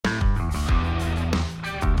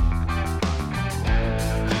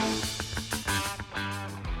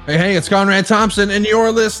Hey, it's Conrad Thompson, and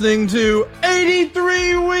you're listening to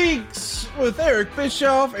 83 Weeks with Eric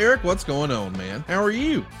Bischoff. Eric, what's going on, man? How are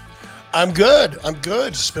you? I'm good.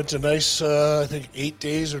 Spent a nice, I think, 8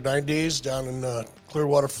 days or 9 days down in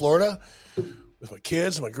Clearwater, Florida with my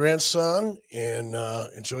kids and my grandson, and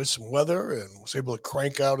enjoyed some weather and was able to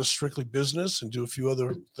crank out a Strictly Business and do a few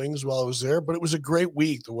other things while I was there. But it was a great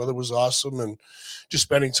week. The weather was awesome, and just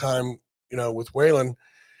spending time, with Waylon.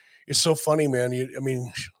 It's so funny, man.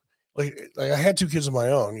 Like I had 2 kids of my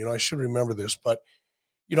own. I should remember this, but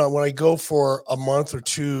when I go for a month or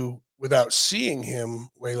two without seeing him,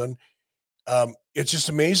 Waylon, it just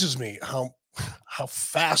amazes me how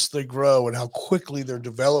fast they grow and how quickly they're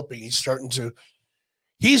developing.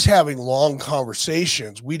 He's having long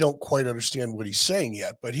conversations. We don't quite understand what he's saying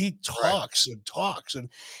yet, but he talks and talks, and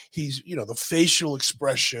he's, the facial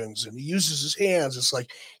expressions, and he uses his hands. It's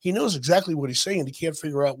like he knows exactly what he's saying. He can't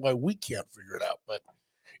figure out why we can't figure it out, but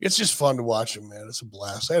it's just fun to watch him, man. It's a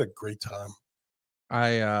blast. I had a great time.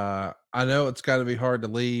 I know it's got to be hard to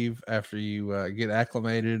leave after you get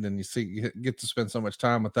acclimated and you get to spend so much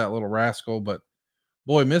time with that little rascal, but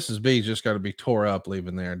boy, Mrs. B just got to be tore up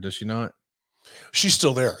leaving there, does she not? She's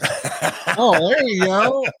still there. Oh, there you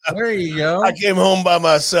go. There you go. I came home by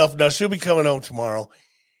myself. Now she'll be coming home tomorrow.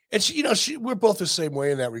 And we're both the same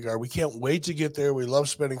way in that regard. We can't wait to get there. We love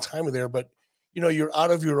spending time with there, but you're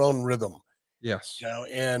out of your own rhythm. Yes.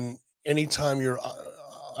 And anytime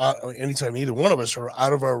anytime either one of us are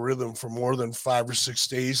out of our rhythm for more than 5 or 6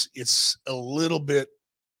 days, it's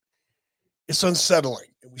unsettling,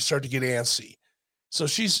 and we start to get antsy. So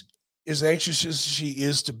she's as anxious as she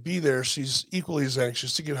is to be there. She's equally as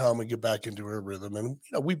anxious to get home and get back into her rhythm. And,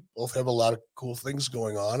 we both have a lot of cool things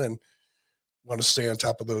going on and want to stay on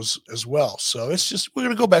top of those as well. So we're going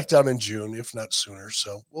to go back down in June, if not sooner.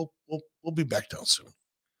 So we'll be back down soon.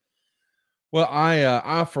 Well,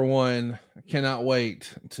 I for one cannot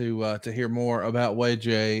wait to hear more about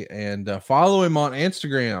WayJ and follow him on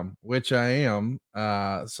Instagram, which I am.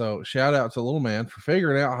 So shout out to little man for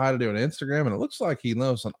figuring out how to do an Instagram, and it looks like he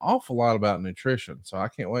knows an awful lot about nutrition. So I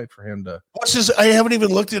can't wait for him to. I haven't even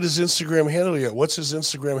looked at his Instagram handle yet. What's his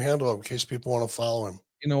Instagram handle in case people want to follow him?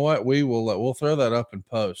 You know what? We'll throw that up in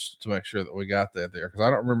post to make sure that we got that there, because I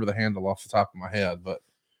don't remember the handle off the top of my head, but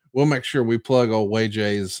we'll make sure we plug old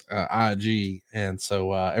WayJ's IG, and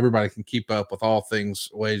so everybody can keep up with all things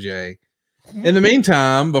WayJ. In the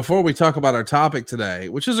meantime, before we talk about our topic today,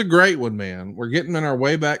 which is a great one, man, we're getting in our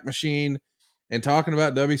Wayback Machine and talking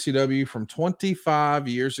about WCW from 25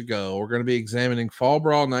 years ago. We're going to be examining Fall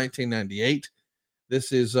Brawl 1998.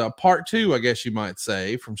 This is part 2, I guess you might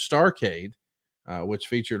say, from Starrcade, which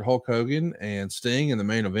featured Hulk Hogan and Sting in the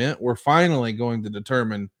main event. We're finally going to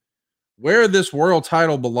determine where this world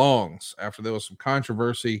title belongs after there was some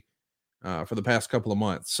controversy for the past couple of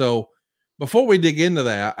months. So before we dig into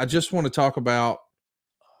that, I just want to talk about,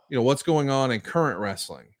 what's going on in current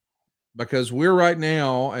wrestling, because we're right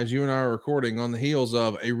now, as you and I are recording, on the heels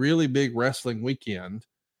of a really big wrestling weekend.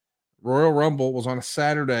 Royal Rumble was on a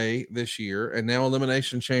Saturday this year, and now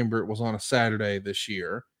Elimination Chamber was on a Saturday this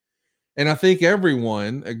year. And I think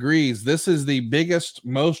everyone agrees this is the biggest,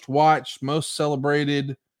 most watched, most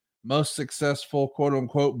celebrated, most successful, quote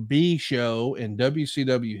unquote, B show in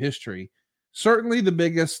WCW history. Certainly the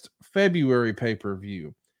biggest February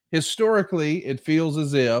pay-per-view. Historically, it feels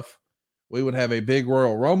as if we would have a big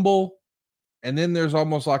Royal Rumble, and then there's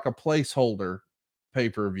almost like a placeholder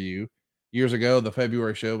pay-per-view. Years ago, the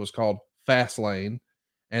February show was called Fastlane,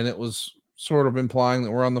 and it was sort of implying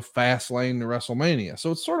that we're on the fast lane to WrestleMania.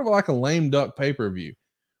 So it's sort of like a lame duck pay-per-view.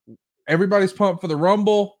 Everybody's pumped for the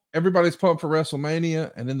Rumble. Everybody's pumped for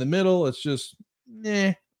WrestleMania, and in the middle, it's just,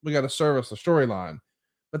 we got to service the storyline.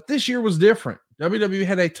 But this year was different. WWE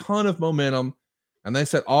had a ton of momentum, and they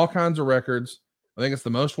set all kinds of records. I think it's the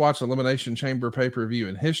most watched Elimination Chamber pay-per-view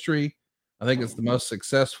in history. I think it's the most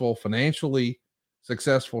financially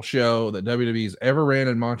successful show that WWE's ever ran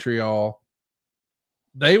in Montreal.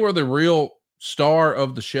 They were the real star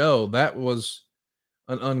of the show. That was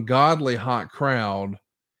an ungodly hot crowd.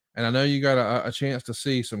 And I know you got a chance to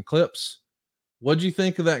see some clips. What'd you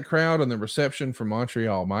think of that crowd and the reception from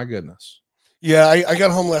Montreal? My goodness. Yeah, I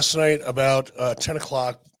got home last night about 10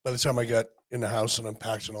 o'clock by the time I got in the house and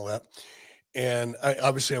unpacked and all that. And I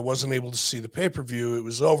wasn't able to see the pay-per-view. It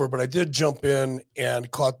was over, but I did jump in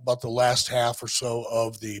and caught about the last half or so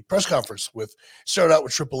of the press conference. Started out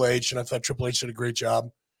with Triple H, and I thought Triple H did a great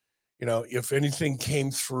job. If anything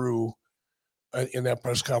came through in that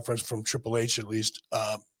press conference from Triple H, at least,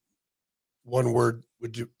 one word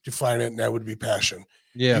would define it, and that would be passion.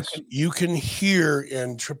 Yes. You can hear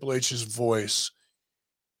in Triple H's voice,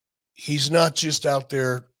 he's not just out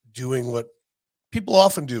there doing what people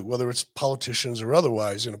often do, whether it's politicians or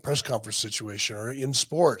otherwise, in a press conference situation or in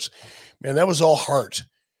sports. Man, that was all heart.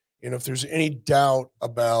 And if there's any doubt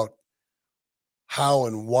about how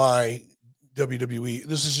and why WWE,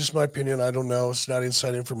 this is just my opinion. I don't know. It's not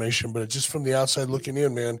inside information, but it's just from the outside looking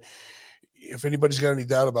in, man. If anybody's got any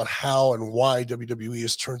doubt about how and why WWE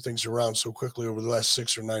has turned things around so quickly over the last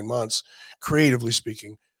 6 or 9 months, creatively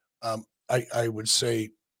speaking, I would say,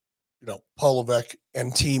 Paul Levesque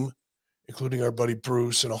and team, including our buddy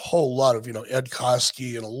Bruce and a whole lot of, Ed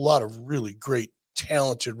Koski and a lot of really great,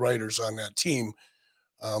 talented writers on that team,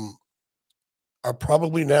 are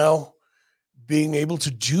probably now being able to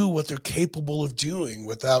do what they're capable of doing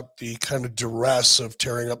without the kind of duress of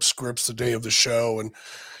tearing up scripts the day of the show and,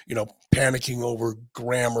 panicking over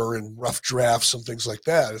grammar and rough drafts and things like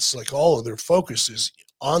that. It's like all of their focus is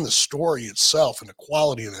on the story itself and the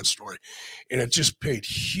quality of that story. And it just paid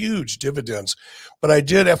huge dividends. But I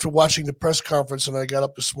did, after watching the press conference, and I got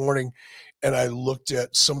up this morning and I looked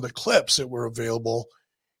at some of the clips that were available,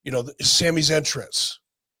 Sammy's entrance.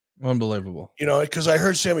 Unbelievable. Because I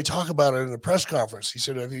heard Sammy talk about it in the press conference. He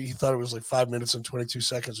said he thought it was like 5 minutes and 22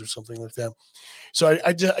 seconds or something like that. So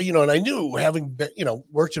I and I knew, having been,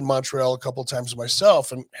 worked in Montreal a couple of times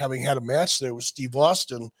myself and having had a match there with Steve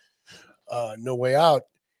Austin, No Way Out.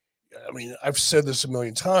 I mean, I've said this a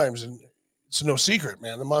million times, and it's no secret,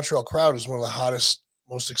 man. The Montreal crowd is one of the hottest,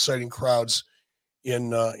 most exciting crowds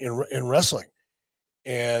in wrestling.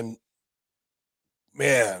 And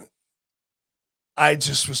man, I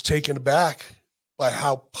just was taken aback by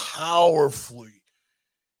how powerfully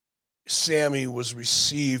Sammy was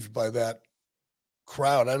received by that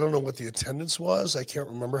crowd. I don't know what the attendance was. I can't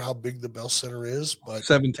remember how big the Bell Center is, but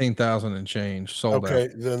 17,000 and change sold out.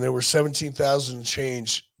 Okay, then there were 17,000 and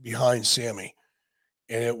change behind Sammy,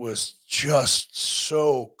 and it was just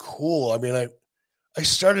so cool. I mean, I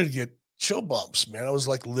started to get chill bumps, man. I was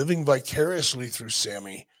like living vicariously through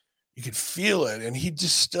Sammy. You could feel it, and he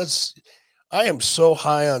just does. I am so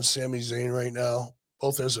high on Sami Zayn right now,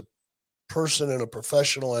 both as a person and a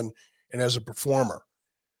professional and as a performer.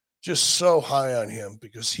 Just so high on him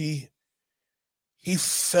because he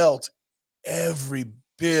felt every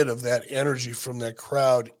bit of that energy from that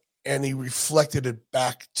crowd, and he reflected it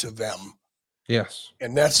back to them. Yes.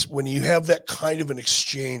 And that's when you have that kind of an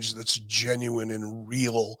exchange that's genuine and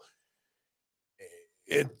real,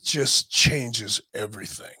 it just changes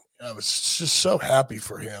everything. I was just so happy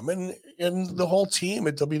for him and the whole team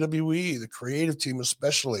at WWE, the creative team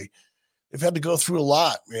especially. They've had to go through a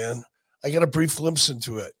lot, man. I got a brief glimpse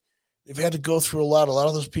into it. They've had to go through a lot. A lot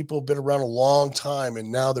of those people have been around a long time,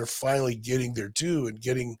 and now they're finally getting their due and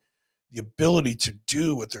getting the ability to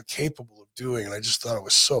do what they're capable of doing. And I just thought it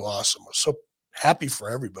was so awesome. I was so happy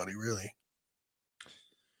for everybody, really.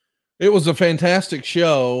 It was a fantastic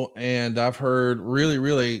show, and I've heard really,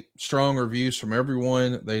 really strong reviews from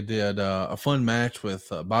everyone. They did a fun match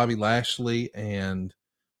with Bobby Lashley and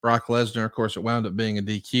Brock Lesnar. Of course, it wound up being a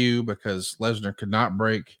DQ because Lesnar could not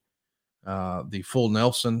break the full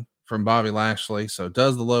Nelson from Bobby Lashley. So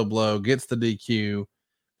does the low blow, gets the DQ.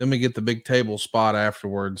 Then we get the big table spot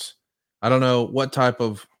afterwards. I don't know what type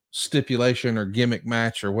of stipulation or gimmick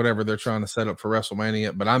match or whatever they're trying to set up for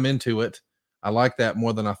WrestleMania, but I'm into it. I like that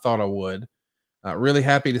more than I thought I would. Really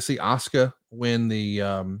happy to see Asuka win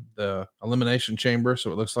the Elimination Chamber.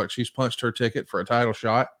 So it looks like she's punched her ticket for a title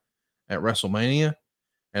shot at WrestleMania.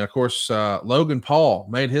 And of course, Logan Paul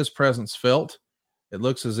made his presence felt. It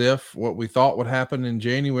looks as if what we thought would happen in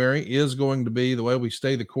January is going to be the way we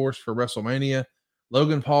stay the course for WrestleMania.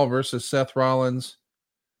 Logan Paul versus Seth Rollins.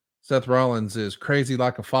 Seth Rollins is crazy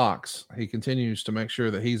like a fox. He continues to make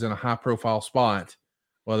sure that he's in a high-profile spot,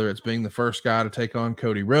 whether it's being the first guy to take on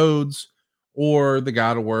Cody Rhodes or the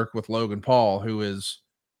guy to work with Logan Paul, who is,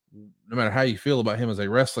 no matter how you feel about him as a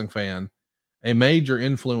wrestling fan, a major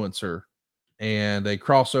influencer and a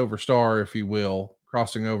crossover star, if you will,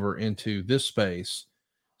 crossing over into this space.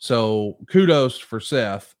 So kudos for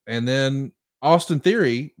Seth. And then Austin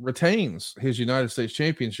Theory retains his United States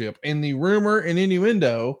Championship. And the rumor and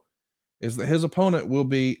innuendo is that his opponent will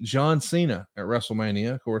be John Cena at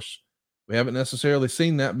WrestleMania. Of course, we haven't necessarily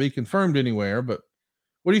seen that be confirmed anywhere, but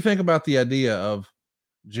what do you think about the idea of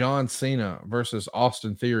John Cena versus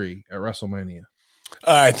Austin Theory at WrestleMania?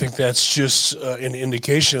 I think that's just an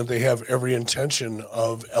indication that they have every intention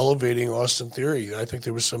of elevating Austin Theory. I think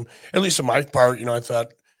there was some, at least on my part, I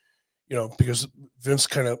thought, because Vince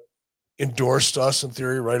kind of endorsed Austin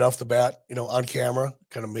Theory right off the bat, on camera,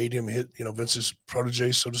 kind of made him hit, Vince's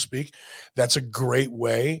protege, so to speak. That's a great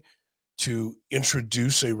way to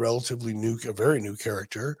introduce a very new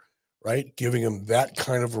character, right? Giving him that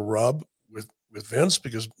kind of a rub with Vince,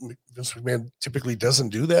 because Vince McMahon typically doesn't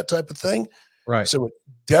do that type of thing. Right. So it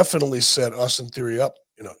definitely set Austin Theory up,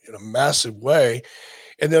 in a massive way.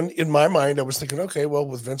 And then in my mind, I was thinking, okay, well,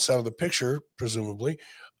 with Vince out of the picture, presumably,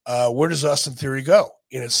 where does Austin Theory go?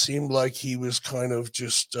 And it seemed like he was kind of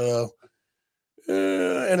just an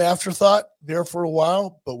afterthought there for a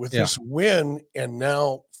while. But with this win and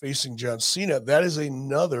now facing John Cena, that is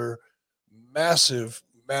another massive,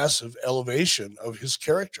 massive elevation of his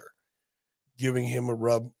character, giving him a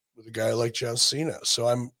rub with a guy like John Cena. So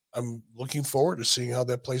I'm looking forward to seeing how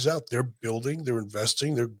that plays out. They're building, they're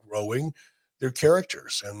investing, they're growing their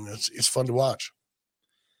characters, and it's fun to watch.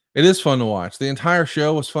 It is fun to watch. The entire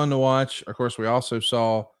show was fun to watch. Of course, we also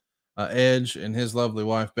saw Edge and his lovely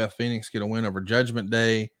wife, Beth Phoenix, get a win over Judgment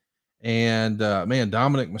Day. And man,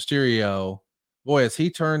 Dominic Mysterio, boy, has he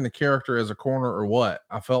turned the character as a corner or what?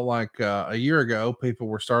 I felt like a year ago, people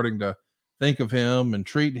were starting to think of him and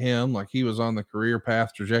treat him like he was on the career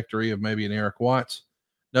path trajectory of maybe an Eric Watts.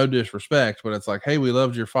 No disrespect, but it's like, hey, we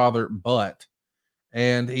loved your father, but,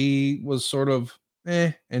 and he was sort of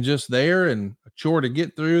and just there and a chore to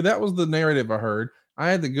get through. That was the narrative I heard. I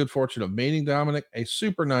had the good fortune of meeting Dominic, a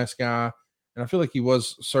super nice guy, and I feel like he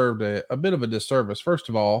was served a bit of a disservice. First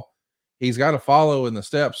of all, he's got to follow in the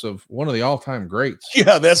steps of one of the all-time greats.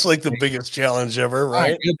 Yeah, that's like the biggest challenge ever,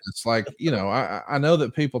 right? It's like, I know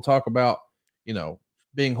that people talk about,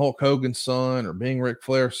 being Hulk Hogan's son or being Ric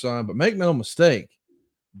Flair's son, but make no mistake,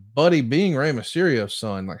 buddy, being Rey Mysterio's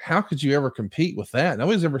son, like, how could you ever compete with that?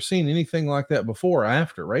 Nobody's ever seen anything like that before or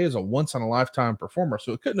after. Rey is a once-in-a-lifetime performer,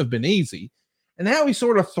 so it couldn't have been easy. And now he's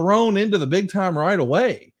sort of thrown into the big time right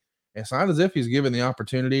away. It's not as if he's given the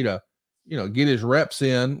opportunity to, get his reps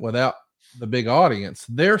in without the big audience.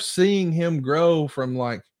 They're seeing him grow from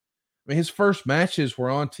his first matches were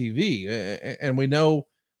on TV. And we know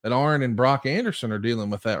that Arn and Brock Anderson are dealing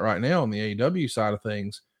with that right now on the AEW side of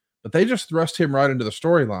things. But they just thrust him right into the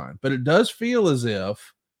storyline. But it does feel as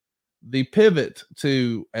if the pivot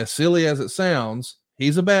to, as silly as it sounds,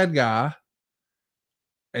 he's a bad guy,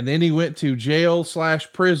 and then he went to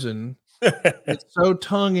jail/prison. It's so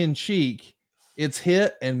tongue in cheek. It's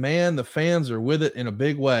hit, and man, the fans are with it in a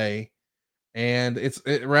big way. And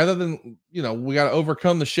rather than, we got to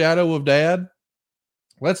overcome the shadow of Dad.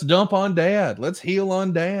 Let's dump on Dad. Let's heal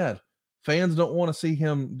on Dad. Fans don't want to see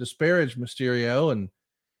him disparage Mysterio. And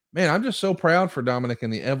man, I'm just so proud for Dominic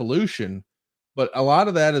and the evolution. But a lot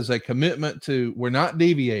of that is a commitment to, we're not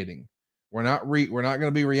deviating. We're not going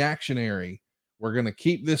to be reactionary. We're going to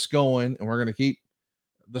keep this going, and we're going to keep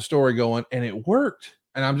the story going. And it worked.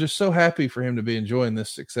 And I'm just so happy for him to be enjoying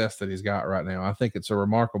this success that he's got right now. I think it's a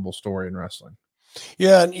remarkable story in wrestling.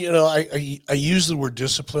 Yeah. And, I use the word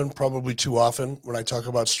discipline probably too often when I talk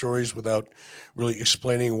about stories without really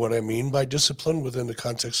explaining what I mean by discipline within the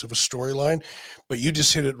context of a storyline. But you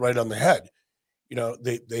just hit it right on the head.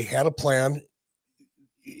 They had a plan.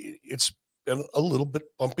 It's been a little bit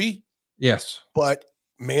bumpy. Yes. But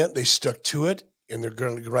man, they stuck to it, and they're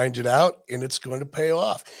going to grind it out, and it's going to pay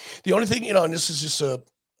off. The only thing, and this is just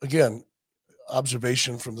again,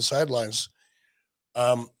 observation from the sidelines.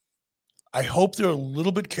 I hope they're a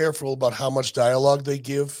little bit careful about how much dialogue they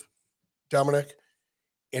give Dominic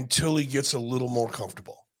until he gets a little more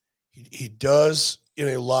comfortable. He does, in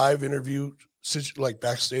a live interview, like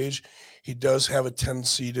backstage, he does have a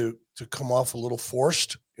tendency to come off a little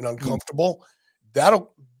forced and uncomfortable.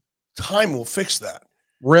 Time will fix that.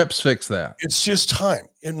 Reps fix that. It's just time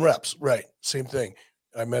and reps. Right. Same thing.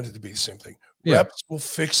 I meant it to be the same thing. Yeah. Reps will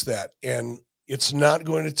fix that. And it's not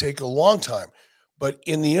going to take a long time. But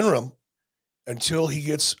in the interim, until he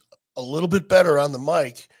gets a little bit better on the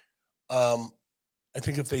mic, I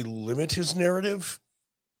think if they limit his narrative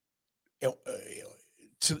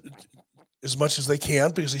to as much as they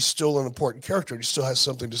can, because he's still an important character, he still has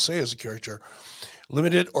something to say as a character,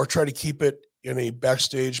 limit it or try to keep it in a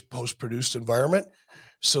backstage post-produced environment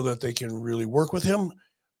so that they can really work with him.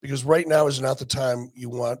 Because right now is not the time you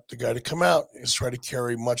want the guy to come out and try to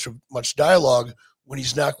carry much dialogue when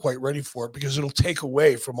he's not quite ready for it, because it'll take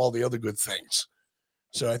away from all the other good things.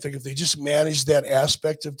 So I think if they just manage that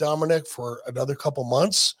aspect of Dominic for another couple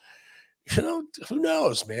months, who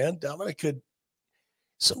knows, man? Dominic could.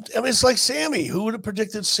 It's like Sammy. Who would have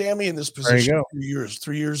predicted Sammy in this position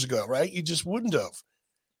 3 years ago, right? You just wouldn't have.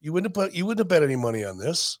 You wouldn't have bet any money on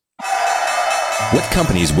this. What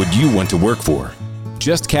companies would you want to work for?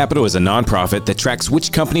 Just Capital is a nonprofit that tracks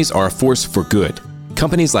which companies are a force for good.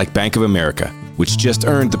 Companies like Bank of America, which just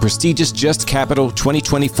earned the prestigious Just Capital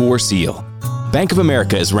 2024 seal. Bank of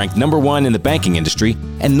America is ranked #1 in the banking industry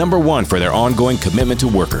and #1 for their ongoing commitment to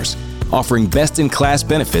workers. offering best-in-class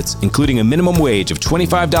benefits, including a minimum wage of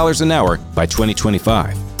 $25 an hour by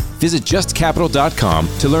 2025. Visit justcapital.com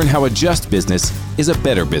to learn how a just business is a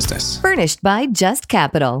better business. Furnished by Just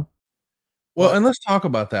Capital. Well, and let's talk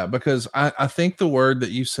about that, because I think the word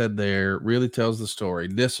that you said there really tells the story: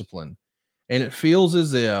 discipline. And it feels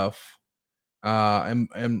as if,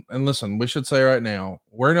 and listen, we should say right now,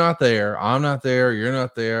 we're not there. I'm not there. You're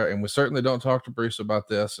not there. And we certainly don't talk to Bruce about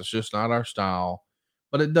this. It's just not our style.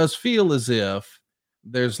 But it does feel as if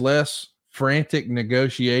there's less frantic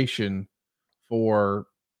negotiation for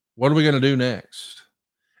what are we going to do next.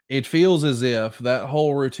 It feels as if that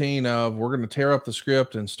whole routine of we're going to tear up the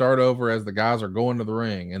script and start over as the guys are going to the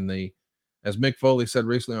ring, and as Mick Foley said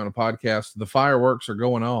recently on a podcast, the fireworks are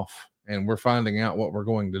going off and we're finding out what we're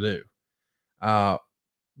going to do.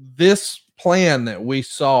 This plan that we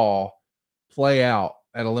saw play out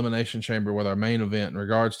at Elimination Chamber with our main event in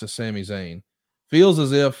regards to Sami Zayn feels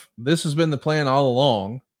as if this has been the plan all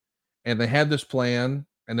along, and they had this plan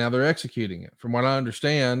and now they're executing it. From what I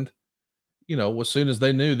understand, as soon as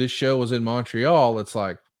they knew this show was in Montreal, it's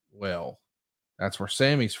like, well, that's where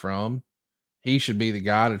Sammy's from. He should be the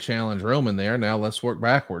guy to challenge Roman there. Now let's work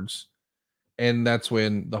backwards. And that's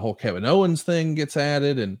when the whole Kevin Owens thing gets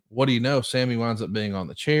added. And what do you know? Sammy winds up being on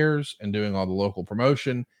the chairs and doing all the local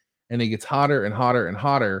promotion, and he gets hotter and hotter and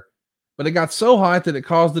hotter. But it got so hot that it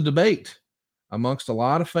caused a debate amongst a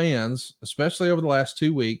lot of fans, especially over the last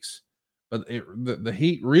 2 weeks. But the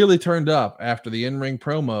heat really turned up after the in-ring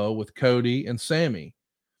promo with Cody and Sammy.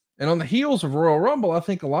 And on the heels of Royal Rumble, I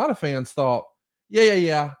think a lot of fans thought,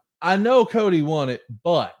 yeah, I know Cody won it,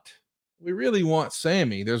 but we really want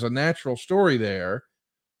Sammy. There's a natural story there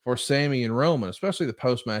for Sammy and Roman, especially the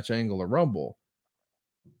post-match angle of Rumble.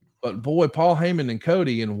 But boy, Paul Heyman and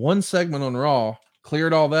Cody in one segment on Raw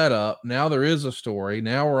cleared all that up. Now there is a story.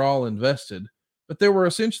 Now we're all invested. But there were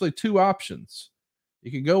essentially two options.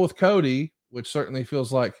 You could go with Cody, which certainly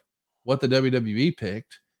feels like what the WWE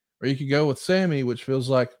picked, or you could go with Sammy, which feels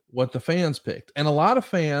like what the fans picked. And a lot of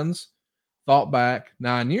fans thought back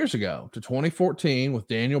 9 years ago to 2014 with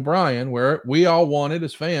Daniel Bryan, where we all wanted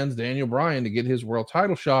as fans Daniel Bryan to get his world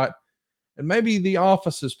title shot. And maybe the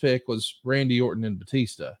office's pick was Randy Orton and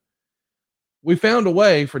Batista. We found a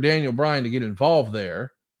way for Daniel Bryan to get involved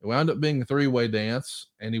there. It wound up being a three-way dance,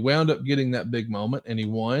 and he wound up getting that big moment, and he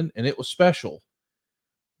won, and it was special.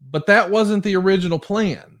 But that wasn't the original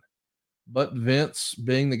plan. But Vince,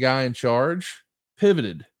 being the guy in charge,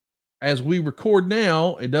 pivoted. As we record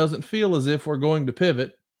now, it doesn't feel as if we're going to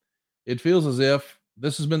pivot. It feels as if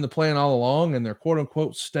this has been the plan all along, and they're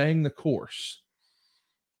quote-unquote staying the course.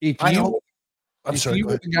 If you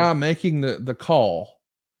were the guy making the call,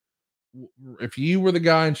 if you were the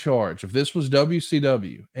guy in charge, if this was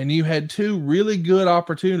WCW, and you had two really good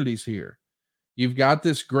opportunities here, you've got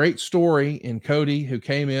this great story in Cody, who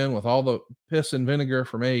came in with all the piss and vinegar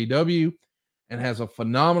from AEW and has a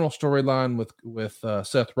phenomenal storyline with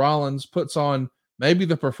Seth Rollins, puts on maybe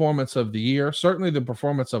the performance of the year, certainly the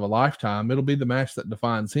performance of a lifetime. It'll be the match that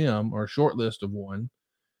defines him, or a short list of one,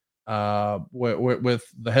 with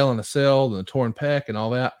the Hell in a Cell and the torn pec and all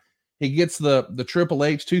that. He gets the Triple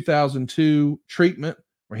H 2002 treatment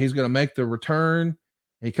where he's going to make the return.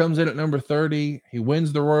 He comes in at number 30. He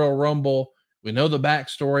wins the Royal Rumble. We know the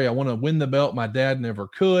backstory. I want to win the belt. My dad never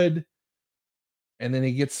could. And then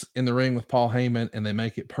he gets in the ring with Paul Heyman, and they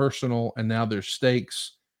make it personal. And now there's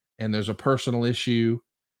stakes, and there's a personal issue.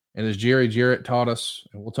 And as Jerry Jarrett taught us,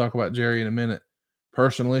 and we'll talk about Jerry in a minute,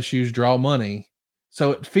 personal issues draw money.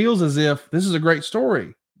 So it feels as if this is a great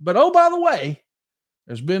story. But oh, by the way,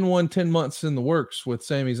 there's been 10 months in the works with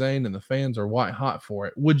Sami Zayn, and the fans are white hot for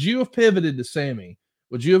it. Would you have pivoted to Sami?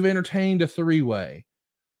 Would you have entertained a three-way?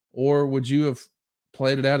 Or would you have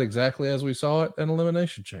played it out exactly as we saw it in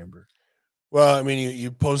Elimination Chamber? Well, I mean,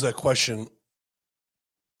 you posed that question.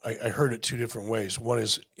 I heard it two different ways. One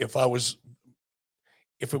is if it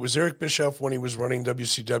was Eric Bischoff when he was running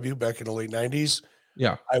WCW back in the late 90s,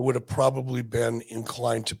 yeah, I would have probably been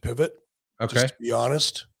inclined to pivot. Okay. Just to be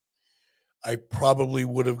honest. I probably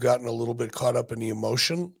would have gotten a little bit caught up in the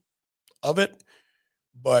emotion of it.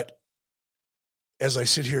 But as I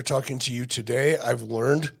sit here talking to you today, I've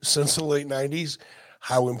learned since the late 90s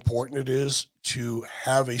how important it is to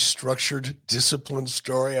have a structured, disciplined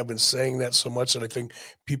story. I've been saying that so much that I think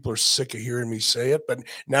people are sick of hearing me say it. But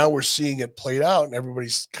now we're seeing it played out, and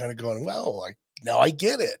everybody's kind of going, well, now I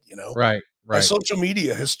get it, Right. My social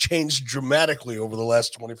media has changed dramatically over the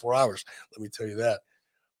last 24 hours. Let me tell you that.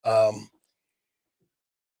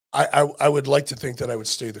 I would like to think that I would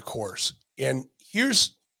stay the course. And you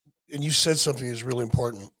said something that's really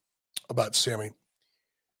important about Sammy.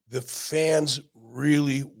 The fans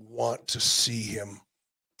really want to see him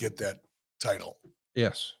get that title.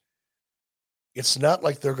 Yes. It's not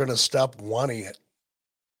like they're going to stop wanting it,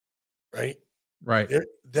 right? Right.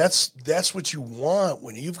 That's what you want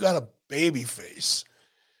when you've got a baby face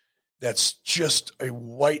that's just a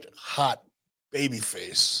white hot baby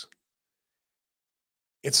face.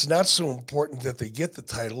 It's not so important that they get the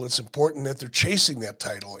title. It's important that they're chasing that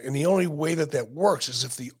title. And the only way that that works is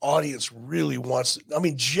if the audience really wants it. I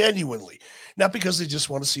mean, genuinely, not because they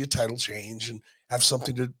just want to see a title change and have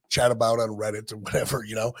something to chat about on Reddit or whatever,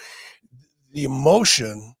 the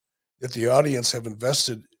emotion that the audience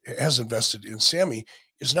has invested in Sammy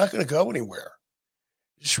is not going to go anywhere.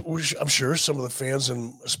 I'm sure some of the fans,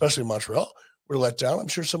 and especially in Montreal, were let down. I'm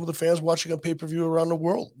sure some of the fans watching on pay-per-view around the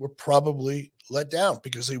world were probably let down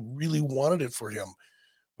because they really wanted it for him.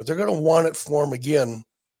 But they're going to want it for him again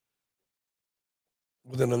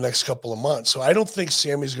within the next couple of months. So I don't think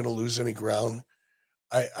Sammy's going to lose any ground.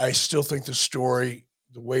 I still think the story,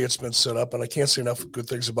 the way it's been set up, and I can't say enough good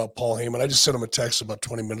things about Paul Heyman. I just sent him a text about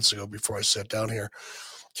 20 minutes ago before I sat down here.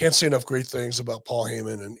 Can't say enough great things about Paul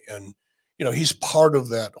Heyman, and he's part of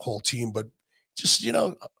that whole team, but just,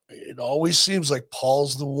 it always seems like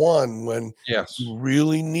Paul's the one when you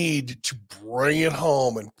really need to bring it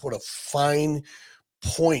home and put a fine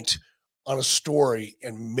point on a story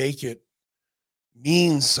and make it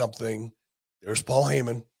mean something. There's Paul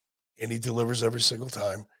Heyman, and he delivers every single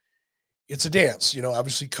time. It's a dance.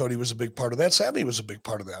 Obviously Cody was a big part of that. Sammy was a big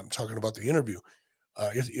part of that. I'm talking about the interview.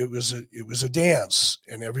 It was a dance,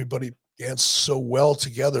 and everybody danced so well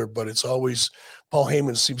together, but it's always Paul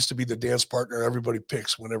Heyman seems to be the dance partner everybody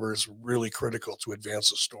picks whenever it's really critical to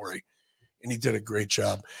advance a story. And he did a great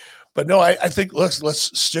job. But no, I think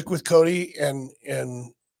let's stick with Cody and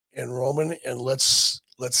Roman, and let's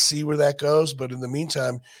see where that goes. But in the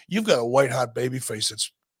meantime, you've got a white hot baby face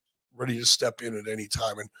that's ready to step in at any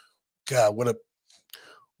time. And God, what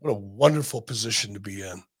a wonderful position to be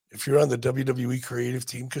in if you're on the WWE creative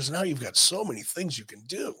team, because now you've got so many things you can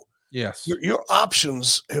do. Yes. Your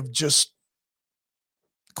options have just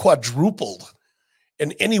quadrupled,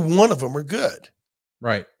 and any one of them are good.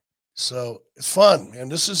 Right. So it's fun.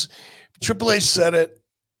 And this is Triple H said it,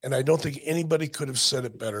 and I don't think anybody could have said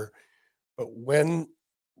it better. But when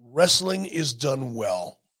wrestling is done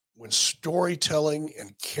well, when storytelling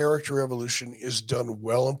and character evolution is done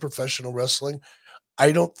well in professional wrestling,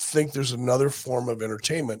 I don't think there's another form of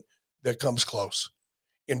entertainment that comes close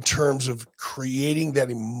in terms of creating that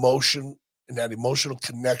emotion and that emotional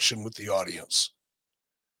connection with the audience.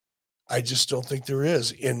 I just don't think there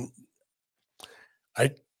is. And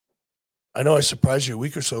I know I surprised you a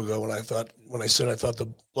week or so ago when I said I thought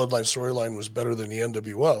the Bloodline storyline was better than the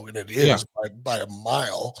NWO, and it is by a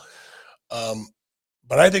mile.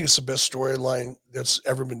 But I think it's the best storyline that's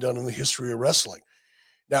ever been done in the history of wrestling.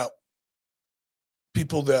 Now,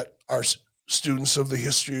 people that are students of the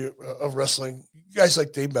history of wrestling, guys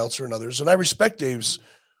like Dave Meltzer and others, and I respect Dave's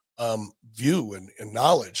view and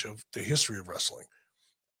knowledge of the history of wrestling.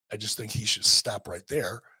 I just think he should stop right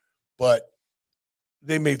there. But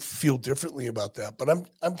they may feel differently about that. But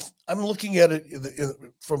I'm looking at it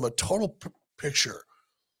from a total picture.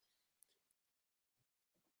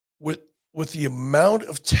 With the amount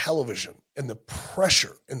of television and the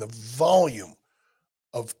pressure and the volume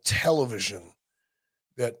of television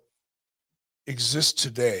that exists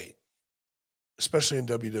today, especially in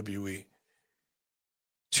WWE,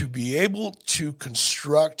 to be able to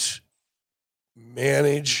construct,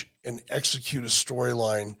 manage, and execute a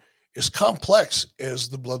storyline as complex as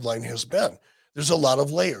the Bloodline has been. There's a lot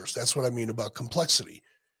of layers. That's what I mean about complexity.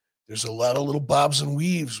 There's a lot of little bobs and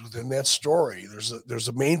weaves within that story. There's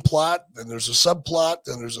a main plot, then there's a subplot,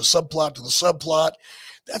 then there's a subplot to the subplot.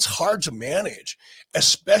 That's hard to manage,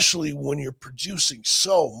 especially when you're producing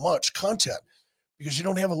so much content, because you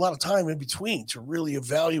don't have a lot of time in between to really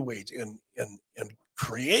evaluate and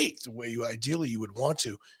create the way you ideally would want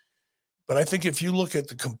to. But I think if you look at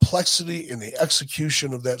the complexity and the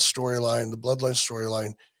execution of that storyline, the Bloodline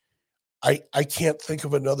storyline, I can't think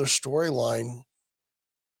of another storyline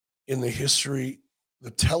in the history,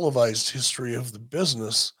 the televised history of the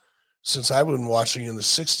business since I've been watching in the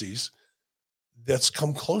 60s that's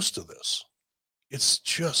come close to this. It's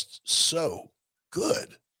just so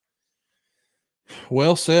good.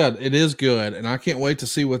 Well said. It is good. And I can't wait to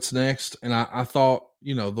see what's next. And I thought,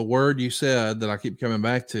 the word you said that I keep coming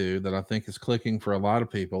back to that I think is clicking for a lot of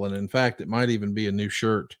people. And in fact, it might even be a new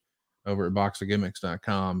shirt over at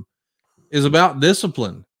boxofgimmicks.com is about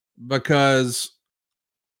discipline, because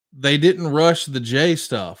they didn't rush the Jay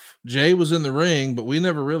stuff. Jay was in the ring, but we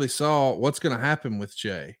never really saw what's going to happen with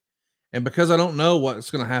Jay. And because I don't know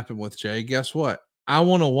what's going to happen with Jay, guess what? I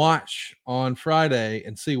want to watch on Friday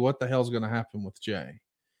and see what the hell's going to happen with Jay.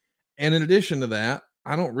 And in addition to that,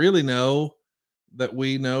 I don't really know that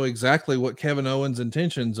we know exactly what Kevin Owens'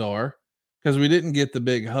 intentions are because we didn't get the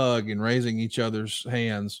big hug and raising each other's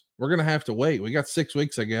hands. We're going to have to wait. We got 6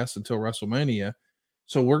 weeks, I guess, until WrestleMania.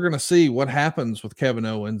 So we're going to see what happens with Kevin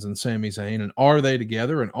Owens and Sami Zayn, and are they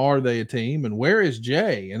together, and are they a team, and where is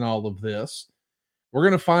Jay in all of this? We're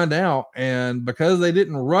going to find out. And because they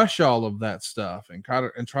didn't rush all of that stuff and try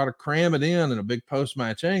to cram it in a big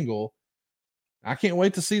post-match angle, I can't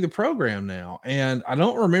wait to see the program now. And I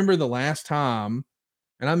don't remember the last time,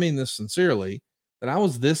 and I mean this sincerely, that I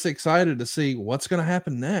was this excited to see what's going to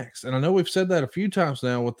happen next. And I know we've said that a few times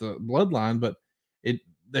now with the Bloodline, but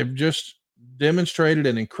they've just demonstrated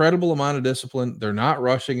an incredible amount of discipline. They're not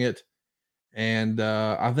rushing it. And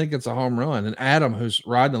I think it's a home run. And Adam, who's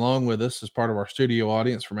riding along with us as part of our studio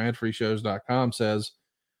audience from adfreeshows.com, says,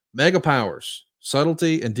 mega powers,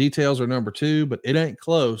 subtlety and details are number 2, but it ain't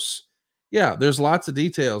close. Yeah, there's lots of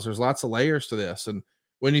details. There's lots of layers to this. And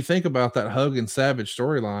when you think about that Hogan Savage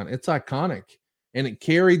storyline, it's iconic. And it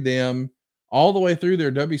carried them all the way through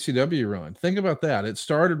their WCW run. Think about that. It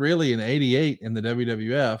started really in 88 in the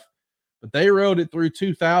WWF, but they rode it through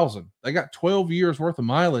 2000. They got 12 years worth of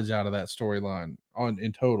mileage out of that storyline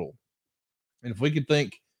in total. And if we could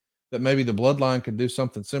think that maybe the Bloodline could do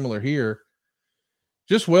something similar here,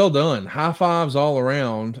 just well done. High fives all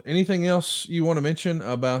around. Anything else you want to mention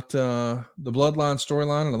about the Bloodline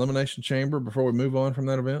storyline and Elimination Chamber before we move on from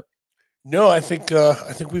that event? No, I think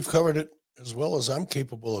we've covered it as well as I'm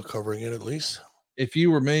capable of covering it, at least. If you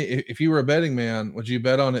were me, if you were a betting man, would you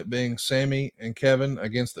bet on it being Sami and Kevin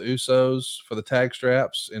against the Usos for the tag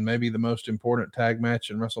straps and maybe the most important tag match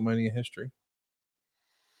in WrestleMania history?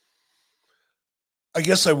 I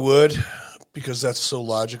guess I would, because that's so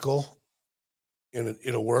logical and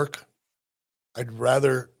it'll work. I'd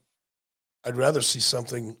rather see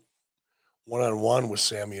something one-on-one with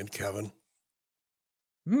Sami and Kevin.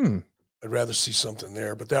 I'd rather see something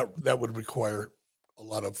there, but that would require a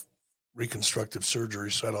lot of reconstructive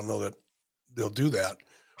surgery, so I don't know that they'll do that.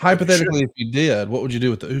 Hypothetically, if you did, what would you do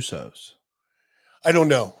with the Usos? I don't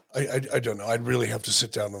know. I don't know. I'd really have to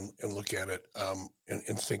sit down and look at it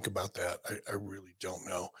and think about that. I really don't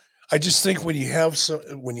know. I just think when you have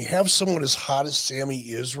someone as hot as Sami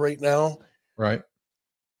is right now, right,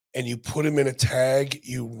 and you put him in a tag,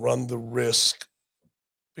 you run the risk,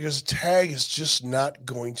 because a tag is just not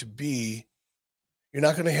going to be. You're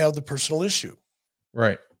not going to have the personal issue,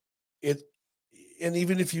 right? And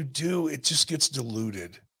even if you do, it just gets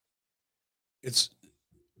diluted.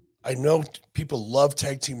 I know people love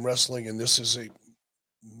tag team wrestling, and this is a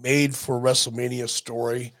made for WrestleMania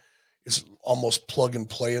story. It's almost plug and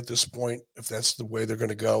play at this point, if that's the way they're going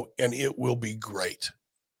to go, and it will be great.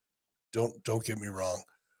 Don't get me wrong.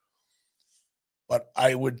 But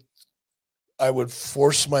I would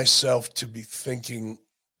force myself to be thinking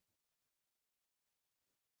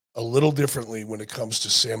a little differently when it comes to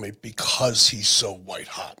Sami, because he's so white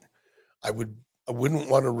hot. I wouldn't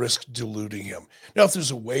want to risk diluting him. Now, if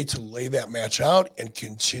there's a way to lay that match out and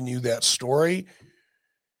continue that story,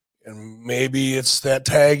 and maybe it's that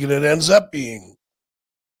tag and it ends up being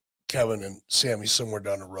Kevin and Sami somewhere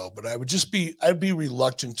down the road, but I'd be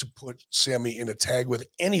reluctant to put Sami in a tag with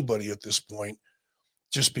anybody at this point,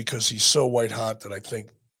 just because he's so white hot that I think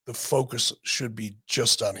the focus should be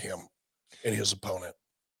just on him and his opponent.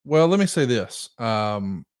 Well, let me say this.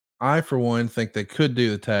 I, for one, think they could do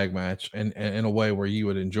the tag match and in a way where you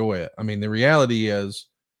would enjoy it. I mean, the reality is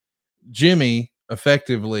Jimmy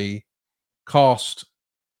effectively cost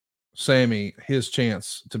Sami his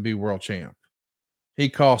chance to be world champ. He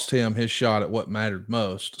cost him his shot at what mattered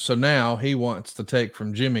most. So now he wants to take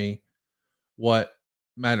from Jimmy what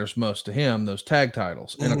matters most to him, those tag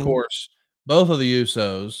titles. Mm-hmm. And of course, both of the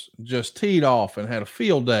Usos just teed off and had a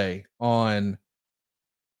field day on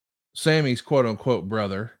Sami's quote unquote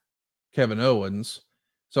brother, Kevin Owens.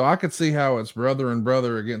 So I could see how it's brother and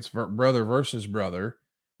brother against brother versus brother.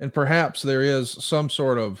 And perhaps there is some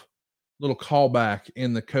sort of little callback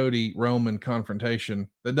in the Cody Roman confrontation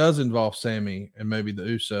that does involve Sami and maybe the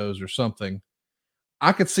Usos or something.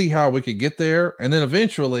 I could see how we could get there. And then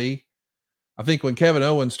eventually, I think when Kevin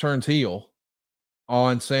Owens turns heel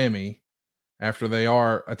on Sami after they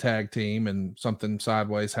are a tag team and something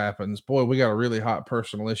sideways happens, boy, we got a really hot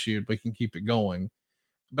personal issue. We can keep it going.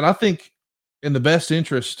 But I think in the best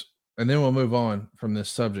interest, and then we'll move on from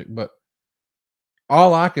this subject, but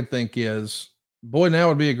all I could think is, boy, now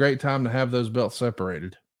would be a great time to have those belts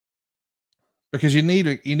separated, because you need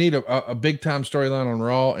a big time storyline on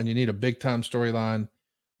Raw, and you need a big time storyline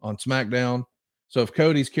on SmackDown. So if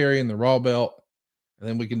Cody's carrying the Raw belt, and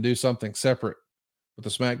then we can do something separate with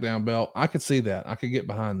the SmackDown belt. I could see that. I could get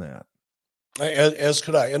behind that. As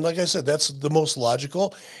could I. And like I said, that's the most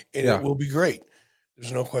logical, and Yeah. it will be great.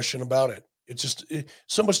 There's no question about it.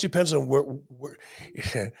 So much depends on where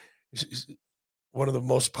one of the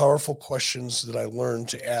most powerful questions that I learned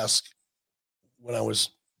to ask when I was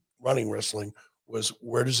running wrestling was,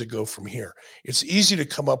 where does it go from here? It's easy to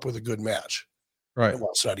come up with a good match. Right. Well,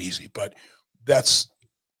 it's not easy, but that's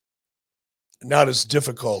not as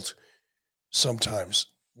difficult sometimes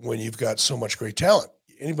when you've got so much great talent.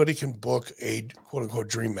 Anybody can book a quote unquote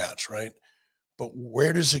dream match, right? But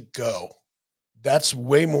where does it go? That's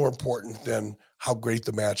way more important than how great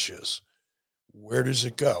the match is. Where does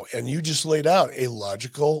it go? And you just laid out a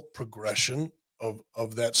logical progression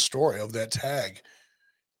of that story, of that tag.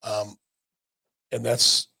 And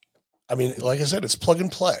that's, I mean, like I said, it's plug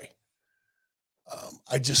and play.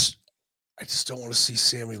 I just don't want to see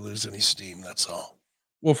Sammy lose any steam. That's all.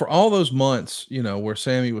 Well, for all those months, where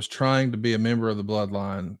Sammy was trying to be a member of the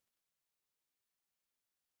bloodline,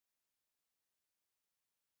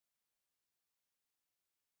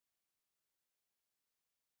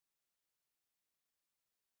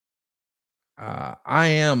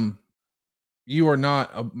 you are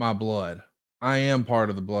not my blood. I am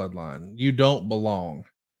part of the bloodline. You don't belong.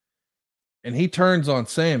 And he turns on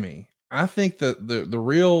Sammy. I think that the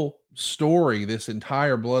real story, this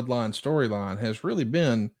entire bloodline storyline, has really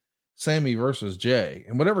been Sammy versus Jay.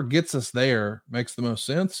 And whatever gets us there makes the most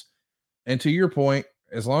sense. And to your point,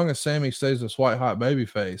 as long as Sammy stays this white hot baby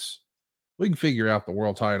face, we can figure out the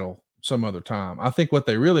world title some other time. I think what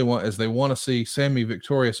they really want is they want to see Sammy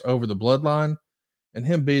victorious over the bloodline, and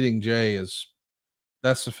him beating Jay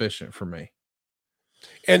that's sufficient for me.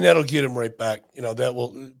 And that'll get him right back.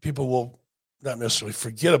 People will not necessarily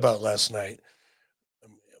forget about last night,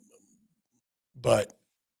 but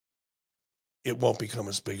it won't become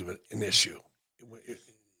as big of an issue.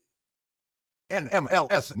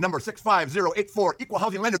 NMLS number 65084, equal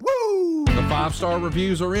housing lender. Woo! The 5-star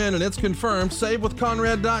reviews are in, and it's confirmed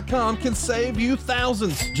SaveWithConrad.com can save you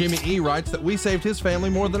thousands. Jimmy E writes that we saved his family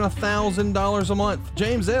more than $1,000 a month.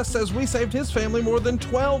 James S says we saved his family more than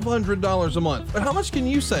 $1,200 a month. But how much can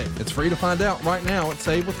you save? It's free to find out right now at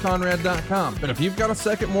SaveWithConrad.com. But if you've got a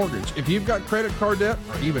second mortgage, if you've got credit card debt,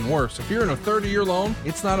 or even worse, if you're in a 30-year loan,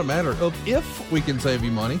 it's not a matter of if we can save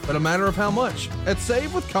you money, but a matter of how much at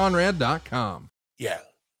SaveWithConrad.com. Yeah.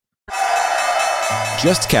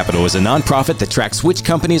 Just Capital is a nonprofit that tracks which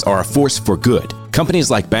companies are a force for good.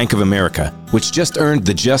 Companies like Bank of America, which just earned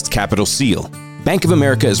the Just Capital seal. Bank of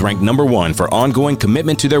America is ranked #1 for ongoing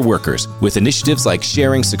commitment to their workers with initiatives like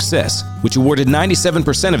Sharing Success, which awarded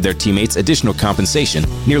 97% of their teammates additional compensation,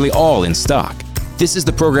 nearly all in stock. This is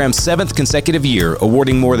the program's 7th consecutive year,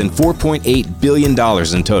 awarding more than $4.8 billion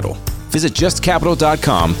in total. Visit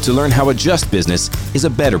justcapital.com to learn how a just business is a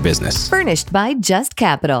better business. Furnished by Just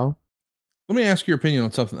Capital. Let me ask your opinion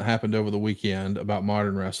on something that happened over the weekend about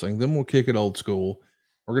modern wrestling. Then we'll kick it old school.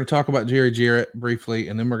 We're going to talk about Jerry Jarrett briefly,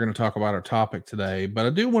 and then we're going to talk about our topic today. But I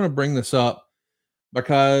do want to bring this up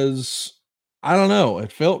because, I don't know,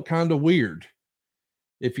 it felt kind of weird.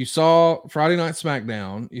 If you saw Friday Night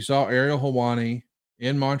SmackDown, you saw Ariel Helwani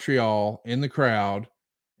in Montreal in the crowd,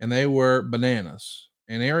 and they were bananas.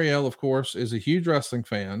 And Ariel, of course, is a huge wrestling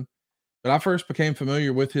fan, but I first became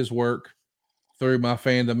familiar with his work through my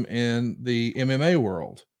fandom in the MMA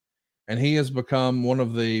world. And he has become one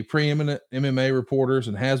of the preeminent MMA reporters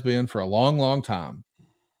and has been for a long, long time.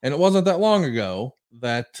 And it wasn't that long ago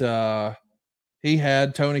that he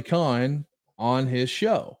had Tony Khan on his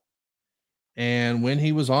show. And when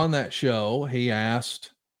he was on that show, Tony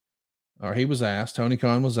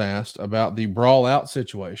Khan was asked about the brawl out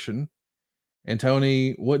situation, and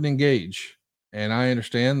Tony wouldn't engage. And I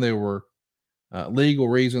understand there were legal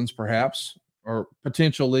reasons, perhaps, or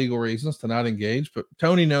potential legal reasons to not engage, but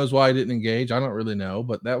Tony knows why he didn't engage. I don't really know,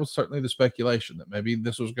 but that was certainly the speculation that maybe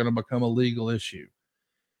this was going to become a legal issue.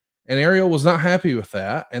 And Ariel was not happy with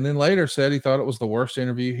that. And then later said he thought it was the worst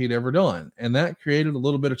interview he'd ever done. And that created a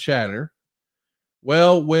little bit of chatter.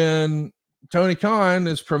 Well, when Tony Khan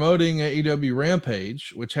is promoting AEW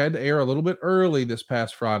Rampage, which had to air a little bit early this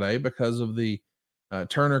past Friday because of the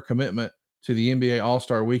Turner commitment to the NBA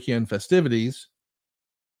All-Star Weekend festivities,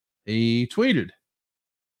 he tweeted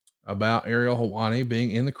about Ariel Helwani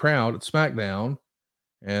being in the crowd at SmackDown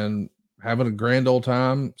and having a grand old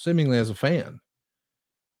time, seemingly as a fan.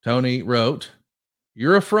 Tony wrote,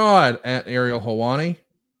 "You're a fraud at Ariel Helwani.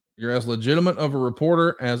 You're as legitimate of a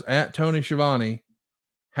reporter as at Tony Schiavone.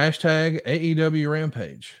 Hashtag AEW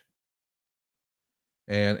Rampage."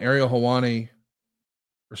 And Ariel Helwani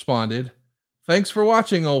responded, "Thanks for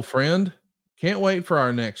watching, old friend. Can't wait for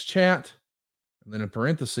our next chat. And then in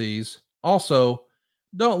parentheses, also,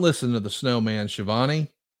 don't listen to the snowman, Shivani.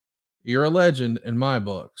 You're a legend in my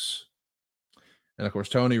books. And of course,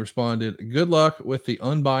 Tony responded, good luck with the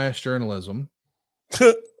unbiased journalism.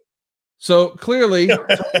 So clearly,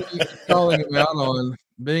 Tony is calling him out on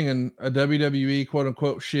being a WWE quote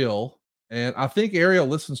unquote shill. And I think Ariel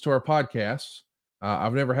listens to our podcasts.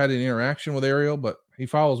 I've never had any interaction with Ariel, but he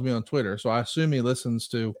follows me on Twitter. So I assume he listens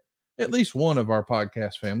to at least one of our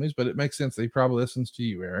podcast families, but it makes sense that he probably listens to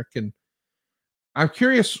you, Eric. And I'm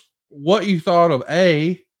curious what you thought of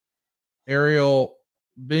Ariel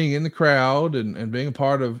being in the crowd and being a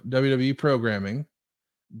part of WWE programming.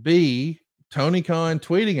 B, Tony Khan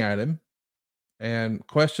tweeting at him and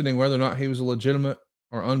questioning whether or not he was a legitimate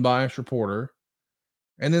or unbiased reporter.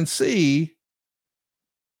 And then C,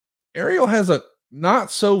 Ariel has a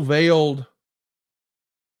not so veiled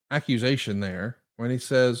accusation there when he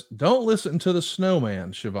says, don't listen to the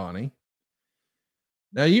snowman, Shivani.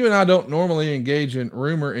 Now, you and I don't normally engage in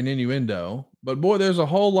rumor and innuendo, but boy, there's a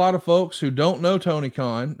whole lot of folks who don't know Tony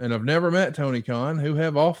Khan and have never met Tony Khan who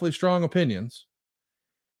have awfully strong opinions.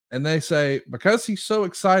 And they say, because he's so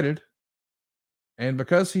excited and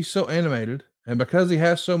because he's so animated and because he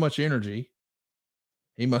has so much energy,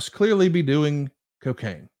 he must clearly be doing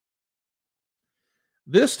cocaine.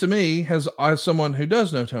 This to me, as someone who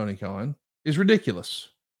does know Tony Khan, is ridiculous.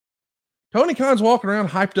 Tony Khan's walking around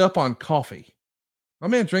hyped up on coffee. My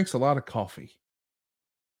man drinks a lot of coffee.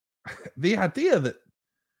 The idea that,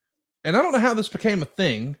 and I don't know how this became a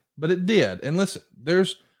thing, but it did. And listen,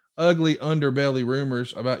 there's ugly underbelly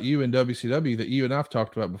rumors about you and WCW that you and I've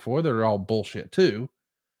talked about before that are all bullshit too.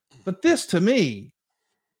 But this to me,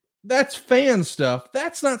 that's fan stuff.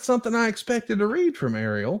 That's not something I expected to read from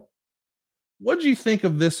Ariel. What did you think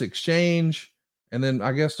of this exchange? And then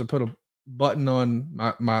I guess to put a button on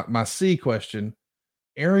my C question,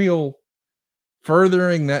 Ariel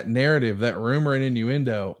furthering that narrative, that rumor and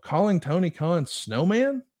innuendo, calling Tony Khan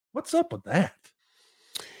snowman? What's up with that?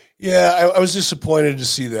 Yeah, I was disappointed to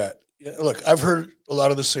see that. Yeah, look, I've heard a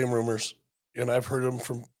lot of the same rumors, and I've heard them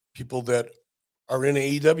from people that are in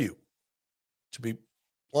AEW, to be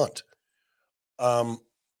blunt. And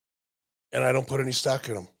I don't put any stock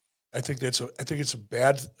in them. I think it's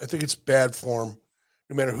bad form,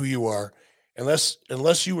 no matter who you are,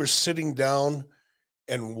 unless you were sitting down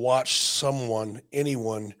and watch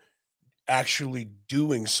anyone actually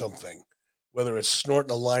doing something, whether it's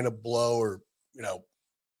snorting a line of blow or,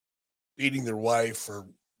 beating their wife or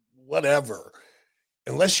whatever,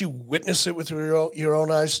 unless you witness it with your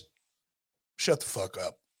own eyes, shut the fuck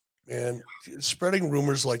up. And spreading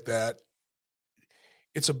rumors like that,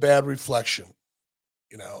 it's a bad reflection,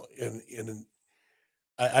 and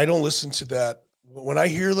I don't listen to that. When I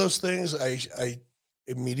hear those things, I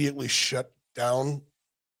immediately shut down.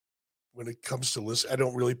 When it comes to listen, I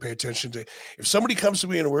don't really pay attention to. If somebody comes to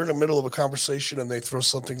me and we're in the middle of a conversation and they throw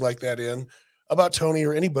something like that in about Tony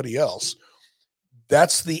or anybody else,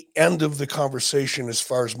 that's the end of the conversation as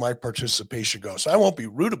far as my participation goes. I won't be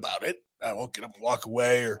rude about it. I won't get up and walk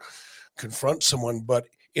away or confront someone. But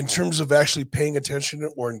in terms of actually paying attention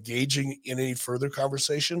or engaging in any further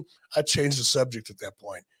conversation, I change the subject at that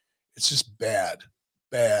point. It's just bad.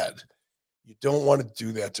 You don't want to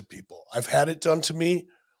do that to people. I've had it done to me.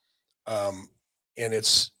 And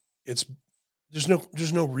it's there's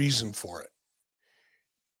no reason for it.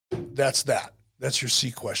 That's your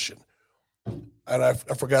C question. And I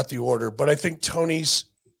forgot the order, but I think Tony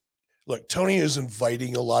is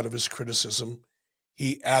inviting a lot of his criticism.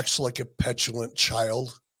 He acts like a petulant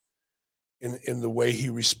child in the way he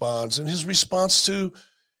responds. And his response to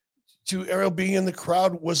Ariel being in the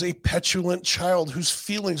crowd was a petulant child whose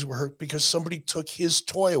feelings were hurt because somebody took his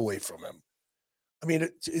toy away from him. I mean,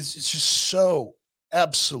 it's just so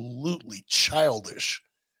absolutely childish.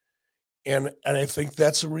 And I think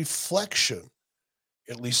that's a reflection,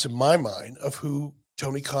 at least in my mind, of who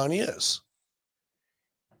Tony Khan is.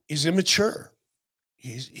 He's immature.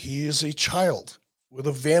 He is a child with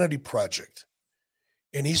a vanity project.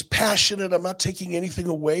 And he's passionate. I'm not taking anything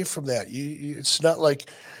away from that. It's not like,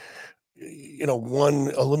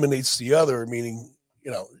 one eliminates the other, meaning,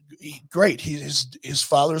 great. His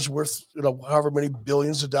father's worth, however many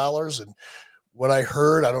billions of dollars. And what I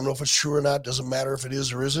heard, I don't know if it's true or not, doesn't matter if it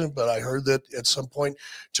is or isn't, but I heard that at some point,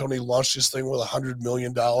 Tony launched this thing with $100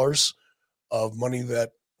 million of money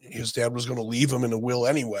that his dad was going to leave him in a will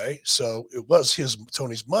anyway. So it was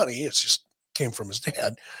Tony's money. It just came from his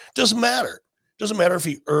dad. Doesn't matter. Doesn't matter if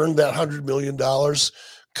he earned that $100 million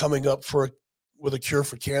coming up with a cure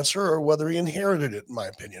for cancer or whether he inherited it, in my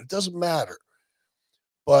opinion. It doesn't matter.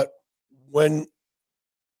 But when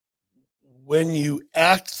when you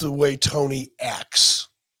act the way Tony acts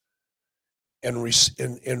and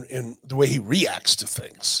the way he reacts to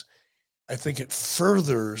things, I think it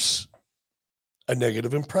furthers a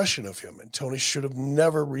negative impression of him. And Tony should have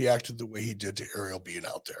never reacted the way he did to Ariel being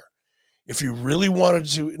out there. If you really wanted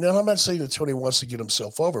to, now I'm not saying that Tony wants to get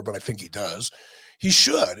himself over, but I think he does. He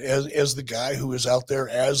should, as the guy who is out there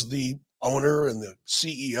as the owner and the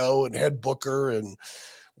CEO and head booker and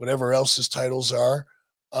whatever else his titles are.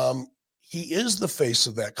 He is the face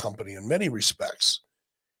of that company in many respects.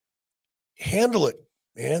 Handle it,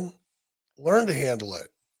 man. Learn to handle it.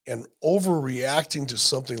 And overreacting to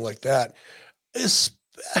something like that,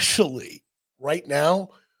 especially right now,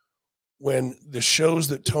 when the shows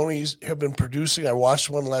that Tony's have been producing, I watched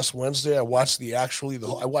one last Wednesday. I watched I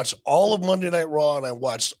watched all of Monday Night Raw, and I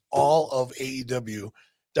watched all of AEW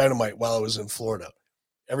Dynamite while I was in Florida,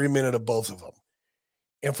 every minute of both of them.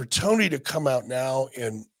 And for Tony to come out now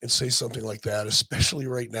and say something like that, especially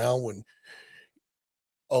right now when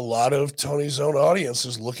a lot of Tony's own audience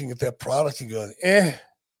is looking at that product and going,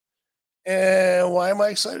 why am I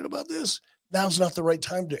excited about this? Now's not the right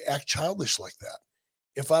time to act childish like that.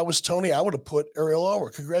 If I was Tony, I would have put Ariel over.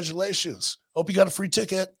 Congratulations. Hope you got a free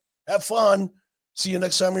ticket. Have fun. See you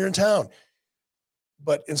next time you're in town.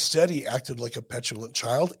 But instead, he acted like a petulant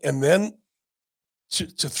child. And then to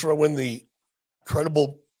throw in the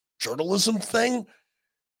credible journalism thing,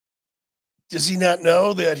 does he not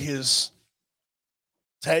know that his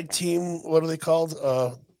tag team, what are they called?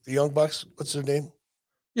 The Young Bucks? What's their name?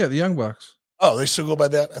 Yeah, the Young Bucks. Oh, they still go by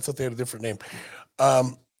that? I thought they had a different name.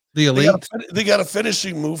 The Elite. They got a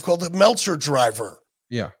finishing move called the Meltzer Driver.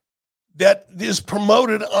 Yeah. That is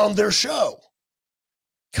promoted on their show.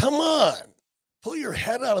 Come on. Pull your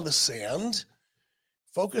head out of the sand.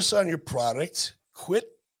 Focus on your product. Quit.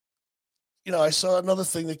 I saw another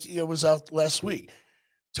thing that was out last week.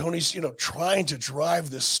 Tony's, trying to drive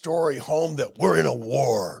this story home that we're in a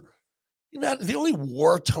war. The only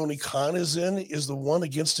war Tony Khan is in is the one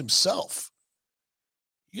against himself.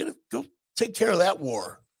 You got to go take care of that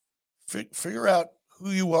war. Figure out who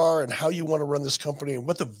you are and how you want to run this company and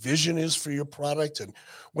what the vision is for your product and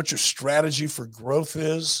what your strategy for growth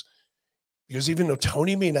is. Because even though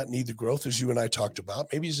Tony may not need the growth, as you and I talked about,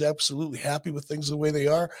 maybe he's absolutely happy with things the way they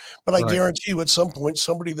are. But I guarantee you at some point,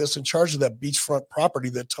 somebody that's in charge of that beachfront property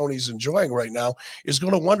that Tony's enjoying right now is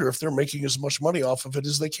going to wonder if they're making as much money off of it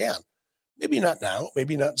as they can. Maybe not now,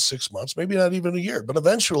 maybe not in 6 months, maybe not even a year. But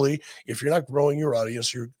eventually, if you're not growing your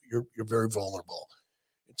audience, you're very vulnerable.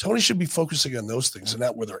 Tony should be focusing on those things and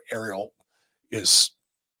not whether Ariel is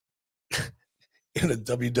in a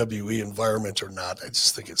WWE environment or not. I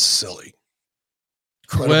just think it's silly.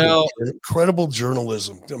 Credible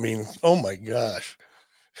journalism. I mean, oh my gosh.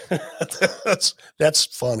 that's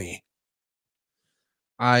funny.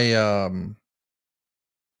 I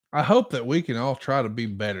hope that we can all try to be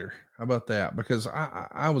better. How about that? Because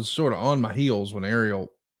I was sort of on my heels when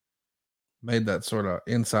Ariel made that sort of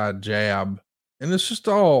inside jab. And it's just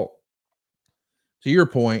all, to your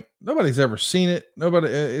point, nobody's ever seen it.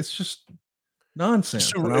 It's just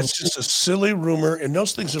nonsense. It's just a silly rumor. And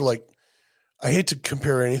those things are like, I hate to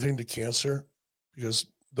compare anything to cancer because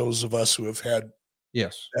those of us who have had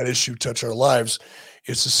that issue touch our lives,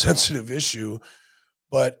 it's a sensitive issue,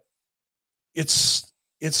 but it's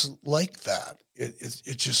like that. It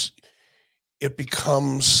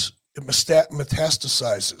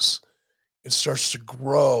metastasizes. It starts to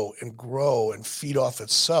grow and feed off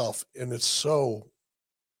itself. And it's so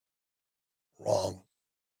wrong.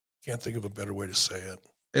 Can't think of a better way to say it.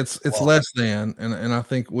 It's less than, and I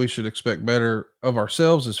think we should expect better of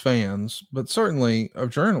ourselves as fans, but certainly of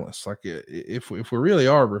journalists. Like if we really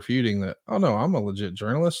are refuting that, oh no, I'm a legit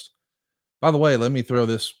journalist. By the way, let me throw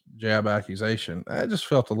this jab accusation. That just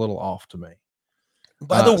felt a little off to me.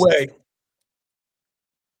 By the way,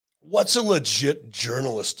 what's a legit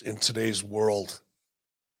journalist in today's world?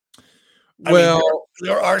 Well,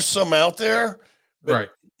 there are some out there, but right.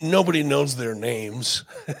 Nobody knows their names.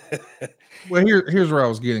 Well, here's where I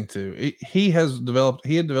was getting to. He had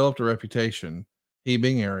developed a reputation, he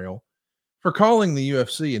being Ariel, for calling the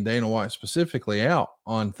UFC and Dana White specifically out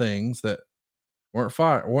on things that weren't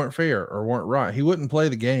fair, or weren't right. He wouldn't play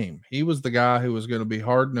the game. He was the guy who was going to be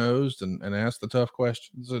hard-nosed and ask the tough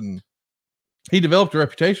questions. And he developed a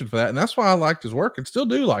reputation for that. And that's why I liked his work and still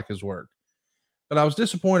do like his work. But I was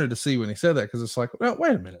disappointed to see when he said that, because it's like, well,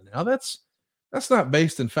 wait a minute now. That's not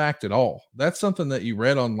based in fact at all. That's something that you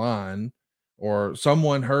read online or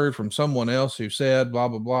someone heard from someone else who said blah,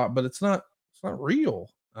 blah, blah, but it's not real.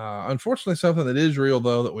 Unfortunately, something that is real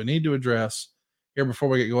though, that we need to address here before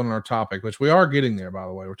we get going on our topic, which we are getting there, by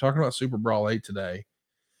the way. We're talking about SuperBrawl VIII today.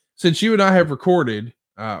 since you and I have recorded,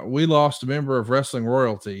 we lost a member of Wrestling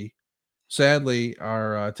Royalty. Sadly,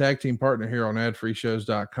 our tag team partner here on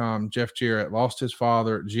adfreeshows.com, Jeff Jarrett, lost his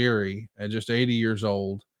father, Jerry, at just 80 years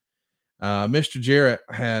old. Mr. Jarrett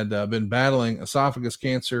had been battling esophagus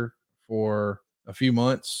cancer for a few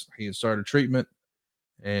months. He had started treatment,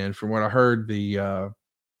 and from what I heard, the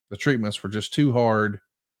treatments were just too hard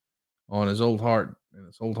on his old heart, and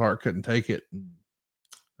his old heart couldn't take it.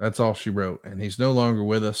 That's all she wrote. And he's no longer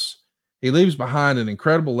with us. He leaves behind an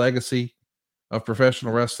incredible legacy of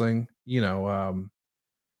professional wrestling. It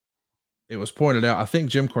was pointed out, I think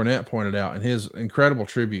Jim Cornette pointed out in his incredible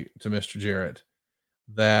tribute to Mr. Jarrett,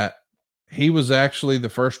 that he was actually the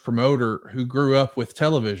first promoter who grew up with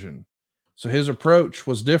television. So his approach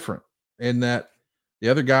was different in that the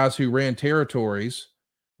other guys who ran territories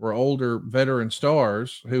were older veteran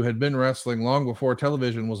stars who had been wrestling long before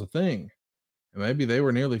television was a thing. And maybe they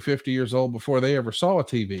were nearly 50 years old before they ever saw a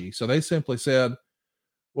TV. So they simply said,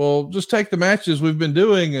 well, just take the matches we've been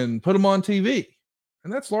doing and put them on TV.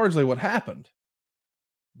 And that's largely what happened.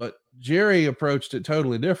 But Jerry approached it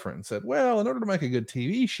totally different and said, well, in order to make a good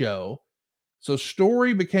TV show, so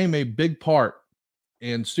story became a big part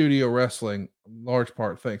in studio wrestling, large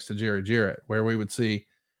part thanks to Jerry Jarrett, where we would see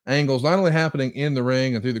angles not only happening in the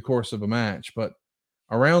ring and through the course of a match, but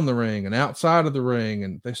around the ring and outside of the ring.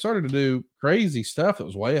 And they started to do crazy stuff that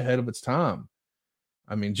was way ahead of its time.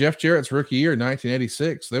 I mean, Jeff Jarrett's rookie year in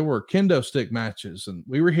 1986, there were kendo stick matches, and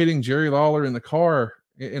we were hitting Jerry Lawler in the car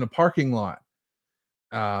in a parking lot.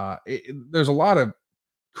 There's a lot of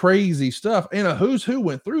crazy stuff, and a who's who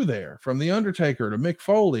went through there, from The Undertaker to Mick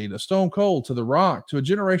Foley to Stone Cold to The Rock to a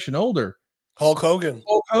generation older. Hulk Hogan.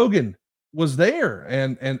 Hulk Hogan was there,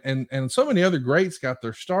 and so many other greats got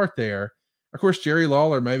their start there. Of course, Jerry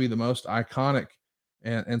Lawler may be the most iconic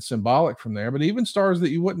and symbolic from there, but even stars that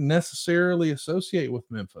you wouldn't necessarily associate with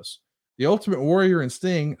Memphis. The Ultimate Warrior and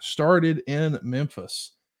Sting started in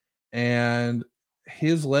Memphis, and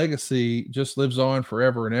his legacy just lives on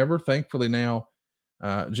forever and ever. Thankfully now,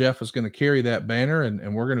 Jeff is going to carry that banner,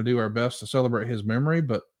 and we're going to do our best to celebrate his memory.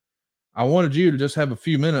 But I wanted you to just have a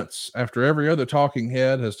few minutes after every other talking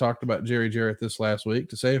head has talked about Jerry Jarrett this last week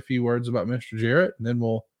to say a few words about Mr. Jarrett, and then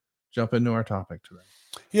we'll jump into our topic today.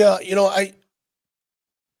 Yeah.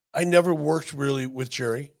 I never worked really with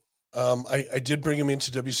Jerry. I did bring him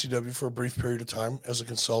into WCW for a brief period of time as a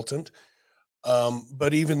consultant.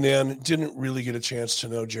 But even then didn't really get a chance to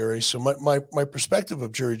know Jerry. So my perspective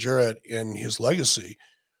of Jerry Jarrett and his legacy,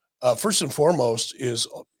 first and foremost, is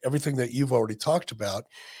everything that you've already talked about,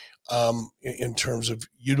 in terms of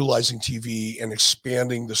utilizing TV and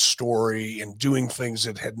expanding the story and doing things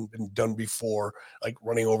that hadn't been done before, like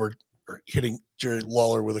running over or hitting Jerry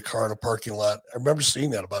Lawler with a car in a parking lot. I remember seeing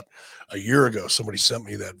that about a year ago. Somebody sent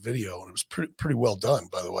me that video, and it was pretty well done,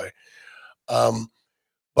 by the way.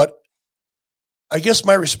 But I guess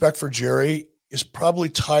my respect for Jerry is probably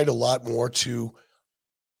tied a lot more to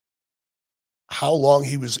how long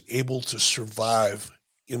he was able to survive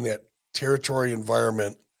in that territory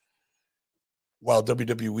environment while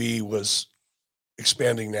WWE was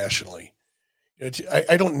expanding nationally.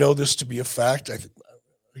 I don't know this to be a fact.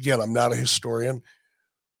 Again, I'm not a historian,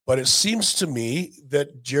 but it seems to me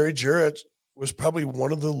that Jerry Jarrett was probably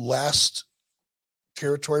one of the last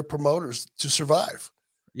territory promoters to survive.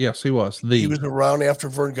 Yes, he was. He was around after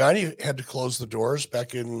Vern Gagne had to close the doors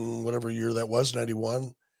back in whatever year that was,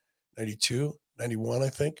 91, 92, 91, I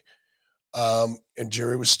think. And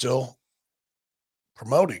Jerry was still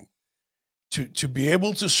promoting. To be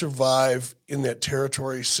able to survive in that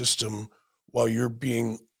territory system while you're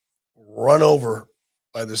being run over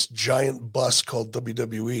by this giant bus called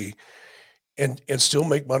WWE and still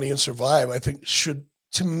make money and survive, I think should,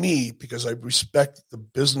 to me, because I respect the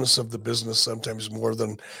business of the business sometimes more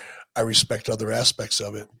than I respect other aspects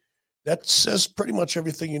of it, that says pretty much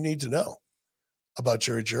everything you need to know about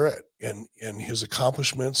Jerry Jarrett and his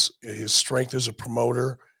accomplishments, his strength as a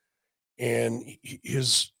promoter, and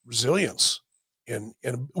his resilience and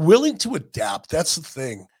willing to adapt. That's the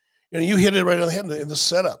thing. You hit it right on the head in the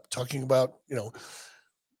setup, talking about,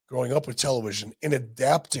 growing up with television and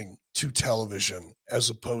adapting to television as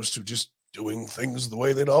opposed to just doing things the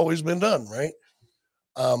way they'd always been done, right?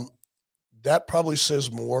 That probably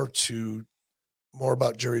says more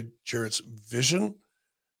about Jerry Jarrett's vision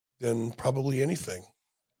than probably anything.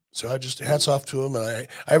 So I just hats off to him. And I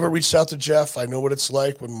haven't reached out to Jeff. I know what it's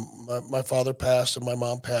like when my father passed and my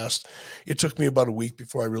mom passed. It took me about a week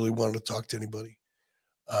before I really wanted to talk to anybody.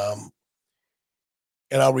 And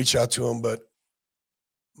I'll reach out to him, but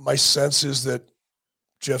my sense is that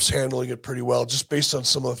Jeff's handling it pretty well, just based on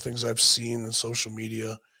some of the things I've seen in social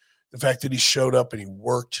media, the fact that he showed up and he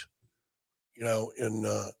worked, in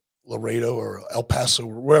Laredo or El Paso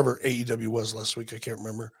or wherever AEW was last week. I can't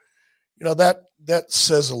remember. That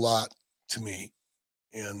says a lot to me.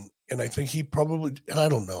 And I think he probably, and I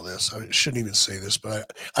don't know this, I shouldn't even say this,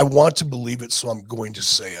 but I want to believe it, so I'm going to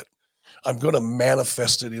say it. I'm going to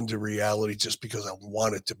manifest it into reality just because I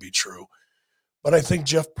want it to be true. But I think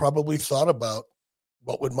Jeff probably thought about,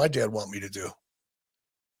 what would my dad want me to do?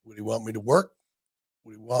 Would he want me to work?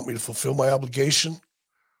 Would he want me to fulfill my obligation?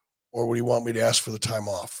 Or would he want me to ask for the time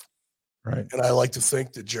off? Right. And I like to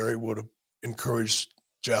think that Jerry would have encouraged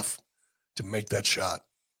Jeff to make that shot.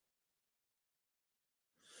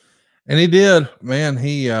 And he did, man.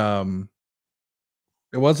 He, it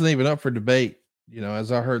wasn't even up for debate.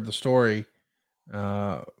 As I heard the story,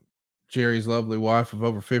 Jerry's lovely wife of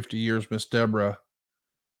over 50 years, Miss Deborah,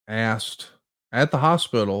 asked at the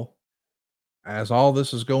hospital, as all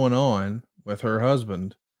this is going on with her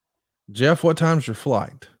husband, Jeff, what time's your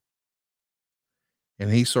flight?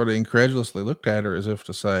 And he sort of incredulously looked at her as if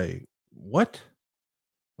to say, what?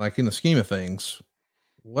 Like, in the scheme of things,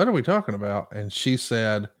 what are we talking about? And she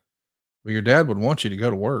said, well, your dad would want you to go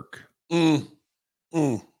to work.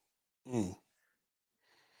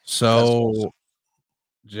 So awesome.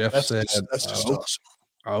 Jeff said, that's just awesome.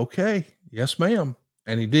 Okay. Yes, ma'am.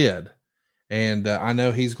 And he did. And I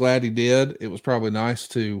know he's glad he did. It was probably nice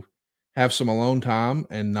to have some alone time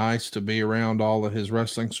and nice to be around all of his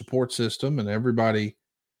wrestling support system and everybody.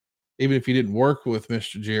 Even if you didn't work with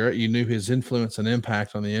Mr. Jarrett, you knew his influence and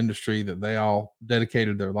impact on the industry that they all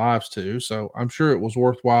dedicated their lives to. So I'm sure it was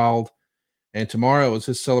worthwhile. And tomorrow is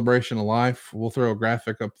his celebration of life. We'll throw a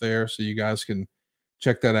graphic up there so you guys can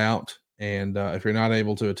check that out. And if you're not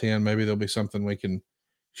able to attend, maybe there'll be something we can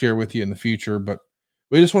share with you in the future. But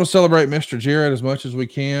we just want to celebrate Mr. Jarrett as much as we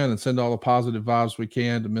can and send all the positive vibes we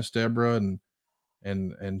can to Miss Deborah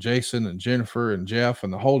and Jason and Jennifer and Jeff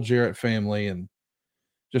and the whole Jarrett family. And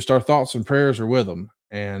just our thoughts and prayers are with them.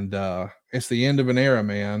 And it's the end of an era,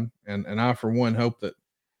 man. And I, for one, hope that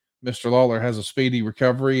Mr. Lawler has a speedy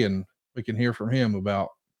recovery and we can hear from him about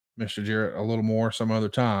Mr. Jarrett a little more some other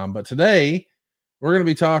time. But today we're going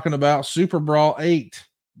to be talking about SuperBrawl VIII.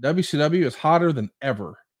 WCW is hotter than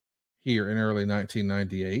ever here in early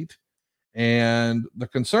 1998. And the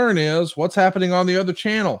concern is what's happening on the other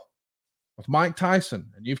channel with Mike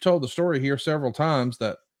Tyson. And you've told the story here several times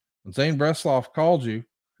that when Zane Bresloff called you,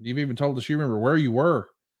 and you've even told us you remember where you were,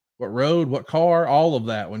 what road, what car, all of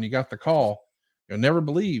that when you got the call. You'll never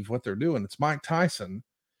believe what they're doing. It's Mike Tyson.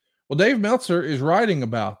 Well, Dave Meltzer is writing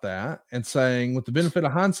about that and saying, with the benefit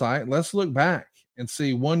of hindsight, let's look back and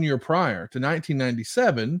see 1 year prior to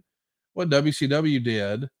 1997, what WCW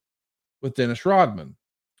did with Dennis Rodman.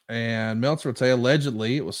 And Meltzer would say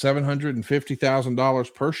allegedly it was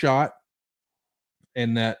 $750,000 per shot,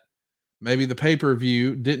 and that maybe the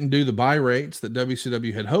pay-per-view didn't do the buy rates that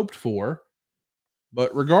WCW had hoped for.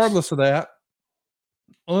 But regardless of that,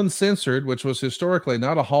 uncensored, which was historically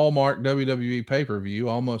not a hallmark WWE pay-per-view,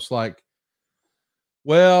 almost like,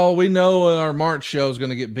 well, we know our March show is going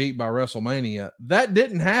to get beat by WrestleMania. That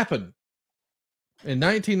didn't happen. In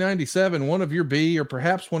 1997, one of your B or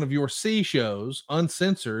perhaps one of your C shows,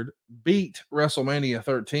 uncensored, beat WrestleMania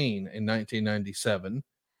 13 in 1997.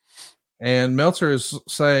 And Meltzer is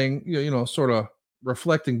saying, sort of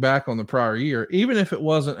reflecting back on the prior year, even if it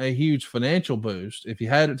wasn't a huge financial boost, if you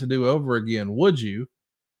had it to do over again, would you?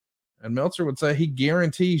 And Meltzer would say he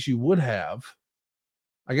guarantees you would have.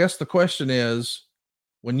 I guess the question is,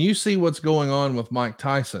 when you see what's going on with Mike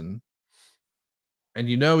Tyson, and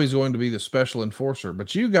you know he's going to be the special enforcer,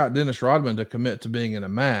 but you got Dennis Rodman to commit to being in a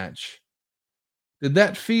match, did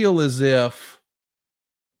that feel as if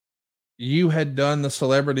you had done the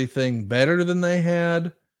celebrity thing better than they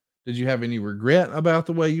had? Did you have any regret about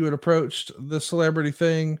the way you had approached the celebrity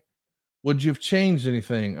thing? Would you have changed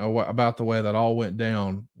anything about the way that all went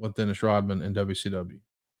down with Dennis Rodman and WCW?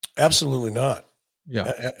 Absolutely not.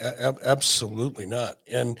 Yeah. Absolutely not.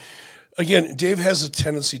 And again, Dave has a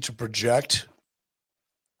tendency to project.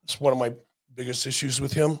 It's one of my biggest issues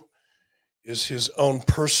with him, is his own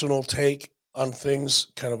personal take on things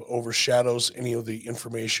kind of overshadows any of the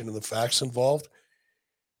information and the facts involved.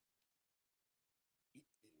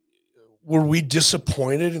 Were we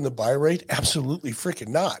disappointed in the buy rate? Absolutely freaking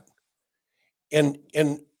not. And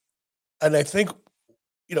I think,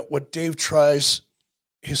 what Dave tries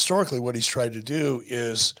historically, what he's tried to do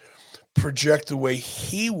is project the way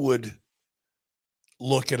he would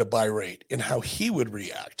look at a buy rate and how he would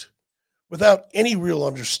react without any real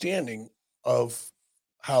understanding of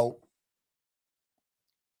how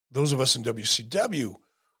those of us in WCW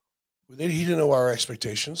He didn't know our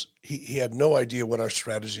expectations. He had no idea what our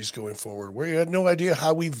strategies going forward were. He had no idea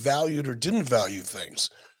how we valued or didn't value things.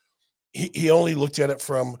 He only looked at it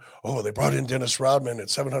from, oh, they brought in Dennis Rodman at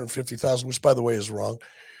 750,000, which by the way is wrong,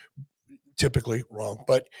 typically wrong.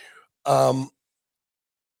 But no,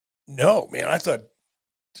 man, I thought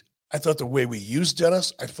the way we used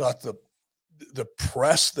Dennis, I thought the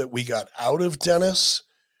press that we got out of Dennis,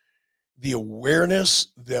 the awareness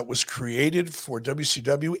that was created for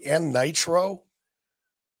WCW and Nitro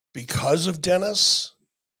because of Dennis,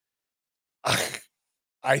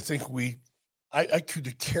 I think I could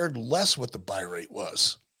have cared less what the buy rate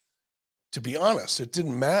was. To be honest, it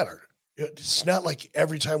didn't matter. It's not like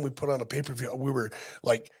every time we put on a pay-per-view, we were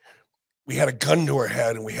like, we had a gun to our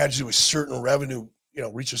head and we had to do a certain revenue,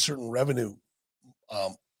 reach a certain revenue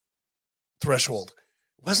threshold.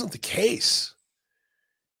 It wasn't the case.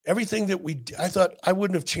 Everything that I thought I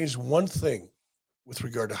wouldn't have changed one thing with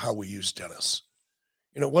regard to how we used Dennis.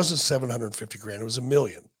 It wasn't 750 grand, it was $1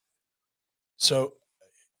 million. So,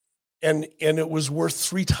 and it was worth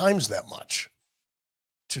 3 times that much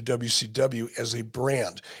to WCW as a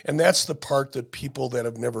brand. And that's the part that people that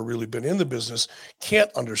have never really been in the business can't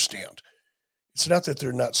understand. It's not that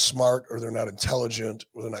they're not smart or they're not intelligent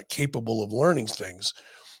or they're not capable of learning things.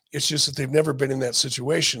 It's just that they've never been in that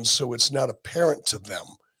situation. So it's not apparent to them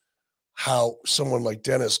how someone like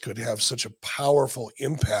Dennis could have such a powerful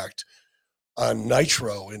impact on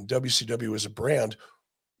Nitro and WCW as a brand,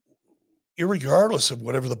 irregardless of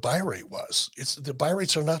whatever the buy rate was. The buy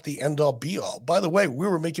rates are not the end all be all. By the way, we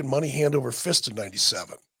were making money hand over fist in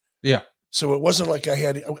 97. Yeah. So it wasn't like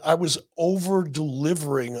I was over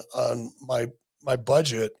delivering on my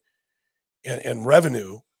budget and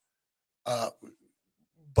revenue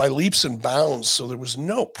by leaps and bounds. So there was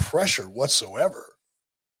no pressure whatsoever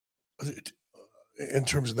in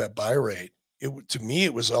terms of that buy rate. To me,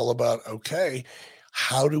 it was all about, okay,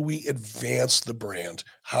 how do we advance the brand?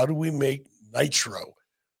 How do we make Nitro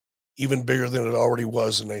even bigger than it already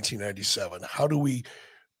was in 1997? How do we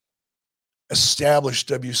establish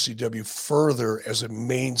WCW further as a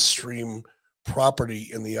mainstream property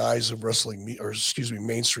in the eyes of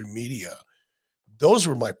mainstream media? Those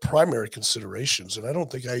were my primary considerations. And I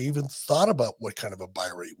don't think I even thought about what kind of a buy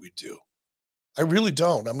rate we do. I really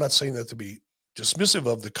don't. I'm not saying that to be dismissive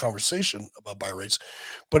of the conversation about buy rates,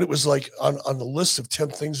 but it was like on the list of 10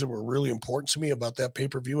 things that were really important to me about that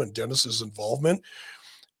pay-per-view and Dennis's involvement,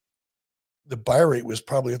 the buy rate was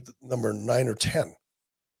probably at number 9 or 10.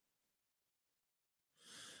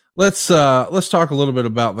 Let's talk a little bit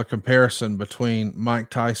about the comparison between Mike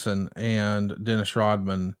Tyson and Dennis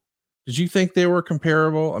Rodman. Did you think they were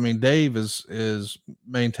comparable? I mean, Dave is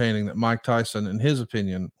maintaining that Mike Tyson, in his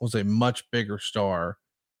opinion, was a much bigger star.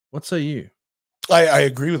 What say you? I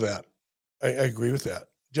agree with that. I agree with that.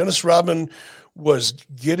 Dennis Rodman was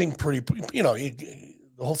getting pretty, the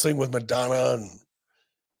whole thing with Madonna and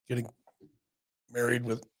getting married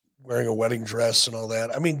with wearing a wedding dress and all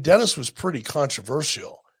that. I mean, Dennis was pretty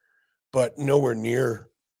controversial, but nowhere near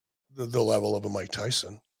the level of a Mike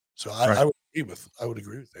Tyson. So I would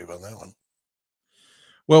agree with Dave on that one.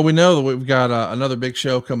 Well, we know that we've got another big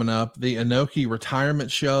show coming up. The Inoki Retirement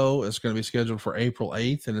Show is going to be scheduled for April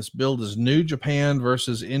 8th, and it's billed as New Japan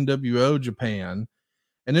versus NWO Japan.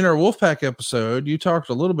 And in our Wolfpack episode, you talked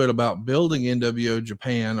a little bit about building NWO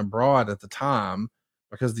Japan abroad at the time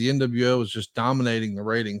because the NWO was just dominating the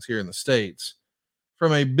ratings here in the States.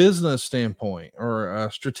 From a business standpoint, or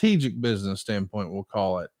a strategic business standpoint, we'll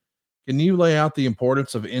call it, can you lay out the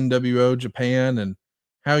importance of NWO Japan and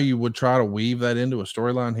how you would try to weave that into a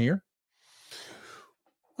storyline here?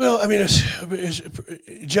 Well, I mean, it's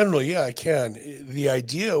generally, yeah, I can. The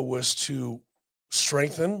idea was to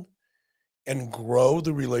strengthen and grow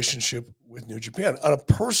the relationship with New Japan on a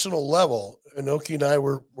personal level. Inoki and I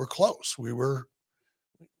were close. We were,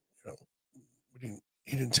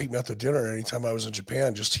 he didn't take me out to dinner anytime I was in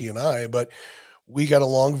Japan, just he and I, but we got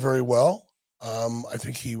along very well. I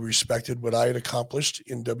think he respected what I had accomplished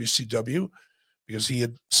in WCW because he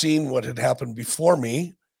had seen what had happened before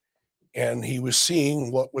me and he was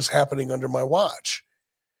seeing what was happening under my watch.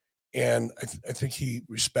 And I think he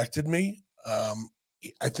respected me.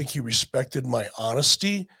 I think he respected my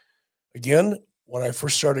honesty. Again, when I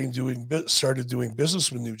first started doing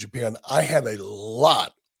business with New Japan, I had a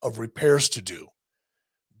lot of repairs to do.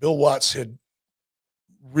 Bill Watts had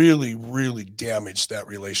really, really damaged that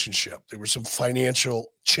relationship. There were some financial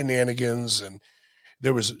shenanigans, and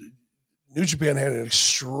New Japan had an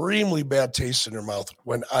extremely bad taste in their mouth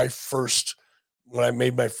when I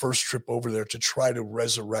made my first trip over there to try to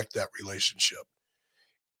resurrect that relationship.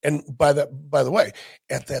 And by the way,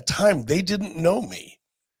 at that time, they didn't know me.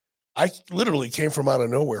 I literally came from out of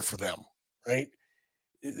nowhere for them, right?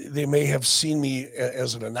 They may have seen me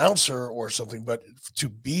as an announcer or something, but to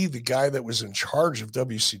be the guy that was in charge of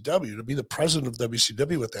WCW, to be the president of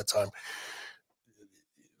WCW at that time,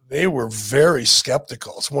 they were very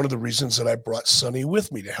skeptical. It's one of the reasons that I brought Sonny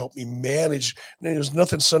with me to help me manage. And there's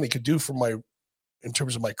nothing Sonny could do in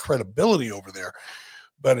terms of my credibility over there,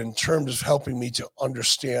 but in terms of helping me to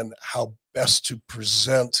understand how best to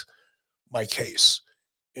present my case,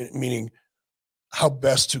 meaning how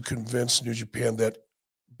best to convince New Japan that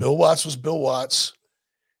Bill Watts was Bill Watts,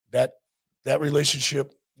 that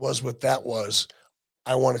relationship was what that was.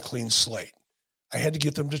 I want a clean slate. I had to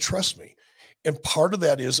get them to trust me. And part of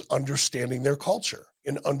that is understanding their culture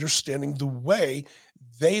and understanding the way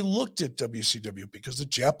they looked at WCW, because the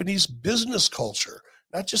Japanese business culture,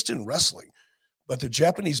 not just in wrestling, but the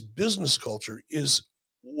Japanese business culture is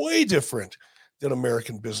way different than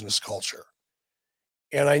American business culture.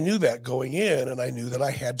 And I knew that going in, and I knew that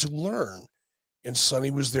I had to learn. And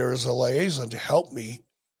Sonny was there as a liaison to help me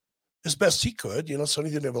as best he could. You know, Sonny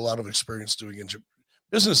didn't have a lot of experience doing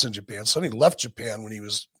business in Japan. Sonny left Japan when he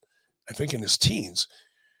was, I think, in his teens.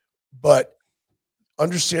 But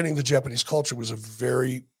understanding the Japanese culture was a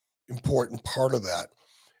very important part of that.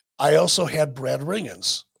 I also had Brad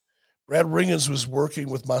Ringens. Brad Ringens was working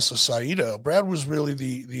with Masa Saito. Brad was really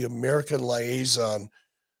the American liaison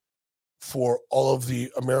for all of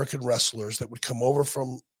the American wrestlers that would come over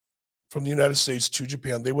from the United States to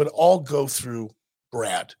Japan. They would all go through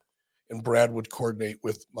Brad, and Brad would coordinate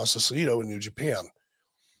with Masa Saito in New Japan.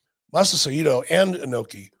 Masa Saito and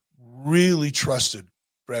Inoki really trusted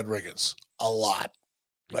Brad Ringens a lot.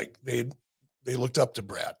 Like they looked up to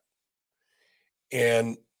Brad.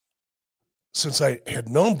 And since I had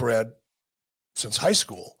known Brad since high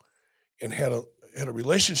school and had a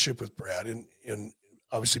relationship with Brad, and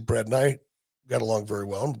obviously Brad and I got along very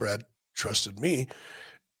well, and Brad trusted me,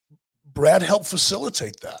 Brad helped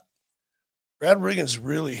facilitate that. Brad Ringens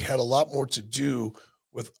really had a lot more to do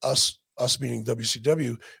with us meaning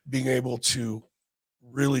WCW, being able to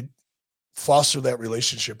really foster that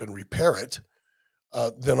relationship and repair it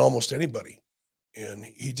than almost anybody. And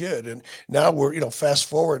he did. And now we're, fast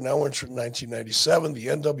forward, now we're in 1997. The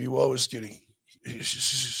NWO is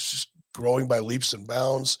just growing by leaps and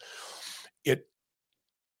bounds.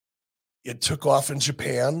 It took off in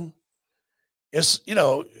Japan. It's,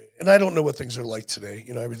 and I don't know what things are like today.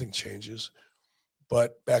 Everything changes.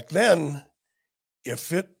 But back then,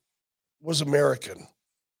 if it was American,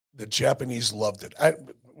 the Japanese loved it.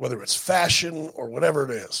 Whether it's fashion or whatever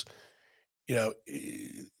it is,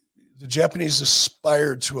 the Japanese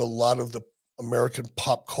aspired to a lot of the American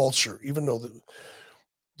pop culture, even though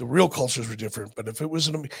the real cultures were different. But if it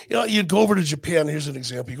was, you'd go over to Japan. Here's an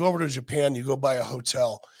example. You go over to Japan, you go buy a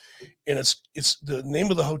hotel, and it's the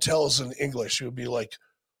name of the hotel is in English. It would be like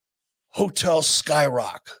Hotel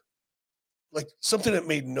Skyrock, like something that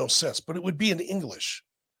made no sense, but it would be in English,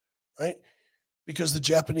 right? Because the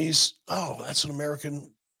Japanese, that's an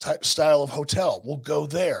American type style of hotel. We'll go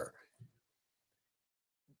there.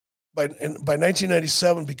 By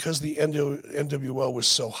 1997, because the NWO was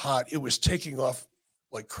so hot, it was taking off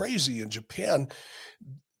like crazy in Japan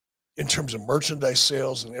in terms of merchandise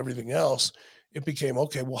sales and everything else. It became,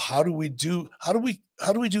 okay, well, how do we do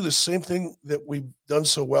the same thing that we've done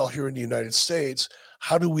so well here in the United States?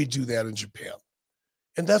 How do we do that in Japan?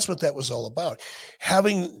 And that's what that was all about.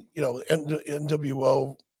 Having,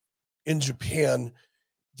 NWO in Japan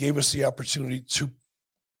gave us the opportunity to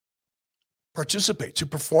participate, to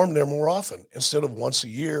perform there more often instead of once a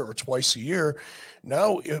year or twice a year.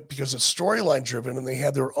 Now, because it's storyline driven and they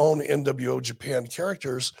had their own NWO Japan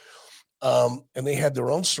characters, and they had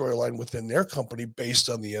their own storyline within their company based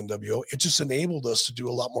on the NWO, it just enabled us to do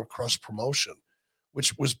a lot more cross promotion,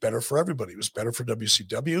 which was better for everybody. It was better for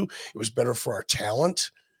WCW. It was better for our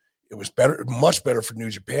talent. It was much better for New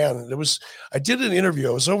Japan. And I did an interview.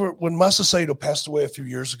 I was over when Masa Saito passed away a few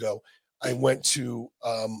years ago. I went to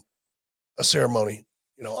a ceremony,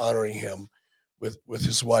 honoring him with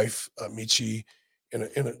his wife, Michi, in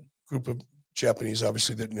a group of Japanese,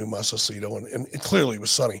 obviously, that knew Masa Saito, and clearly it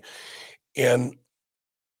was Sonny. And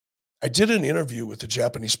I did an interview with the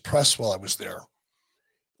Japanese press while I was there.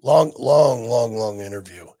 Long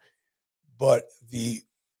interview. But the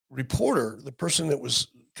reporter, the person that was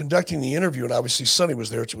conducting the interview, and obviously Sonny was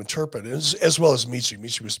there to interpret, as well as Michi.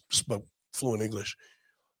 Michi spoke fluent English.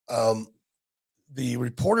 The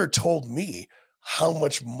reporter told me how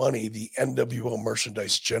much money the NWO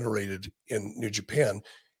merchandise generated in New Japan.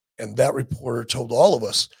 And that reporter told all of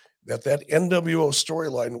us that NWO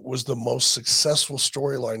storyline was the most successful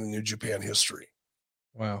storyline in New Japan history.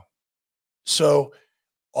 Wow. So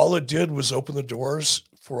all it did was open the doors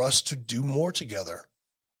for us to do more together.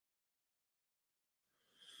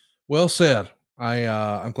 Well said.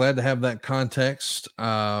 I'm glad to have that context.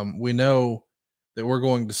 We know that we're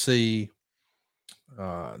going to see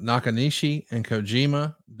Nakanishi and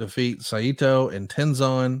Kojima defeat Saito and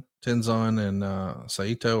Tenzan. Tenzan and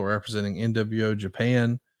Saito are representing NWO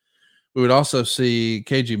Japan. We would also see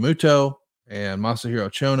Keiji Muto and Masahiro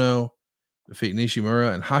Chono defeat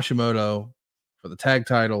Nishimura and Hashimoto for the tag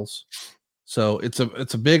titles. So it's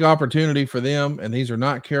a big opportunity for them, and these are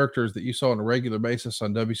not characters that you saw on a regular basis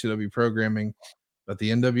on WCW programming, but the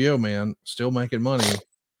NWO, man, still making money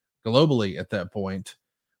globally at that point.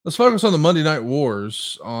 Let's focus on the Monday Night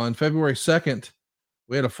Wars. On February 2nd,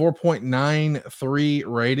 we had a 4.93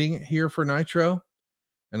 rating here for Nitro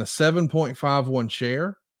and a 7.51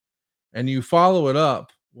 share. And you follow it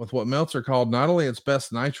up with what Meltzer called not only its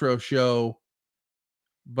best Nitro show,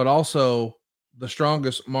 but also the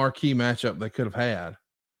strongest marquee matchup they could have had.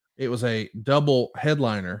 It was a double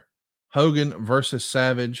headliner, Hogan versus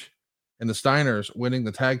Savage, and the Steiners winning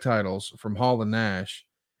the tag titles from Hall and Nash.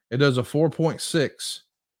 It does a 4.6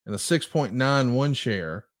 and a 6.91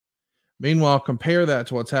 share. Meanwhile, compare that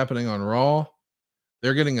to what's happening on Raw.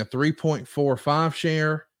 They're getting a 3.45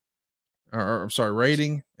 share,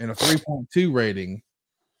 rating, and a 3.2 rating.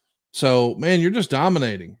 So, man, you're just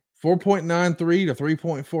dominating. 4.93 to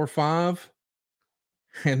 3.45,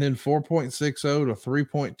 and then 4.60 to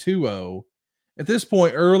 3.20. At this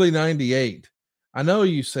point, early 98. I know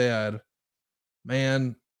you said,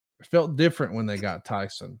 man, it felt different when they got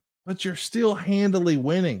Tyson, but you're still handily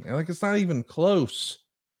winning. Like, it's not even close.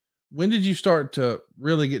 When did you start to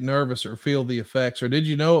really get nervous or feel the effects, or did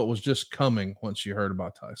you know it was just coming once you heard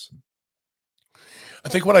about Tyson? I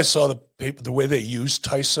think when I saw the way they used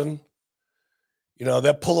Tyson,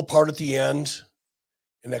 that pull apart at the end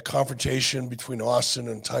and that confrontation between Austin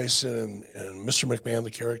and Tyson and Mr. McMahon,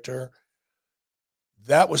 the character,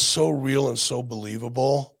 that was so real and so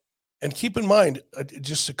believable. And keep in mind,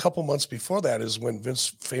 just a couple months before that is when Vince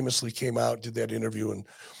famously came out, did that interview, and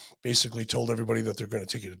basically told everybody that they're going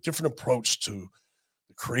to take a different approach to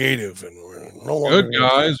the creative and we're no longer good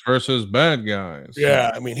guys versus bad guys.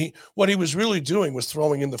 Yeah, I mean, what he was really doing was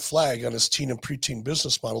throwing in the flag on his teen and preteen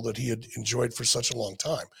business model that he had enjoyed for such a long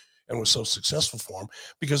time and was so successful for him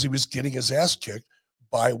because he was getting his ass kicked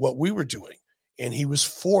by what we were doing, and he was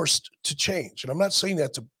forced to change. And I'm not saying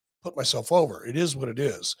that to put myself over. It is what it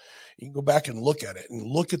is. You can go back and look at it and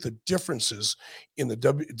look at the differences in the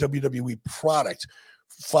WWE product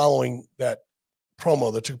following that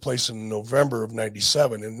promo that took place in November of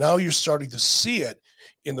 97. And now you're starting to see it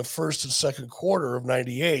in the first and second quarter of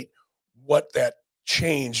 98, what that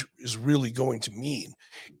change is really going to mean.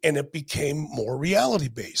 And it became more reality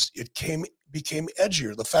based. It became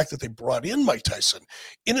edgier. The fact that they brought in Mike Tyson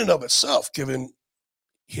in and of itself, given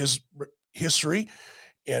his history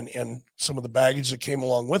and some of the baggage that came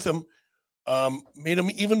along with him, made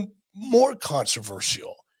him even more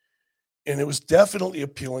controversial. And it was definitely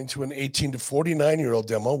appealing to an 18 to 49-year-old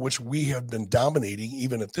demo, which we have been dominating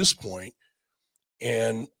even at this point.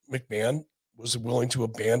 And McMahon was willing to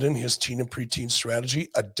abandon his teen and preteen strategy,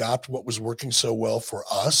 adopt what was working so well for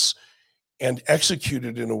us, and execute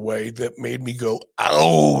it in a way that made me go,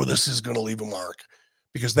 oh, this is going to leave a mark.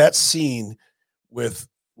 Because that scene with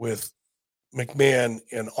McMahon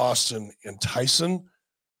and Austin and Tyson,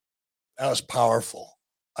 that was powerful.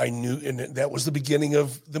 I knew, and that was the beginning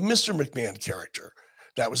of the Mr. McMahon character.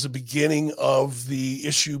 That was the beginning of the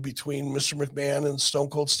issue between Mr. McMahon and Stone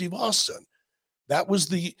Cold Steve Austin. That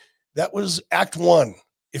was act one,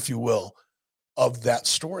 if you will, of that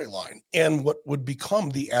storyline and what would become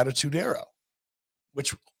the Attitude Era,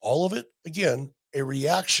 which all of it, again, a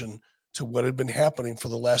reaction to what had been happening for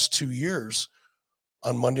the last 2 years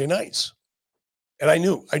on Monday nights. And I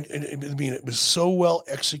knew, it was so well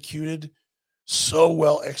executed.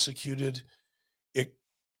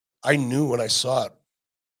 I knew when I saw it,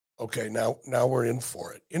 okay, now we're in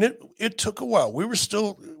for it. And it took a while. We were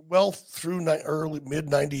still well through early mid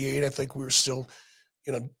 98. I think we were still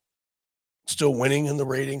winning in the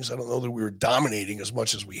ratings. I don't know that we were dominating as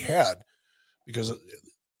much as we had, because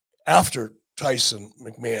after Tyson,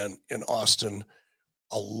 McMahon, and Austin,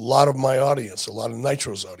 a lot of my audience, a lot of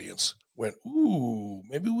Nitro's audience went, ooh,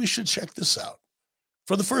 maybe we should check this out.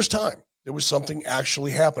 For the first time, there was something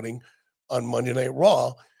actually happening on Monday Night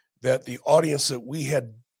Raw that the audience that we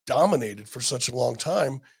had dominated for such a long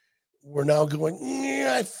time were now going,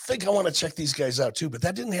 yeah, I think I want to check these guys out too. But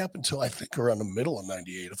that didn't happen until I think around the middle of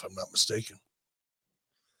 98, if I'm not mistaken.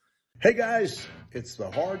 Hey guys, it's the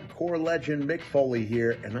hardcore legend Mick Foley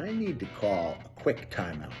here, and I need to call a quick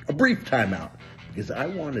timeout, a brief timeout. because I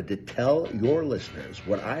wanted to tell your listeners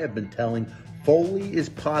what I have been telling Foley is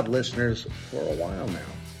Pod listeners for a while now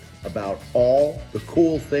about all the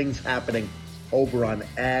cool things happening over on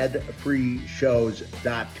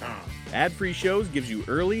adfreeshows.com. Ad-Free Shows gives you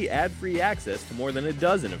early, ad-free access to more than a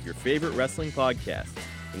dozen of your favorite wrestling podcasts,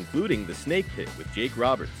 including The Snake Pit with Jake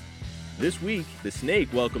Roberts. This week, The Snake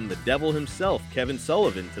welcomed the devil himself, Kevin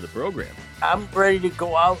Sullivan, to the program. I'm ready to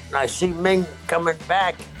go out, and I see Ming coming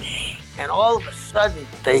back, and all of a sudden,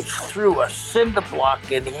 they threw a cinder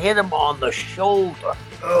block and hit him on the shoulder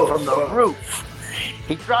from the roof.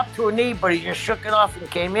 He dropped to a knee, but he just shook it off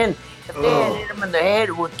and came in. If they had hit him in the head,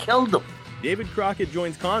 it would have killed him. David Crockett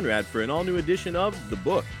joins Conrad for an all-new edition of The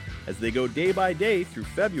Book, as they go day by day through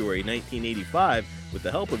February 1985 with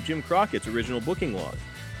the help of Jim Crockett's original booking log.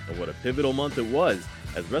 And what a pivotal month it was,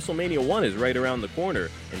 as WrestleMania 1 is right around the corner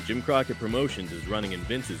and Jim Crockett Promotions is running in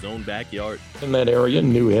Vince's own backyard. In that area,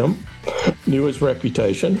 knew him, knew his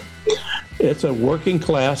reputation. It's a working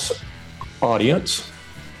class audience.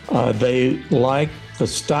 They like the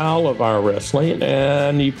style of our wrestling,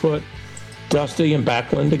 and you put Dusty and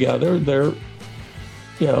Backlund together. They're,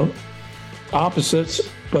 opposites,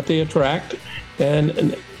 but they attract,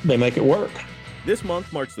 and they make it work. This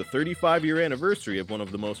month marks the 35-year anniversary of one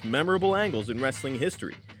of the most memorable angles in wrestling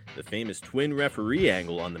history, the famous twin referee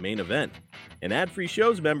angle on the main event. And Ad-Free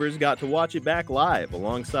Shows members got to watch it back live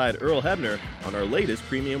alongside Earl Hebner on our latest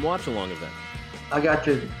premium watch-along event. I got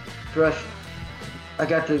to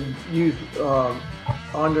use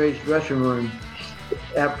Andre's dressing room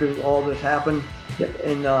after all this happened,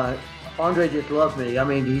 and Andre just loved me. I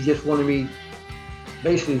mean, he just wanted me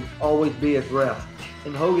basically always be his ref,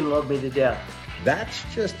 and Hogan loved me to death. That's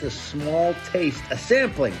just a small taste, a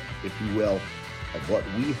sampling, if you will, of what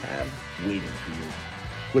we have waiting for you.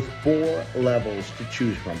 With 4 levels to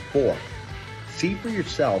choose from. 4. See for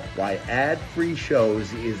yourself why Ad-Free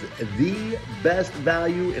Shows is the best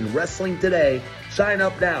value in wrestling today. Sign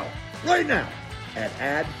up now, right now, at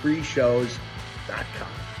adfreeshows.com.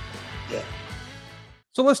 Yeah.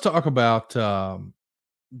 So let's talk about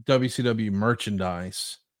WCW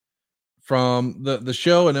merchandise from the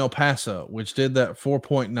show in El Paso, which did that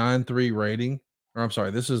 4.93 rating. Or I'm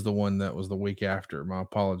sorry, this is the one that was the week after. My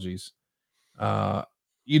apologies.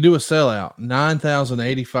 You do a sellout,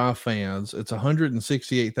 9,085 fans. It's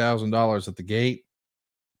 $168,000 at the gate,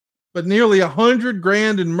 but nearly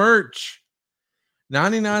 $100,000 in merch.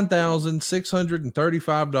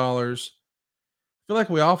 $99,635. I feel like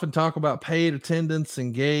we often talk about paid attendance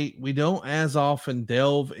and gate. We don't as often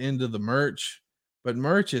delve into the merch, but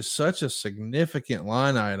merch is such a significant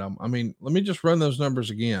line item. I mean, let me just run those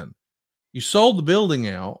numbers again. You sold the building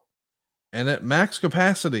out, and at max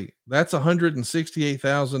capacity, that's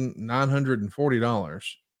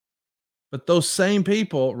 $168,940. But those same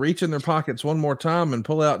people reach in their pockets one more time and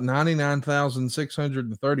pull out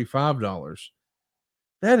 $99,635.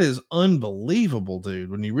 That is unbelievable,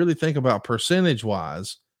 dude. When you really think about percentage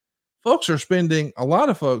wise, a lot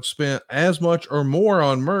of folks spent as much or more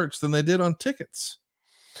on merch than they did on tickets.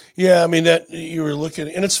 Yeah. I mean, that you were looking,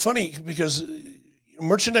 and it's funny because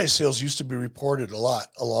merchandise sales used to be reported a lot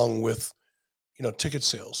along with, ticket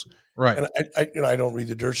sales. Right. And I don't read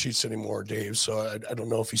the dirt sheets anymore, Dave. So I don't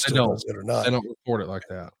know if he still does it or not. They don't report it like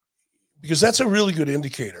that. Because that's a really good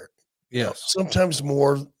indicator. Yes. Sometimes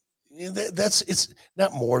more, it's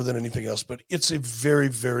not more than anything else, but it's a very,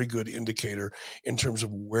 very good indicator in terms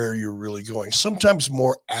of where you're really going. Sometimes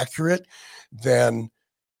more accurate than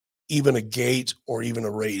even a gate or even a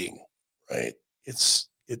rating, right?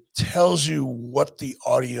 It tells you what the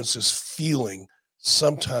audience is feeling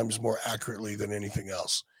sometimes more accurately than anything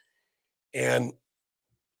else. And,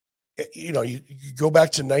 you go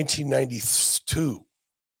back to 1992,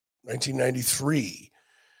 1993,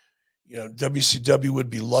 WCW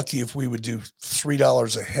would be lucky if we would do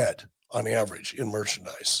 $3 a head on average in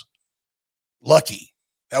merchandise. Lucky.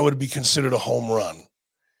 That would be considered a home run.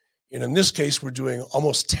 And in this case, we're doing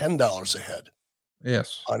almost $10 a head.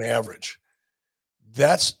 Yes. On average.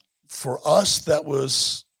 That's, for us, that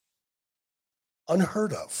was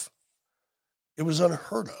unheard of. It was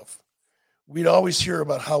unheard of. We'd always hear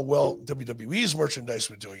about how well WWE's merchandise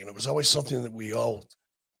was doing, and it was always something that we all,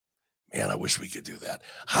 man, I wish we could do that.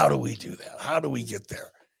 How do we do that? How do we get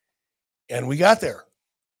there? And we got there.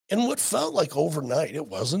 And what felt like overnight, it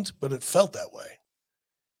wasn't, but it felt that way.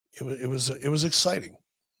 It was exciting.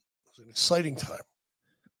 It was an exciting time.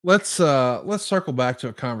 Let's circle back to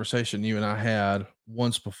a conversation you and I had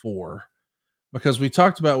once before, because we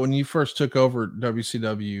talked about when you first took over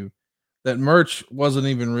WCW, that merch wasn't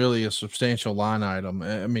even really a substantial line item.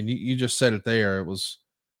 I mean, you just said it there. It was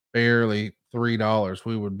barely $3,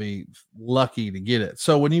 we would be lucky to get it.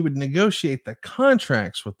 So when you would negotiate the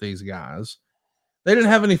contracts with these guys, they didn't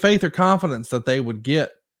have any faith or confidence that they would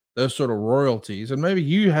get those sort of royalties. And maybe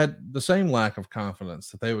you had the same lack of confidence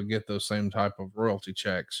that they would get those same type of royalty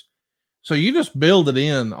checks. So you just build it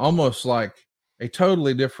in almost like a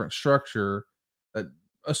totally different structure that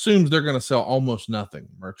assumes they're going to sell almost nothing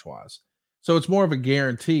merch wise. So it's more of a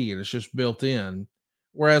guarantee and it's just built in.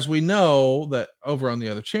 Whereas we know that over on the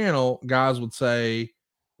other channel, guys would say,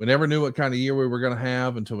 we never knew what kind of year we were going to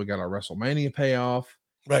have until we got our WrestleMania payoff.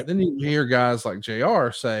 Right. Then you hear guys like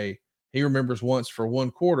JR say he remembers once for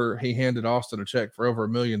one quarter, he handed Austin a check for over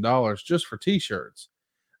 $1 million just for t-shirts.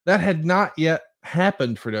 That had not yet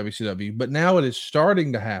happened for WCW, but now it is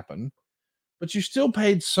starting to happen. But you still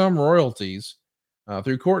paid some royalties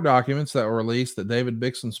through court documents that were released that David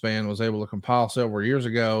Bixenspan was able to compile several years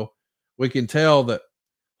ago. We can tell that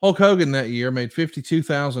Hulk Hogan that year made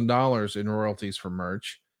 $52,000 in royalties for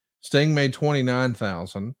merch. Sting made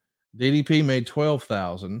 $29,000. DDP made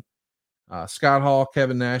 $12,000. Scott Hall,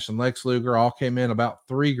 Kevin Nash, and Lex Luger all came in about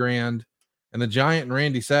 $3,000, and the Giant and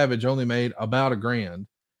Randy Savage only made about $1,000.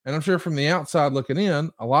 And I'm sure from the outside looking in,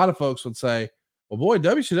 a lot of folks would say, well, boy,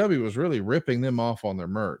 WCW was really ripping them off on their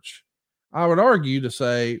merch. I would argue to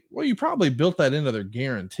say, well, you probably built that into their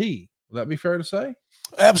guarantee. Would that be fair to say?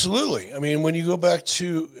 Absolutely. I mean, when you go back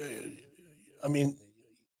to,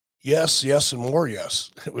 yes, and more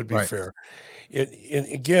yes, it would be Right. fair. And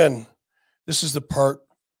again, this is the part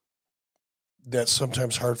that's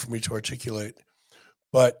sometimes hard for me to articulate.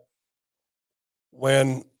 But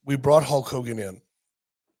when we brought Hulk Hogan in,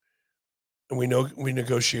 and we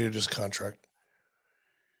negotiated his contract,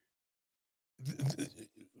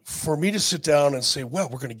 for me to sit down and say, well,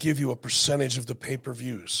 we're going to give you a percentage of the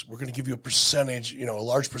pay-per-views. We're going to give you a percentage, a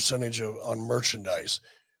large percentage on merchandise.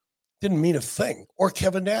 Didn't mean a thing. Or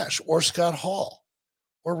Kevin Nash or Scott Hall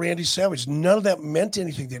or Randy Savage. None of that meant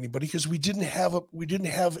anything to anybody because we didn't have a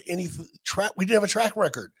track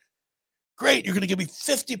record. Great. You're going to give me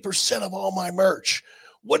 50% of all my merch.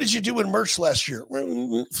 What did you do in merch last year?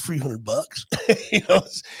 $300.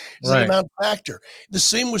 It's Right. a non-factor. The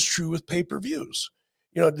same was true with pay-per-views.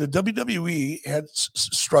 The WWE had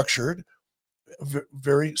structured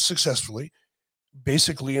very successfully,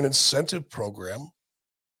 basically an incentive program.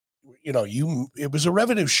 It was a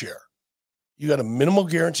revenue share. You got a minimal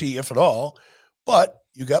guarantee, if at all, but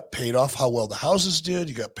you got paid off how well the houses did.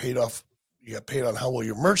 You got paid on how well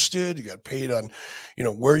your merch did. You got paid on,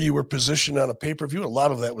 where you were positioned on a pay-per-view. A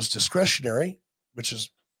lot of that was discretionary, which is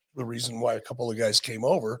the reason why a couple of guys came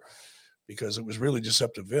over, because it was really just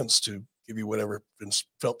up to Vince to give you whatever Vince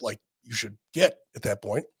felt like you should get at that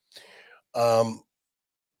point.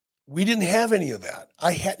 We didn't have any of that.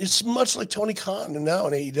 It's much like Tony Khan and now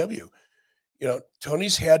in AEW.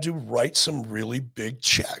 Tony's had to write some really big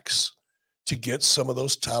checks to get some of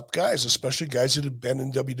those top guys, especially guys that had been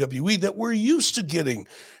in WWE that were used to getting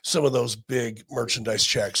some of those big merchandise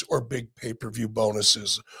checks or big pay-per-view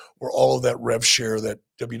bonuses or all of that rev share that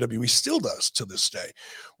WWE still does to this day.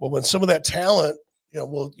 Well, when some of that talent,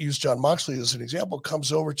 we'll use John Moxley as an example,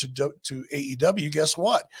 comes over to AEW, guess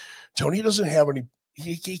what? Tony doesn't have any,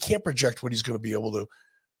 he can't project what he's going to be able to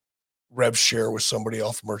rev share with somebody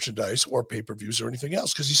off merchandise or pay-per-views or anything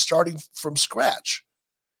else because he's starting from scratch.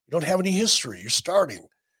 You don't have any history. You're starting.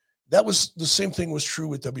 That was the same thing was true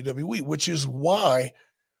with WWE, which is why,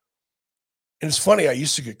 and it's funny, I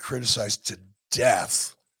used to get criticized to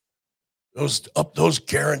death. Those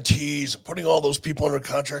guarantees, putting all those people under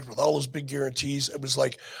contract with all those big guarantees. It was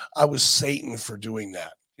like I was Satan for doing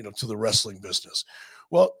that, to the wrestling business.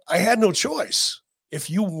 Well, I had no choice. If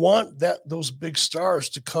you want those big stars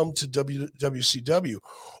to come to WCW,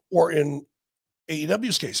 or in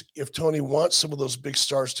AEW's case, if Tony wants some of those big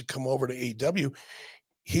stars to come over to AEW,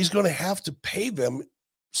 he's going to have to pay them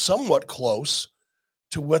somewhat close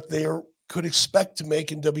to what they could expect to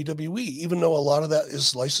make in WWE, even though a lot of that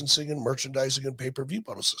is licensing and merchandising and pay-per-view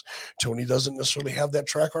bonuses. Tony doesn't necessarily have that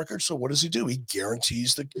track record, so what does he do? He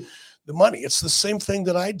guarantees the money. It's the same thing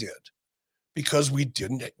that I did because we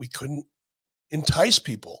couldn't entice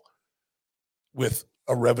people with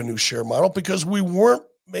a revenue share model because we weren't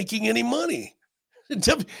making any money.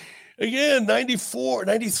 Again, 94,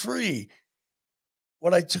 93,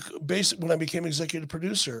 when I became executive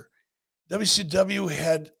producer, WCW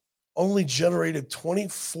had only generated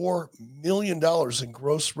 $24 million in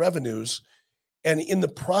gross revenues, and in the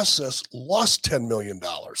process lost $10 million.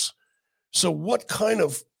 So what kind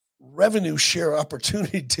of revenue share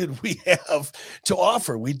opportunity did we have to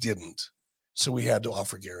offer? We didn't. So we had to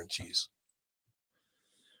offer guarantees.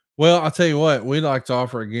 Well, I'll tell you what, we'd like to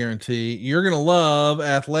offer a guarantee. You're going to love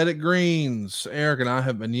Athletic Greens. Eric and I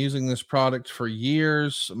have been using this product for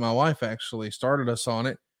years. My wife actually started us on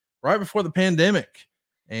it right before the pandemic.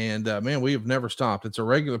 And man, we have never stopped. It's a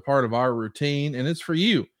regular part of our routine, and it's for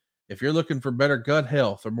you. If you're looking for better gut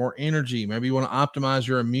health or more energy, maybe you want to optimize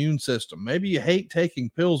your immune system, maybe you hate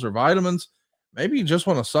taking pills or vitamins, maybe you just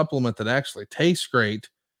want a supplement that actually tastes great.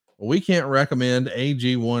 Well, we can't recommend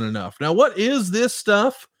AG1 enough. Now, what is this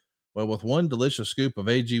stuff? Well, with one delicious scoop of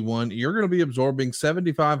AG1, you're going to be absorbing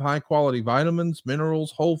 75 high quality vitamins,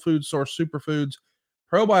 minerals, whole food source superfoods,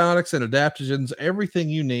 probiotics, and adaptogens, everything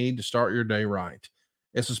you need to start your day right.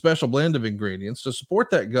 It's a special blend of ingredients to support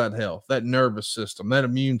that gut health, that nervous system, that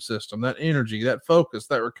immune system, that energy, that focus,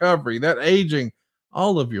 that recovery, that aging,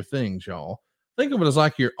 all of your things, y'all. Think of it as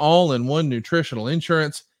like your all in one nutritional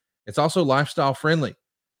insurance. It's also lifestyle friendly.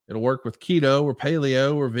 It'll work with keto or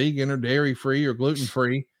paleo or vegan or dairy free or gluten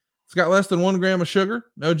free. It's got less than 1 gram of sugar,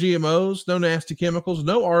 no GMOs, no nasty chemicals,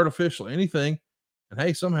 no artificial anything. And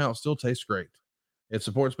hey, somehow it still tastes great. It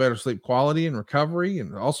supports better sleep quality and recovery,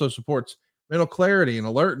 and also supports mental clarity and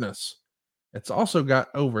alertness. It's also got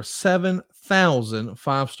over 7,000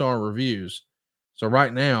 5-star reviews. So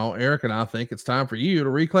right now, Eric and I think it's time for you to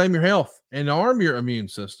reclaim your health and arm your immune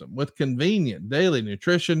system with convenient daily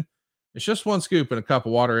nutrition. It's just one scoop in a cup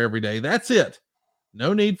of water every day. That's it.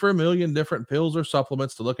 No need for a million different pills or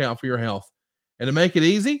supplements to look out for your health. And to make it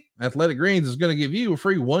easy, Athletic Greens is going to give you a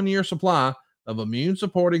free 1-year supply of immune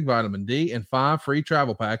supporting vitamin D and 5 free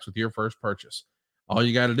travel packs with your first purchase. All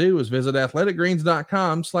you got to do is visit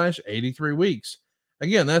athleticgreens.com/83weeks.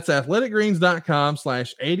 Again, that's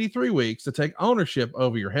athleticgreens.com/83weeks to take ownership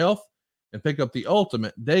over your health and pick up the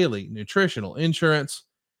ultimate daily nutritional insurance.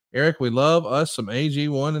 Eric, we love us some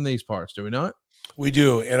AG1 in these parts, do we not? We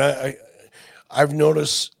do. And I've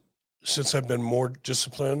noticed since I've been more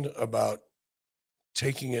disciplined about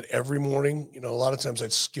taking it every morning, a lot of times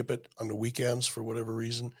I'd skip it on the weekends for whatever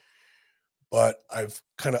reason, but I've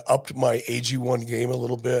kind of upped my AG1 game a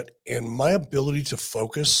little bit, and my ability to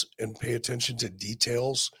focus and pay attention to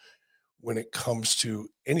details when it comes to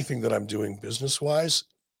anything that I'm doing business wise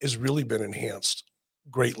has really been enhanced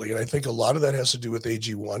greatly. And I think a lot of that has to do with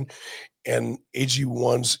AG1 and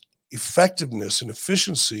AG1's effectiveness and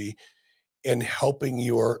efficiency in helping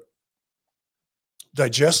your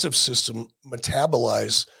digestive system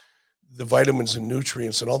metabolize the vitamins and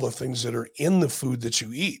nutrients and all the things that are in the food that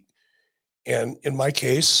you eat. And in my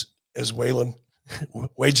case, as J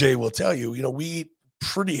will tell you, we eat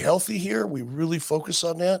pretty healthy here. We really focus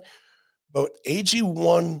on that. But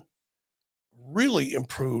AG1 really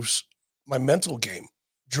improves my mental game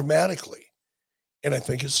dramatically. And I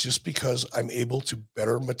think it's just because I'm able to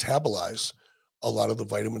better metabolize a lot of the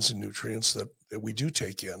vitamins and nutrients that we do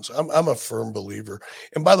take in. So I'm a firm believer.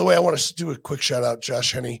 And by the way, I want to do a quick shout out.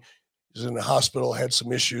 Josh Henney is in the hospital, had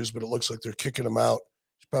some issues, but it looks like they're kicking him out.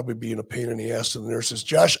 He's probably being a pain in the ass to the nurses.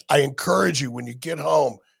 Josh, I encourage you when you get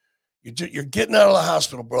home, you're getting out of the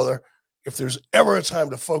hospital, brother. If there's ever a time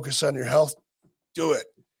to focus on your health, do it.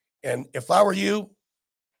 And if I were you,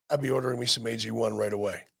 I'd be ordering me some AG1 right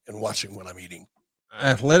away and watching what I'm eating.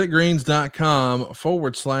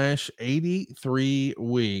 athleticgreens.com/83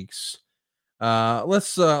 weeks.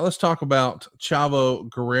 Let's talk about Chavo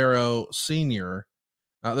Guerrero Sr.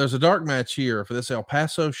 There's a dark match here for this El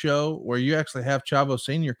Paso show where you actually have Chavo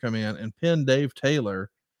Sr. come in and pin Dave Taylor.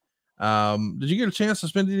 Did you get a chance to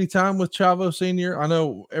spend any time with Chavo Sr.? I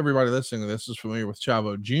know everybody listening to this is familiar with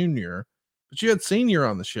Chavo Jr., but you had Sr.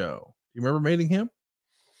 on the show. You remember meeting him?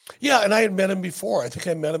 Yeah, and I had met him before. I think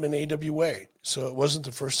I met him in AWA, so it wasn't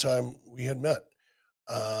the first time we had met.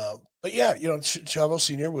 But yeah, Chavo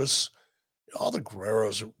Sr. was, all the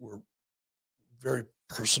Guerreros were very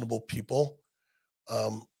personable people.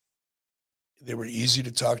 They were easy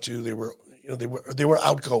to talk to. They were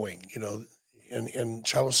outgoing, and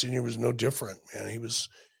Chavo Sr. was no different, man. He was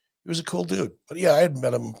a cool dude. But yeah, I had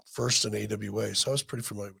met him first in AWA, so I was pretty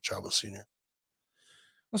familiar with Chavo Sr.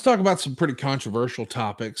 Let's talk about some pretty controversial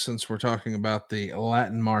topics since we're talking about the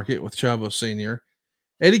Latin market with Chavo Sr.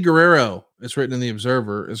 Eddie Guerrero, it's written in the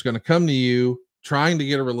Observer, is going to come to you trying to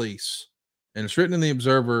get a release. And it's written in the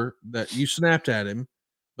Observer that you snapped at him,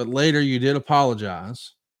 but later you did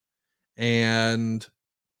apologize. And,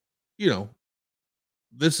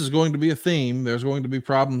 this is going to be a theme. There's going to be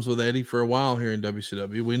problems with Eddie for a while here in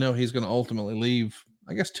WCW. We know he's going to ultimately leave,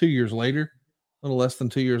 I guess, 2 years later, a little less than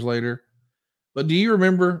 2 years later. But do you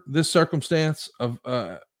remember this circumstance of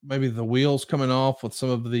maybe the wheels coming off with some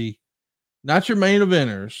of the, not your main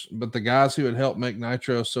eventers, but the guys who had helped make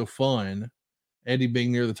Nitro so fun, Eddie being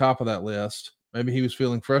near the top of that list? Maybe he was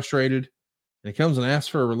feeling frustrated. And he comes and asks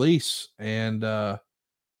for a release. And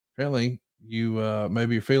apparently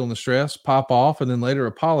maybe you're feeling the stress, pop off, and then later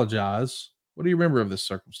apologize. What do you remember of this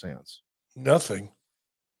circumstance? Nothing.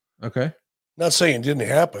 Okay. Not saying it didn't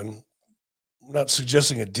happen. I'm not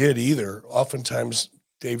suggesting it did either. Oftentimes,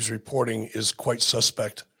 Dave's reporting is quite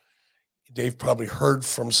suspect. Dave probably heard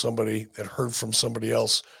from somebody that heard from somebody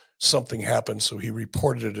else something happened, so he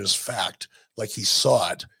reported it as fact, like he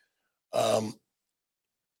saw it.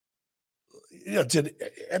 Did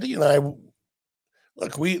Eddie and I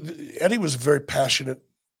look? Eddie was very passionate.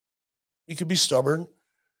 He could be stubborn.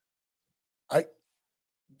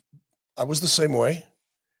 I was the same way.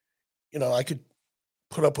 I could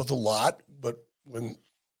put up with a lot, but when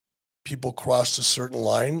people crossed a certain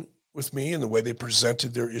line with me and the way they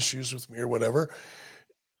presented their issues with me or whatever,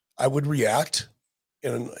 I would react.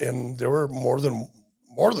 And there were more than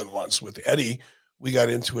once with Eddie, we got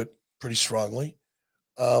into it pretty strongly.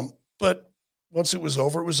 But once it was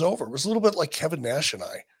over, it was over. It was a little bit like Kevin Nash and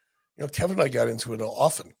I. Kevin and I got into it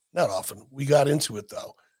not often. We got into it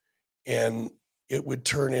though. And it would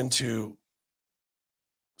turn into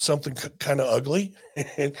something kind of ugly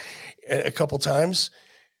a couple times.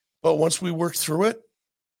 But once we worked through it,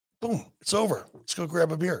 boom, it's over. Let's go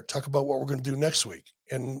grab a beer, talk about what we're going to do next week.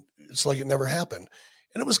 And it's like it never happened.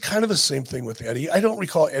 And it was kind of the same thing with Eddie. I don't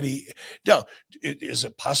recall Eddie. Now, is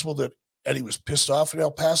it possible that Eddie was pissed off in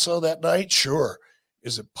El Paso that night? Sure.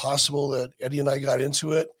 Is it possible that Eddie and I got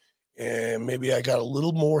into it and maybe I got a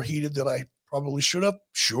little more heated than I probably should have?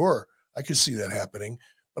 Sure. I could see that happening,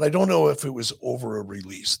 but I don't know if it was over a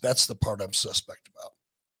release. That's the part I'm suspect about.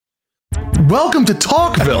 Welcome to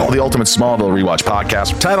Talkville, the ultimate Smallville rewatch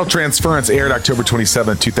podcast. Title Transference aired October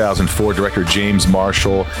 27, 2004. Director James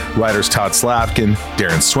Marshall, writers Todd Slavkin,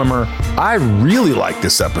 Darren Swimmer. I really like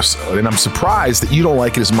this episode, and I'm surprised that you don't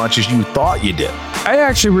like it as much as you thought you did. I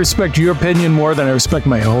actually respect your opinion more than I respect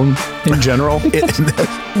my own in general.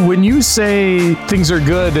 When you say things are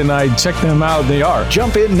good and I check them out, they are.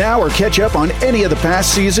 Jump in now or catch up on any of the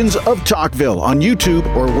past seasons of Talkville on YouTube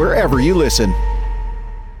or wherever you listen.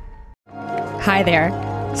 Hi there.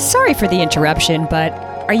 Sorry for the interruption, but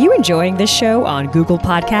are you enjoying this show on Google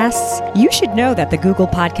Podcasts? You should know that the Google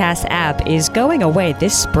Podcasts app is going away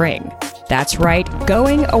this spring. That's right,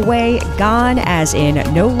 going away, gone as in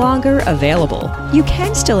no longer available. You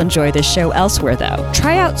can still enjoy this show elsewhere though.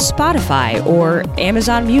 Try out Spotify or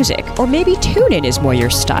Amazon Music, or maybe TuneIn is more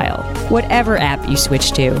your style. Whatever app you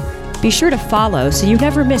switch to, be sure to follow so you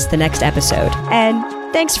never miss the next episode.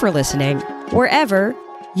 And thanks for listening, wherever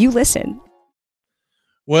you listen.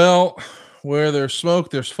 Well, where there's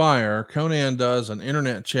smoke, there's fire. Conan does an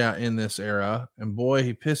internet chat in this era, and boy,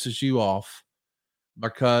 he pisses you off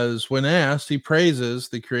because when asked, he praises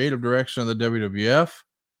the creative direction of the WWF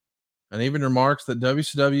and even remarks that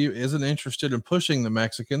WCW isn't interested in pushing the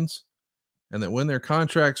Mexicans and that when their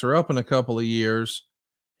contracts are up in a couple of years,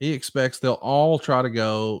 he expects they'll all try to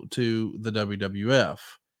go to the WWF.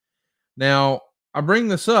 Now, I bring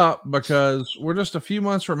this up because we're just a few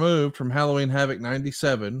months removed from Halloween Havoc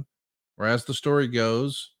 97, where, as the story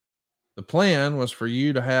goes, the plan was for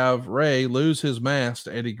you to have Ray lose his mask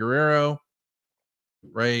to Eddie Guerrero.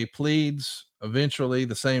 Ray pleads. Eventually,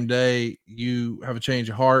 the same day, you have a change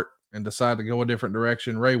of heart and decide to go a different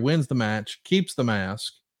direction. Ray wins the match, keeps the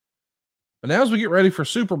mask. But now as we get ready for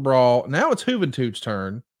Super Brawl, now it's Juventude's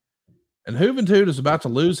turn. And Juventude is about to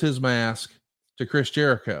lose his mask to Chris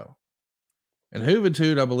Jericho. And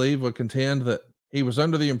Juventude, I believe, would contend that he was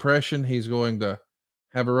under the impression he's going to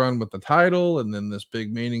have a run with the title and then this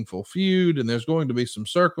big meaningful feud. And there's going to be some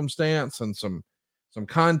circumstance and some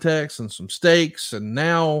context and some stakes. And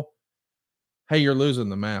now, hey, you're losing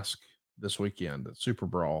the mask this weekend at Super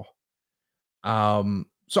Brawl. So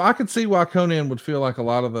I could see why Conan would feel like a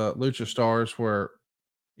lot of the Lucha stars were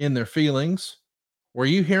in their feelings. Were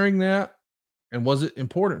you hearing that? And was it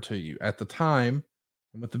important to you at the time?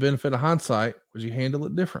 And with the benefit of hindsight, would you handle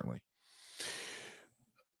it differently?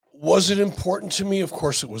 Was it important to me? Of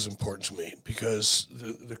course it was important to me because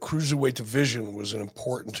the cruiserweight division was an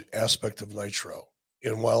important aspect of Nitro.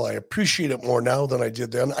 And while I appreciate it more now than I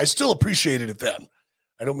did then, I still appreciated it then.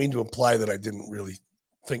 I don't mean to imply that I didn't really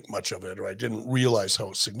think much of it or I didn't realize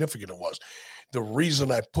how significant it was. The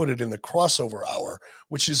reason I put it in the crossover hour,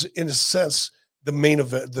 which is in a sense the main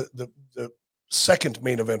event, the second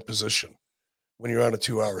main event position when you're on a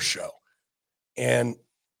 2-hour show. And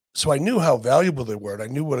so I knew how valuable they were. And I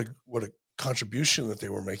knew what a contribution that they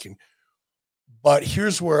were making. But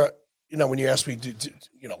here's where, when you ask me,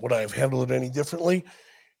 would I have handled it any differently?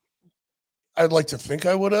 I'd like to think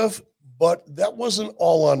I would have, but that wasn't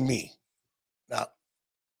all on me. Now,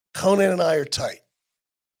 Conan and I are tight.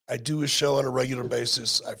 I do his show on a regular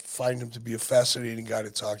basis. I find him to be a fascinating guy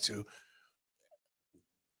to talk to.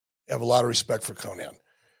 I have a lot of respect for Conan.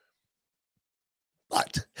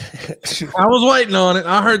 But I was waiting on it.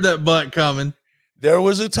 I heard that butt coming. There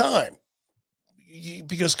was a time,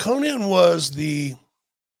 because Conan was he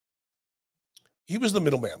was the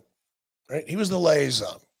middleman, right? He was the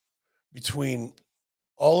liaison between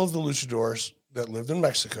all of the luchadors that lived in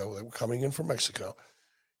Mexico, that were coming in from Mexico,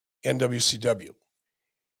 and WCW.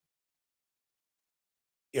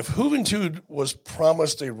 If Juventud was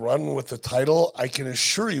promised a run with the title, I can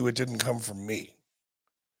assure you it didn't come from me.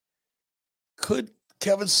 Could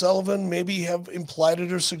Kevin Sullivan maybe have implied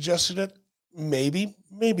it or suggested it? Maybe,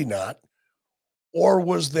 maybe not. Or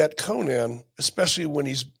was that Conan, especially when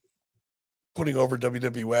he's putting over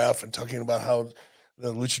WWF and talking about how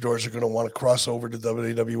the luchadors are going to want to cross over to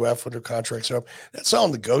WWF when their contracts are up? That's all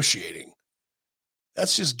negotiating.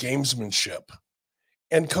 That's just gamesmanship.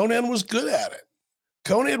 And Conan was good at it.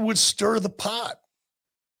 Conan would stir the pot.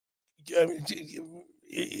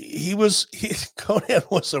 Conan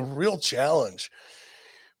was a real challenge,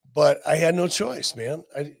 but I had no choice, man.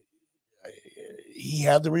 He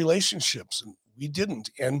had the relationships and we didn't.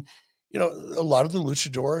 And, a lot of the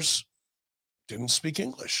luchadors didn't speak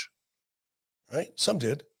English, right? Some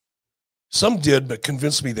did, but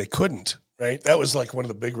convinced me they couldn't, right? That was like one of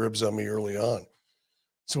the big ribs on me early on.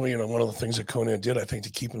 So, one of the things that Conan did, I think, to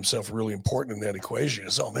keep himself really important in that equation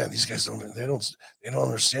is, oh man, these guys don't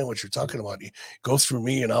understand what you're talking about. You go through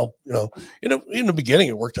me and I'll, in the beginning,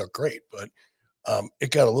 it worked out great, but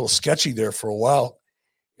it got a little sketchy there for a while.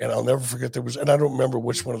 And I'll never forget and I don't remember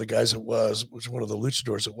which one of the guys it was, which one of the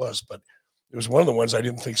luchadors it was, but it was one of the ones I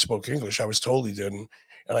didn't think spoke English. I was told he didn't.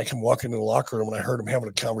 And I can walk into the locker room and I heard him having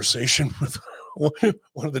a conversation with one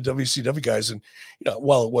of the WCW guys. And,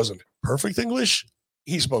 while it wasn't perfect English,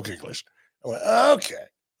 he spoke English. I went, okay,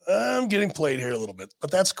 I'm getting played here a little bit, but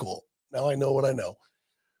that's cool. Now I know what I know.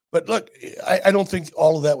 But look, I don't think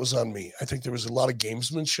all of that was on me. I think there was a lot of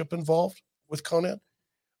gamesmanship involved with Conan.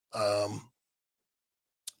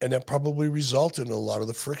 And that probably resulted in a lot of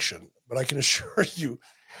the friction. But I can assure you,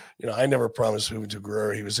 I never promised Juventud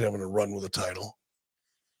Guerrero he was having a run with a title.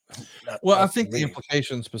 I think the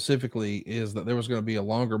implication specifically is that there was going to be a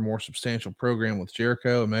longer, more substantial program with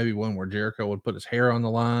Jericho, and maybe one where Jericho would put his hair on the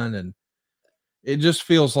line. And it just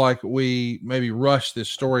feels like we maybe rushed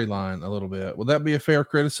this storyline a little bit. Would that be a fair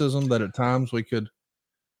criticism, that at times we could,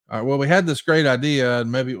 we had this great idea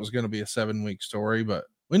and maybe it was going to be a 7-week story, but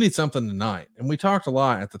we need something tonight. And we talked a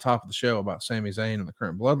lot at the top of the show about Sami Zayn and the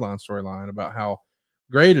current Bloodline storyline, about how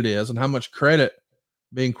great it is and how much credit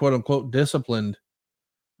being quote unquote disciplined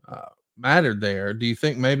mattered there. Do you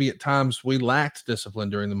think maybe at times we lacked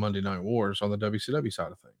discipline during the Monday Night Wars on the WCW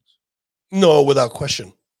side of things? No, without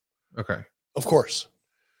question. Okay. Of course.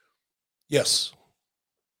 Yes.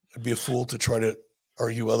 I'd be a fool to try to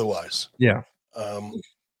argue otherwise. Yeah.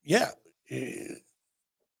 Yeah.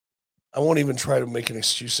 I won't even try to make an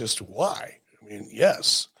excuse as to why. I mean,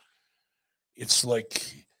 yes. It's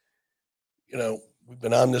like, we've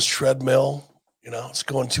been on this treadmill. It's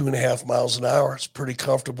going 2.5 miles an hour. It's pretty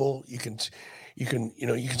comfortable. You can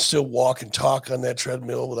still walk and talk on that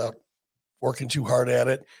treadmill without working too hard at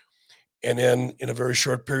it. And then in a very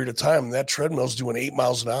short period of time, that treadmill's doing 8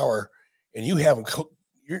 miles an hour, and you're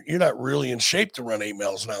not really in shape to run 8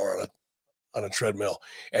 miles an hour on a treadmill,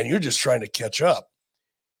 and you're just trying to catch up.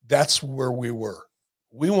 That's where we were.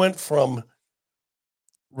 We went from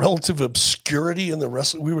relative obscurity in the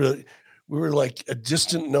wrestling. We were like a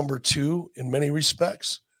distant number 2 in many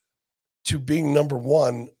respects, to being number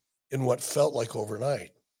 1 in what felt like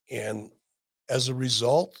overnight. And as a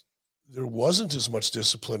result, there wasn't as much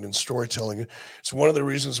discipline in storytelling. It's one of the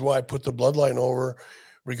reasons why I put the Bloodline over,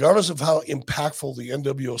 regardless of how impactful the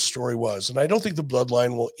NWO story was. And I don't think the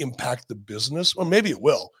Bloodline will impact the business. Well, maybe it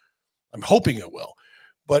will. I'm hoping it will.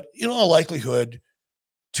 But in all likelihood,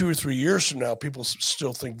 2 or 3 years from now, people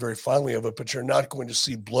still think very fondly of it, but you're not going to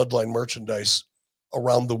see Bloodline merchandise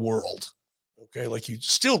around the world, okay, like you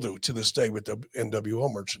still do to this day with the NWO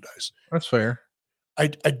merchandise. That's fair. I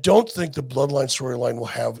don't think the Bloodline storyline will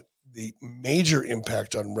have the major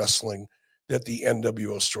impact on wrestling that the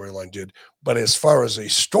NWO storyline did. But as far as a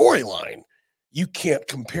storyline, you can't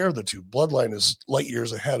compare the two. Bloodline is light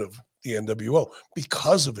years ahead of the NWO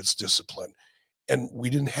because of its discipline. And we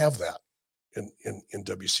didn't have that in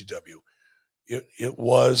WCW. It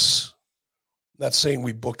was, not saying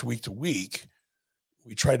we booked week to week.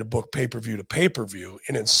 We tried to book pay-per-view to pay-per-view.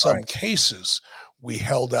 And in some cases, we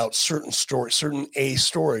held out certain A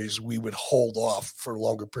stories we would hold off for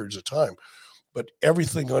longer periods of time. But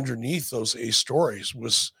everything underneath those A stories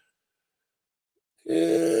was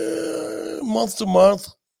Month to month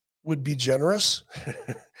would be generous.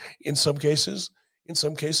 In some cases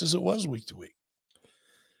it was week to week.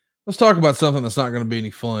 Let's talk about something that's not going to be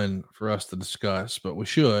any fun for us to discuss, but we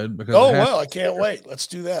should because I can't wait. Let's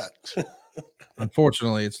do that.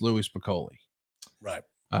 Unfortunately, it's Louis Spicolli. Right.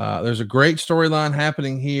 There's a great storyline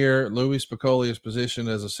happening here. Louis Spicolli is positioned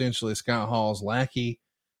as essentially Scott Hall's lackey.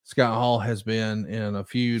 Scott Hall has been in a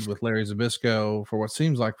feud with Larry Zbyszko for what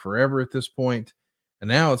seems like forever at this point, and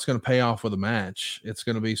now it's going to pay off with a match. It's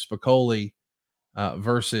going to be Spicolli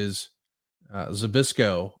versus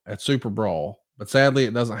Zbyszko at SuperBrawl, but sadly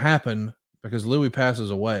it doesn't happen because Louis passes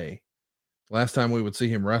away. Last time we would see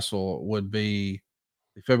him wrestle would be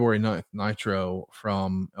the February 9th Nitro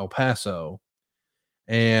from El Paso.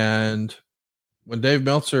 And when Dave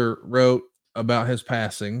Meltzer wrote about his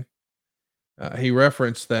passing, he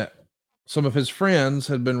referenced that some of his friends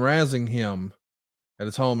had been razzing him at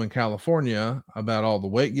his home in California about all the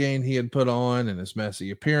weight gain he had put on and his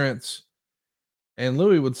messy appearance. And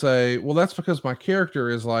Louis would say, well, that's because my character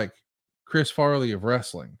is like Chris Farley of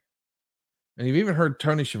wrestling. And you've even heard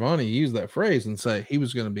Tony Schiavone use that phrase and say he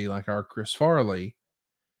was going to be like our Chris Farley.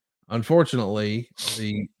 Unfortunately,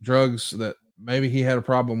 the drugs that maybe he had a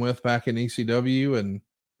problem with back in ECW and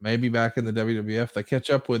maybe back in the WWF, they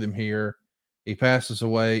catch up with him here. He passes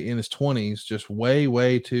away in his 20s, just way,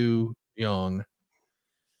 way too young.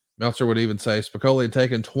 Meltzer would even say Spicolli had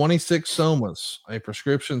taken 26 somas, a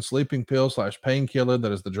prescription sleeping pill / painkiller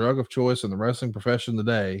that is the drug of choice in the wrestling profession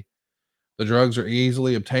today. The drugs are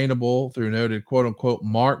easily obtainable through noted quote unquote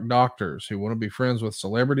mark doctors who want to be friends with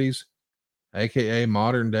celebrities, aka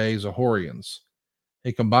modern day Zahorians.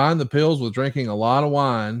 He combined the pills with drinking a lot of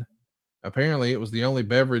wine. Apparently, it was the only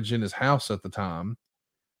beverage in his house at the time,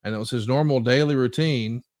 and it was his normal daily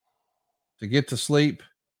routine to get to sleep.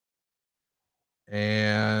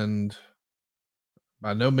 And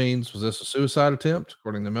by no means was this a suicide attempt,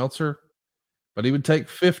 according to Meltzer, but he would take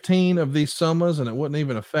 15 of these somas and it wouldn't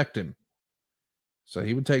even affect him. So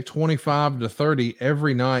he would take 25 to 30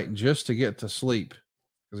 every night just to get to sleep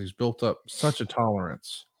because he's built up such a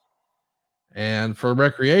tolerance. And for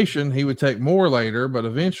recreation, he would take more later, but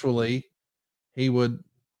eventually he would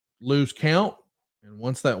lose count. And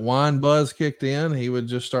once that wine buzz kicked in, he would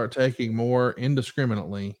just start taking more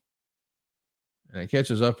indiscriminately. And it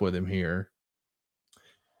catches up with him here.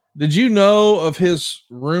 Did you know of his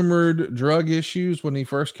rumored drug issues when he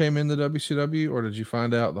first came into WCW, or did you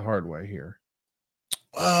find out the hard way here?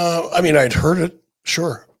 I mean, I'd heard it,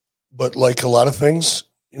 sure. But like a lot of things,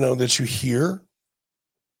 that you hear,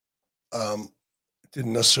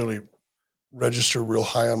 didn't necessarily register real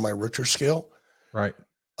high on my Richter scale. Right.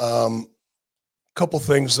 Couple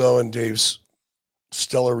things, though, in Dave's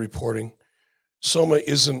stellar reporting. Soma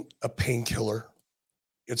isn't a painkiller.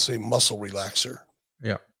 It's a muscle relaxer.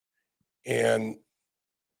 Yeah. And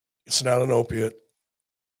it's not an opiate.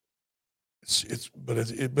 But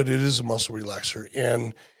it is a muscle relaxer.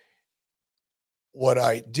 And what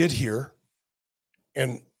I did hear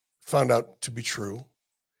and found out to be true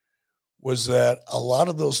was that a lot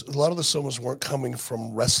of the somas weren't coming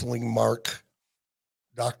from wrestling mark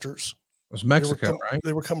doctors. It was Mexico, right?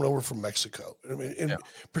 They were coming over from Mexico. I mean,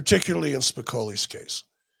 particularly in Spicolli's case.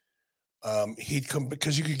 He'd come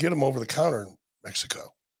because you could get him over the counter in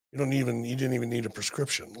Mexico. You didn't even need a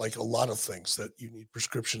prescription. Like a lot of things that you need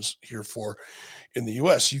prescriptions here for in the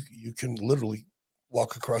US, you can literally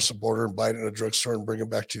walk across the border and buy it in a drugstore and bring it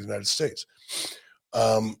back to the United States.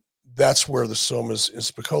 That's where the somas in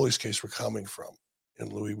Spicolli's case were coming from.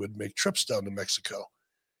 And Louis would make trips down to Mexico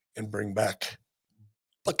and bring back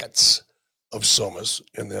buckets of somas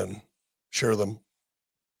and then share them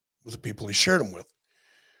with the people he shared them with.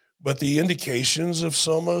 But the indications of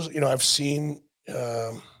somas, I've seen,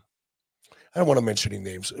 I don't want to mention any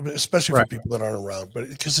names, especially for people that aren't around, but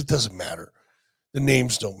because it doesn't matter. The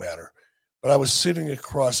names don't matter. But I was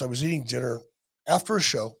eating dinner after a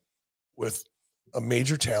show with a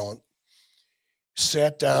major talent,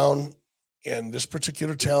 sat down, and this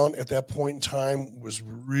particular talent at that point in time was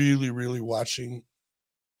really, really watching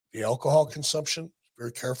the alcohol consumption,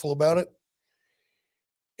 very careful about it,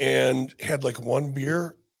 and had like one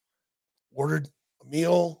beer, ordered a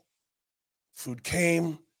meal, food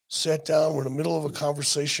came, sat down, we're in the middle of a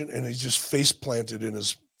conversation, and he just face planted in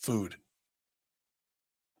his food.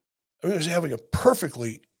 I mean, he was having a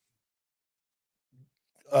perfectly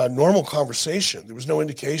normal conversation. There was no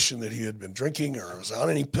indication that he had been drinking or was on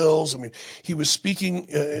any pills. I mean, he was speaking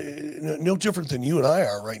no different than you and I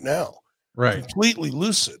are right now. Right. Completely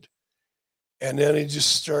lucid. And then he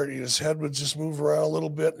just started, his head would just move around a little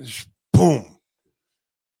bit and just boom,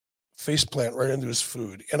 face plant right into his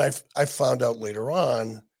food. And I found out later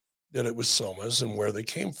on that it was somas and where they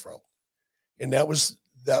came from. And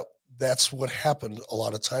that's what happened a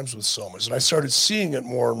lot of times with somas. And I started seeing it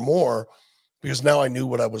more and more because now I knew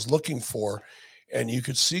what I was looking for. And you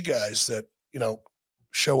could see guys that,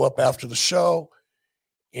 show up after the show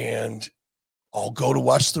and I'll go to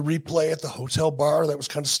watch the replay at the hotel bar. That was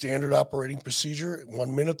kind of standard operating procedure.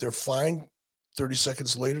 1 minute, they're fine. 30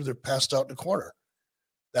 seconds later, they're passed out in the corner.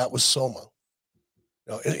 That was soma.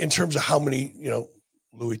 In terms of how many,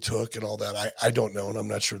 Louis took and all that, I don't know. And I'm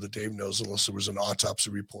not sure that Dave knows unless there was an autopsy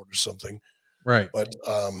report or something. Right. But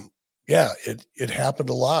it happened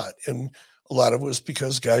a lot. And a lot of it was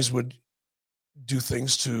because guys would do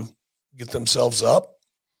things to get themselves up,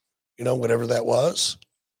 whatever that was,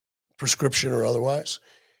 prescription or otherwise.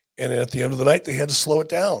 And at the end of the night, they had to slow it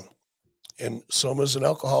down. And somas and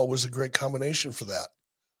alcohol was a great combination for that.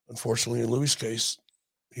 Unfortunately, in Louis' case,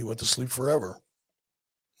 he went to sleep forever.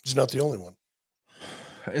 He's not the only one.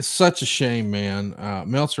 It's such a shame, man.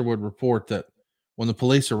 Meltzer would report that when the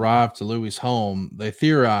police arrived to Louis' home, they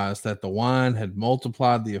theorized that the wine had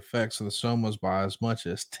multiplied the effects of the somas by as much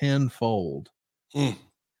as tenfold.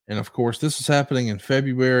 And of course, this is happening in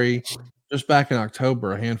February. Just back in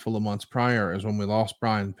October, a handful of months prior, is when we lost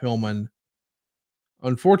Brian Pillman.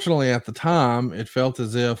 Unfortunately, at the time, it felt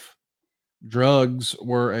as if drugs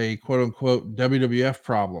were a quote unquote WWF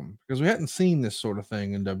problem because we hadn't seen this sort of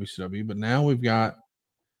thing in WCW, but now we've got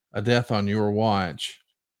a death on your watch.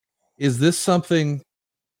 Is this something?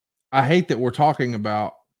 I hate that we're talking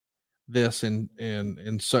about this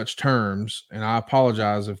in such terms, and I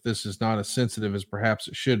apologize if this is not as sensitive as perhaps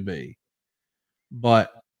it should be.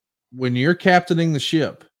 But when you're captaining the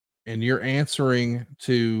ship and you're answering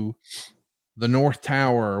to the North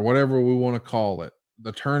Tower or whatever we want to call it,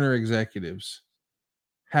 the Turner executives,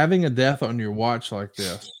 having a death on your watch like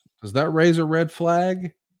this, does that raise a red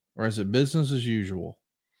flag or is it business as usual?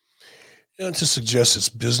 To suggest it's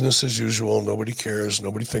business as usual, nobody cares,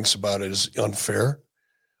 nobody thinks about it is unfair.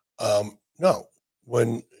 No,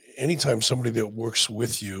 anytime somebody that works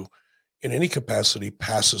with you in any capacity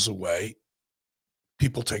passes away,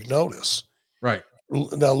 people take notice. Right.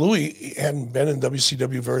 Now, Louis hadn't been in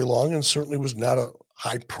WCW very long and certainly was not a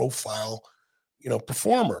high profile,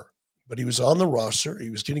 performer, but he was on the roster. He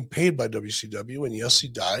was getting paid by WCW, and yes, he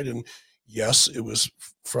died. And yes, it was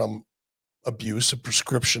from abuse of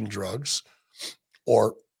prescription drugs,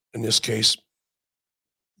 or in this case,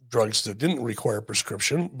 drugs that didn't require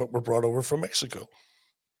prescription, but were brought over from Mexico.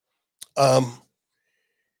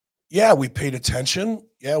 We paid attention.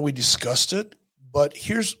 Yeah, we discussed it, but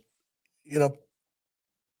here's,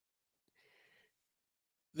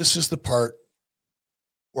 this is the part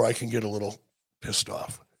where I can get a little pissed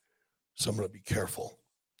off. So I'm going to be careful.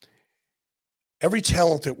 Every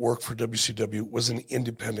talent that worked for WCW was an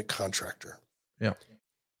independent contractor. Yeah.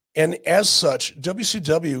 And as such,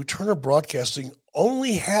 WCW, Turner Broadcasting,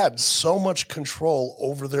 only had so much control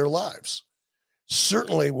over their lives.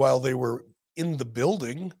 Certainly while they were in the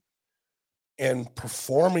building and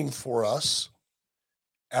performing for us,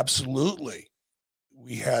 absolutely,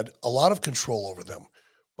 we had a lot of control over them.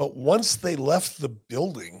 But once they left the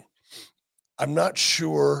building, I'm not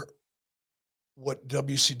sure what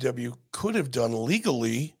WCW could have done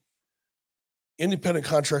legally, independent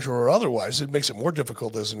contractor or otherwise. It makes it more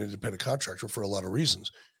difficult as an independent contractor for a lot of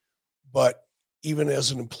reasons. But even as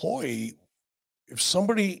an employee, if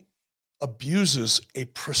somebody abuses a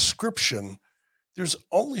prescription, there's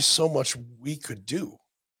only so much we could do.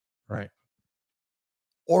 Right.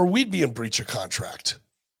 Or we'd be in breach of contract.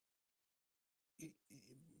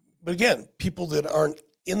 But again, people that aren't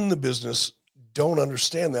in the business don't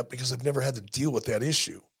understand that because they've never had to deal with that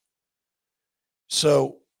issue.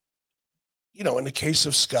 So, in the case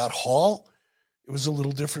of Scott Hall, it was a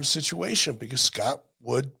little different situation because Scott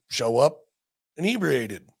would show up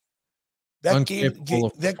inebriated. I'm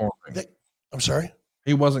sorry?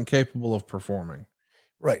 He wasn't capable of performing.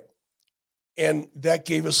 Right. And that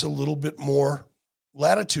gave us a little bit more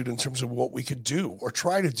latitude in terms of what we could do or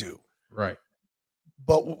try to do. Right.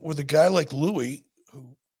 But with a guy like Louis,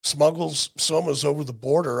 who smuggles somas over the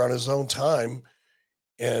border on his own time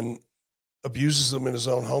and abuses them in his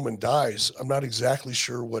own home and dies, I'm not exactly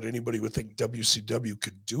sure what anybody would think WCW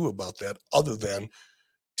could do about that other than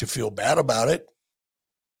to feel bad about it,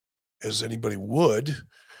 as anybody would,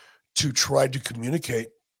 to try to communicate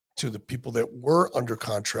to the people that were under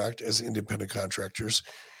contract as independent contractors,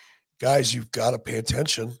 guys, you've got to pay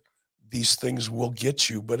attention. These things will get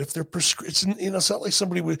you, but if they're it's not like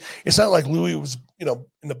it's not like Louis was, in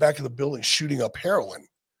the back of the building shooting up heroin.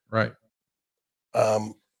 Right.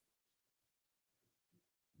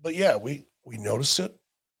 but yeah, we noticed it.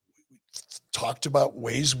 We talked about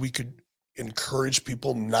ways we could encourage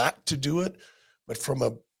people not to do it, but from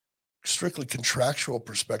a strictly contractual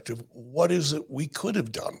perspective, what is it we could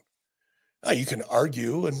have done? Now, you can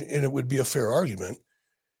argue, and it would be a fair argument,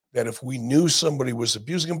 that if we knew somebody was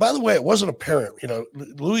abusing, and by the way, it wasn't apparent.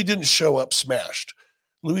 Louis didn't show up smashed.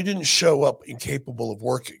 Louis didn't show up incapable of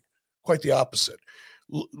working. Quite the opposite.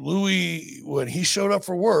 Louis, when he showed up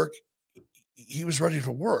for work, he was ready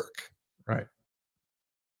to work. Right.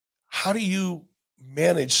 How do you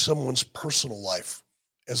manage someone's personal life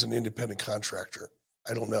as an independent contractor?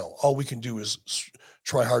 I don't know. All we can do is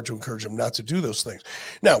try hard to encourage them not to do those things.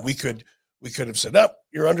 Now, we could have said, "Oh,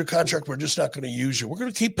 you're under contract. We're just not going to use you. We're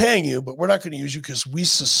going to keep paying you, but we're not going to use you because we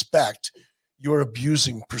suspect you're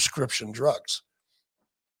abusing prescription drugs."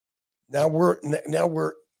 Now we're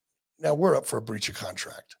up for a breach of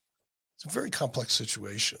contract. It's a very complex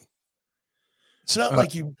situation. It's not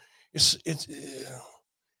like you. It's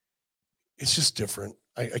just different.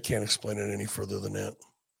 I can't explain it any further than that.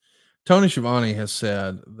 Tony Schiavone has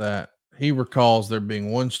said that he recalls there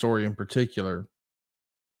being one story in particular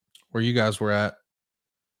where you guys were at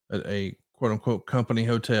a quote unquote company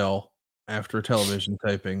hotel after a television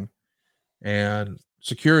taping, and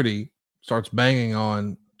security starts banging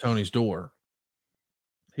on Tony's door.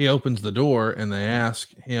 He opens the door and they ask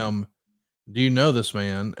him, "Do you know this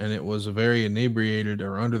man?" And it was a very inebriated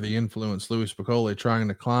or under the influence Louis Spicoli trying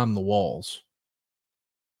to climb the walls.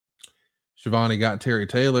 Schiavone got Terry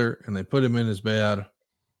Taylor and they put him in his bed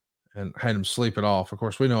and had him sleep it off. Of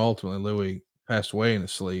course, we know ultimately Louis passed away in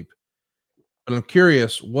his sleep. But I'm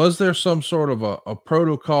curious, was there some sort of a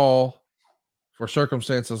protocol for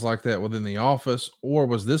circumstances like that within the office? Or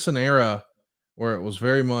was this an era where it was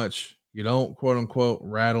very much, you don't quote unquote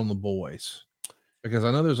rat on the boys? Because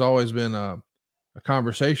I know there's always been a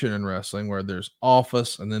conversation in wrestling where there's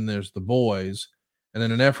office and then there's the boys, and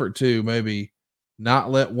then an effort to maybe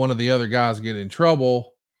not let one of the other guys get in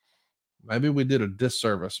trouble. Maybe we did a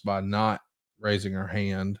disservice by not raising our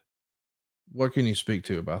hand. What can you speak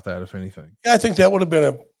to about that, if anything? Yeah, I think that would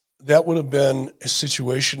have been a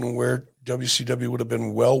situation where WCW would have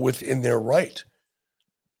been well within their right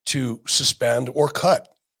to suspend or cut.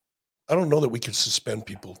 I don't know that we could suspend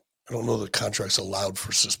people. I don't know that contracts allowed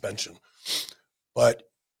for suspension, but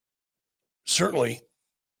certainly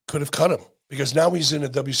could have cut him because now he's in a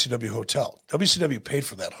WCW hotel. WCW paid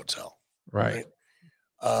for that hotel. Right.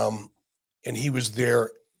 And he was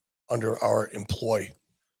there under our employ.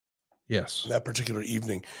 Yes. That particular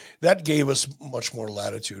evening. That gave us much more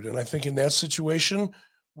latitude. And I think in that situation,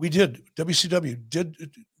 WCW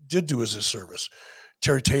did do us a service.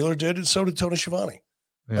 Terry Taylor did, and so did Tony Schiavone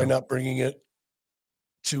by not bringing it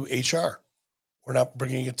to HR. We're not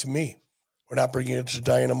bringing it to me. We're not bringing it to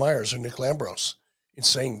Diana Myers or Nick Lambros and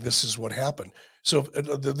saying this is what happened. So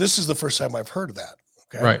this is the first time I've heard of that.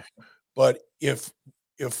 Okay. Right. But if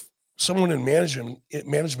someone in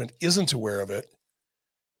management isn't aware of it,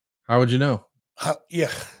 how would you know?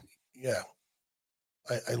 Yeah.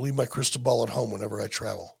 I leave my crystal ball at home whenever I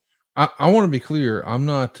travel. I want to be clear. I'm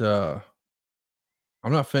not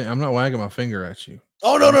wagging my finger at you.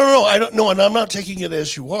 Oh, no. I don't know. And I'm not taking it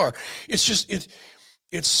as you are. It's just,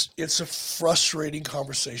 it's a frustrating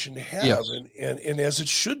conversation to have. Yes. And as it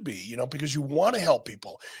should be, because you want to help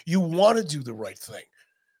people, you want to do the right thing,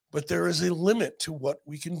 but there is a limit to what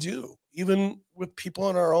we can do, even with people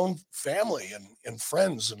in our own family and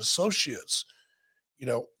friends and associates.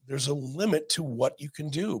 There's a limit to what you can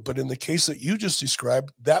do. But in the case that you just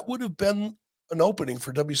described, that would have been an opening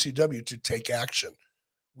for WCW to take action.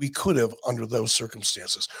 We could have under those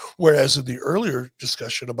circumstances. Whereas in the earlier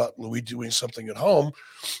discussion about Louis doing something at home,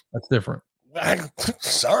 that's different.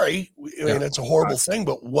 Sorry. I mean, it's a horrible thing,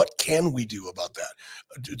 but what can we do about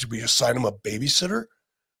that? Do we assign him a babysitter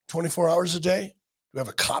 24 hours a day? Do we have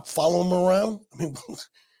a cop follow him around? I mean, you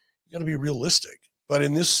got to be realistic. But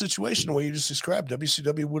in this situation, the way you just described,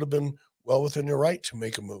 WCW would have been well within their right to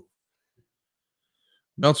make a move.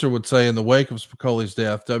 Meltzer would say in the wake of Spicoli's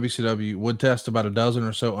death, WCW would test about a dozen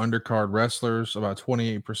or so undercard wrestlers, about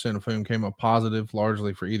 28% of whom came up positive,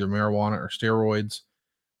 largely for either marijuana or steroids.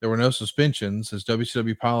 There were no suspensions, as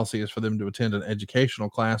WCW policy is for them to attend an educational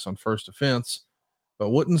class on first offense.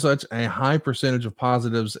 But wouldn't such a high percentage of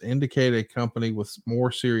positives indicate a company with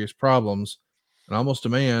more serious problems and almost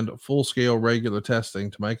demand full-scale regular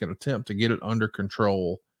testing to make an attempt to get it under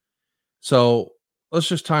control? So let's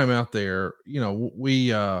just time out there. We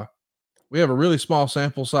have a really small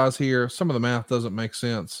sample size here. Some of the math doesn't make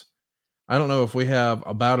sense. I don't know if we have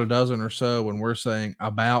about a dozen or so when we're saying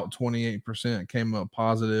about 28% came up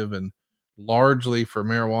positive and largely for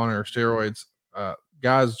marijuana or steroids.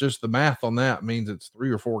 guys, just the math on that means it's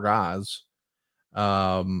 3 or 4 guys.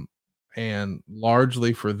 And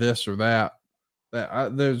largely for this or that,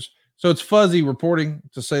 so it's fuzzy reporting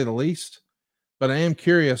to say the least, but I am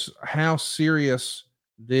curious, how serious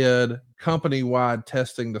did company-wide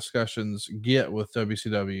testing discussions get with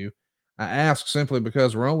WCW? I ask simply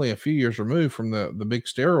because we're only a few years removed from the big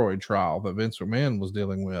steroid trial that Vince McMahon was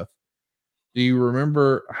dealing with. Do you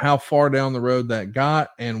remember how far down the road that got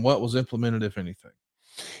and what was implemented, if anything?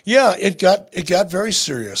 Yeah, it got very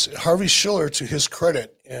serious. Harvey Schiller, to his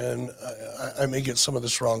credit, and I may get some of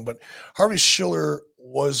this wrong, but Harvey Schiller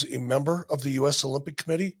was a member of the U.S. Olympic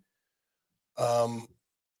Committee, and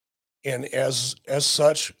as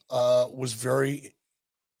such, was very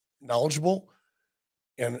knowledgeable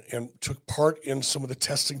and took part in some of the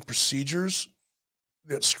testing procedures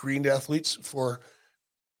that screened athletes for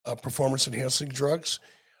performance-enhancing drugs.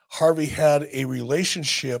 Harvey had a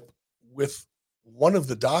relationship with one of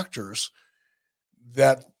the doctors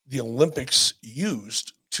that the Olympics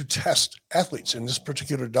used to test athletes. And this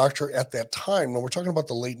particular doctor at that time, when we're talking about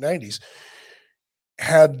the late 90s,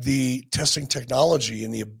 had the testing technology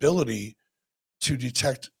and the ability to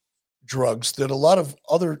detect drugs that a lot of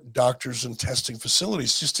other doctors and testing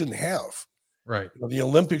facilities just didn't have. Right. The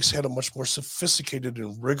Olympics had a much more sophisticated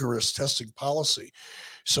and rigorous testing policy.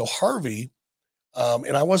 So Harvey,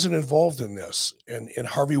 and I wasn't involved in this, and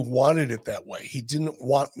Harvey wanted it that way. He didn't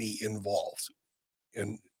want me involved,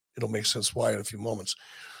 and it'll make sense why in a few moments.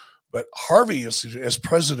 But Harvey, as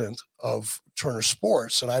president of Turner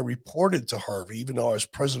Sports, and I reported to Harvey, even though I was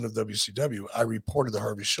president of WCW, I reported to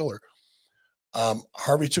Harvey Schiller.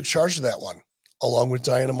 Harvey took charge of that one, along with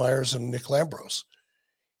Diana Myers and Nick Lambros,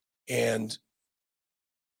 and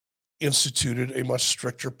instituted a much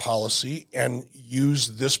stricter policy and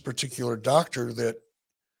used this particular doctor that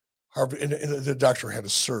Harvey, and the doctor had a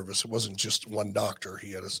service. It wasn't just one doctor.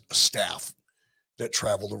 He had a staff that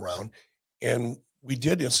traveled around, and we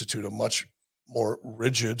did institute a much more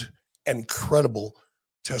rigid and credible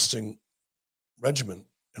testing regimen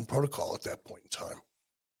and protocol at that point in time.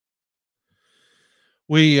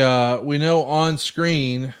 We know on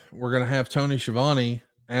screen we're going to have Tony Schiavone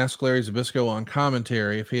ask Larry Zbyszko on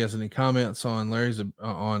commentary if he has any comments on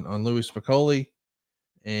on Louis Spicoli,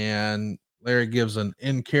 and Larry gives an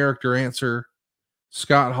in-character answer.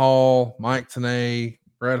 Scott Hall, Mike Tenay,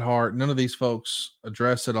 Bret Hart, none of these folks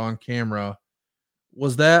address it on camera.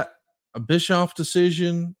 Was that a Bischoff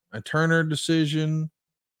decision, a Turner decision?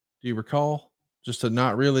 Do you recall? Just to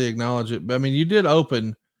not really acknowledge it. But I mean, you did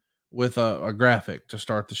open with a graphic to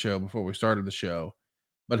start the show before we started the show,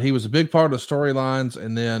 but he was a big part of the storylines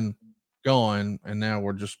and then gone. And now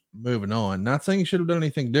we're just moving on. Not saying you should have done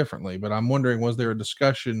anything differently, but I'm wondering, was there a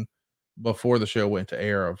discussion before the show went to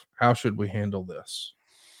air of how should we handle this?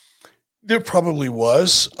 There probably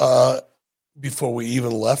was before we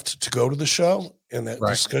even left to go to the show. And that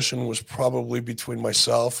discussion was probably between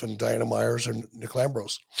myself and Diana Myers and Nick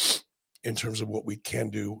Lambros in terms of what we can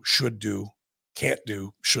do, should do, can't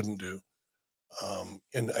do, shouldn't do.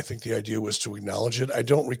 And I think the idea was to acknowledge it. I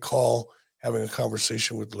don't recall having a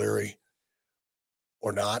conversation with Larry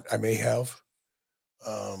or not. I may have.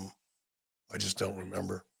 I just don't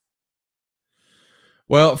remember.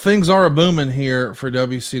 Well, things are a booming here for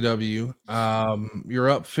WCW. You're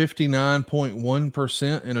up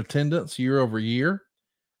 59.1% in attendance year over year.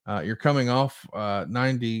 You're coming off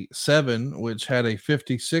 97, which had a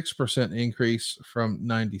 56% increase from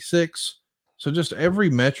 96. So just every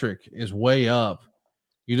metric is way up.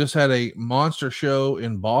 You just had a monster show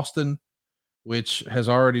in Boston, which has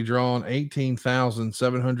already drawn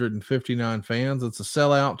 18,759 fans. It's a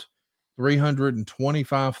sellout,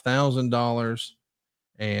 $325,000.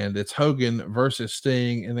 And it's Hogan versus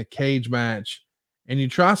Sting in a cage match. And you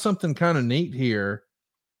try something kind of neat here.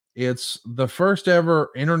 It's the first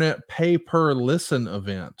ever internet pay per listen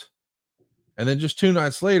event. And then just 2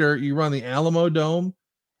 nights later, you run the Alamo Dome,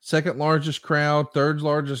 second largest crowd, third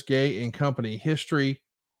largest gate in company history,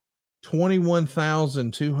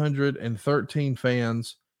 21,213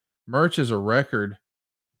 fans. Merch is a record,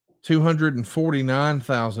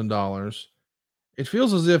 $249,000. It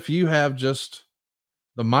feels as if you have just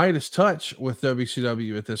the Midas touch with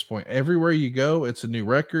WCW at this point. Everywhere you go, it's a new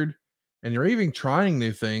record, and you're even trying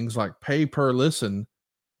new things like pay per listen.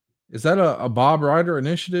 Is that a Bob Ryder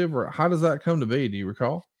initiative, or how does that come to be? Do you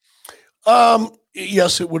recall?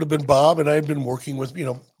 Yes, it would have been Bob, and I had been working with,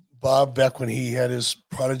 Bob back when he had his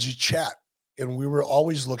Prodigy Chat, and we were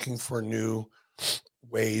always looking for new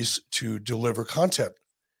ways to deliver content,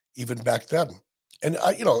 even back then. And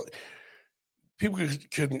people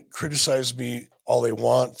can criticize me all they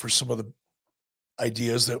want for some of the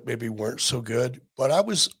ideas that maybe weren't so good, but I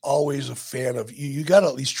was always a fan of you got to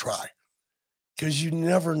at least try, because you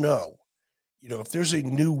never know. If there's a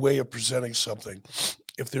new way of presenting something,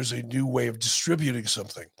 if there's a new way of distributing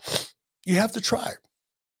something, you have to try.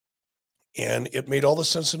 And it made all the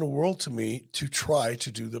sense in the world to me to try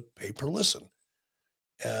to do the pay per listen.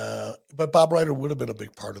 But Bob Ryder would have been a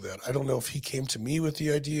big part of that. I don't know if he came to me with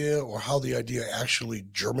the idea or how the idea actually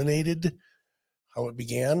germinated, how it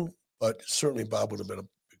began, but certainly Bob would have been a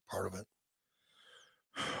big part of it.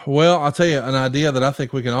 Well, I'll tell you an idea that I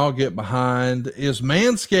think we can all get behind is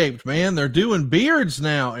Manscaped, man. They're doing beards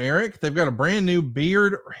now, Eric. They've got a brand new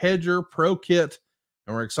Beard Hedger Pro Kit,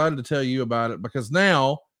 and we're excited to tell you about it because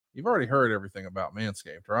now you've already heard everything about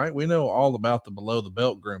Manscaped, right? We know all about the below the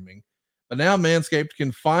belt grooming. But now Manscaped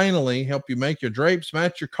can finally help you make your drapes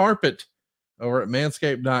match your carpet over at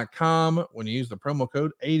manscaped.com. When you use the promo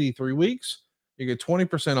code 83 weeks, you get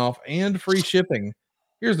 20% off and free shipping.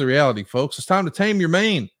 Here's the reality, folks. It's time to tame your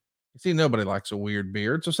mane. You see, nobody likes a weird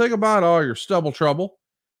beard. So say goodbye to all your stubble trouble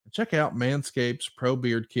and check out Manscaped's Pro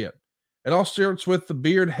Beard Kit. It all starts with the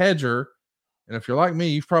Beard Hedger. And if you're like me,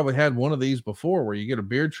 you've probably had one of these before where you get a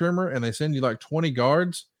beard trimmer and they send you like 20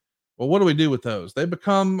 guards. Well, what do we do with those? They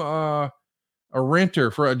become a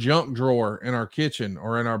renter for a junk drawer in our kitchen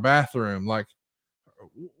or in our bathroom. Like,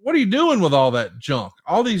 what are you doing with all that junk?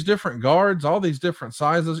 All these different guards, all these different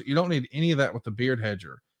sizes. You don't need any of that with the Beard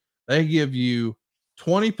Hedger. They give you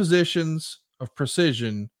 20 positions of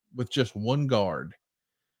precision with just one guard.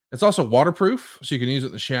 It's also waterproof, so you can use it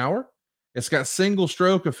in the shower. It's got single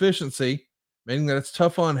stroke efficiency, meaning that it's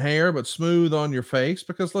tough on hair, but smooth on your face,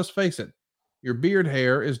 because let's face it, your beard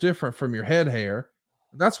hair is different from your head hair.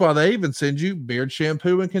 That's why they even send you beard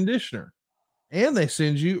shampoo and conditioner. And they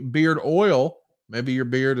send you beard oil. Maybe your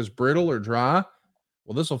beard is brittle or dry.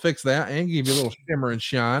 Well, this will fix that and give you a little shimmer and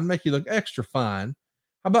shine, make you look extra fine.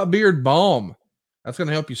 How about beard balm? That's going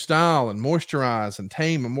to help you style and moisturize and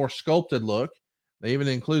tame a more sculpted look. They even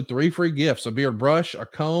include 3 free gifts: a beard brush, a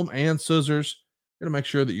comb, and scissors. Going to make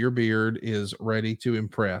sure that your beard is ready to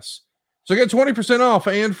impress. So get 20% off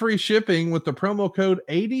and free shipping with the promo code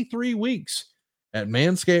 83 weeks at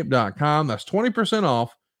manscaped.com. That's 20%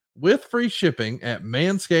 off with free shipping at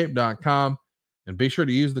manscaped.com. And be sure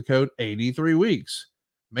to use the code 83 weeks.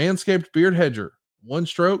 Manscaped Beard Hedger. 1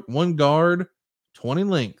 stroke, 1 guard, 20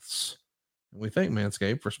 lengths. And we thank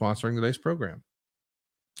Manscaped for sponsoring today's program.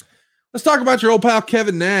 Let's talk about your old pal,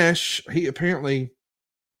 Kevin Nash. He apparently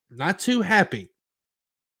not too happy.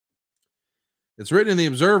 It's written in the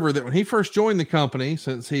Observer that when he first joined the company,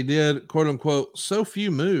 since he did, quote unquote, so few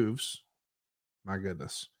moves, my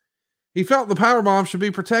goodness, he felt the powerbomb should be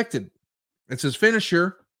protected. It's his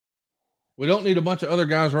finisher. We don't need a bunch of other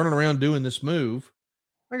guys running around doing this move.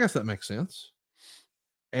 I guess that makes sense.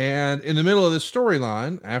 And in the middle of this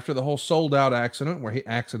storyline, after the whole sold out accident where he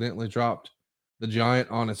accidentally dropped the giant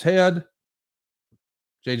on his head,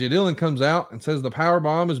 JJ Dillon comes out and says the power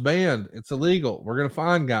bomb is banned. It's illegal. We're going to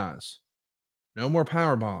find guys. No more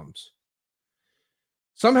power bombs.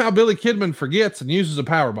 Somehow Billy Kidman forgets and uses a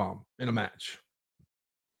power bomb in a match.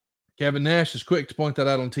 Kevin Nash is quick to point that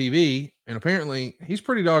out on TV, and apparently he's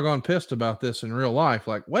pretty doggone pissed about this in real life.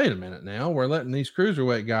 Like, wait a minute now, we're letting these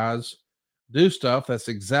cruiserweight guys do stuff that's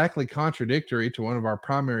exactly contradictory to one of our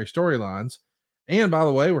primary storylines. And by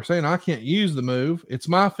the way, we're saying I can't use the move. It's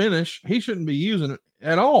my finish. He shouldn't be using it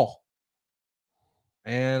at all.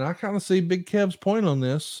 And I kind of see Big Kev's point on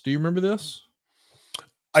this. Do you remember this?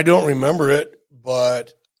 I don't remember it,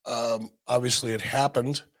 but obviously it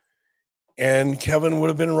happened, and Kevin would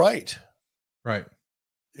have been right. Right.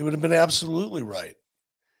 It would have been absolutely right.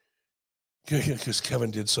 Because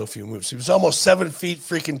Kevin did so few moves. He was almost 7 feet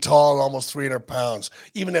freaking tall and almost 300 pounds.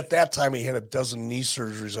 Even at that time, he had a dozen knee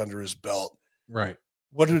surgeries under his belt. Right.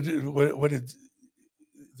 What did the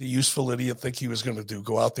useful idiot think he was going to do?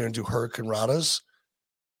 Go out there and do Hurricane Radas?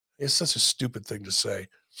 It's such a stupid thing to say.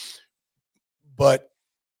 But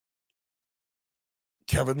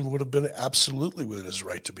Kevin would have been absolutely within his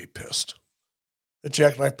right to be pissed. The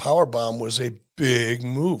jackknife powerbomb was a big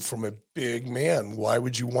move from a big man. Why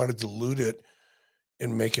would you want to dilute it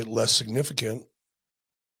and make it less significant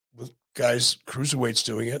with guys, cruiserweights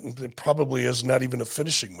doing it? And it probably is not even a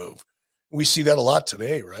finishing move. We see that a lot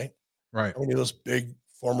today, right? Right. How many of those big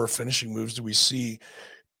former finishing moves do we see,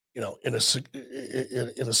 in a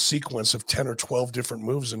sequence of 10 or 12 different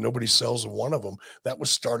moves, and nobody sells one of them? That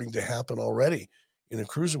was starting to happen already in the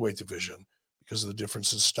cruiserweight division because of the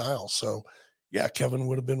difference in style. So, yeah, Kevin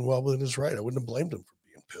would have been well within his right. I wouldn't have blamed him for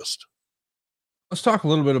being pissed. Let's talk a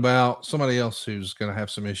little bit about somebody else who's going to have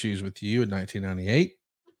some issues with you in 1998.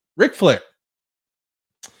 Ric Flair.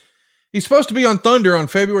 He's supposed to be on Thunder on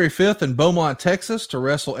February 5th in Beaumont, Texas to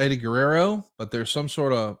wrestle Eddie Guerrero, but there's some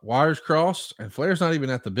sort of wires crossed, and Flair's not even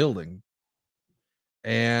at the building.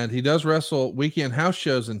 And he does wrestle weekend house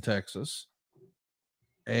shows in Texas.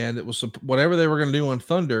 And it was whatever they were going to do on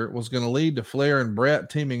Thunder was going to lead to Flair and Brett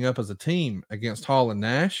teaming up as a team against Hall and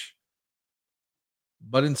Nash.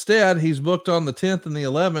 But instead, he's booked on the 10th and the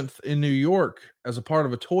 11th in New York as a part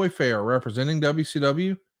of a toy fair representing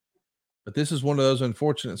WCW. But this is one of those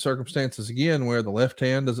unfortunate circumstances again where the left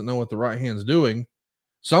hand doesn't know what the right hand's doing.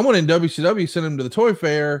 Someone in WCW sent him to the toy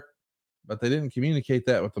fair, but they didn't communicate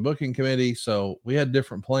that with the booking committee. So we had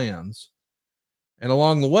different plans. And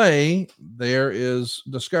along the way, there is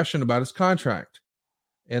discussion about his contract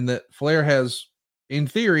and that Flair has, in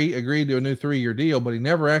theory, agreed to a new 3-year deal, but he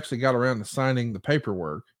never actually got around to signing the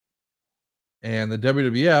paperwork. And the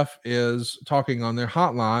WWF is talking on their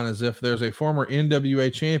hotline as if there's a former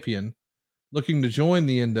NWA champion looking to join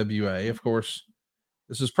the NWA. Of course,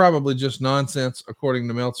 this is probably just nonsense, according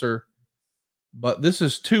to Meltzer, but this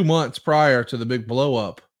is 2 months prior to the big blow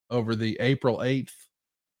up over the April 8th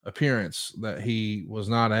appearance that he was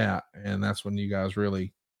not at. And that's when you guys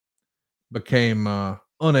really became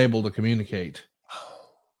unable to communicate.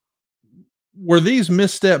 Were these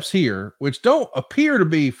missteps here, which don't appear to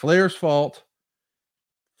be Flair's fault?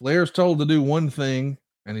 Flair's told to do one thing,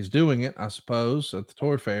 and he's doing it, I suppose, at the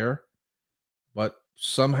toy fair. But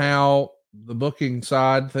somehow the booking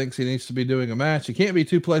side thinks he needs to be doing a match. He can't be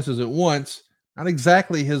two places at once. Not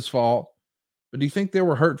exactly his fault. But do you think there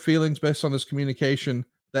were hurt feelings based on this communication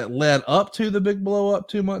that led up to the big blow up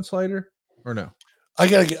 2 months later, or no? I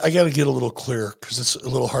gotta get a little clearer because it's a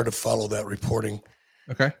little hard to follow that reporting.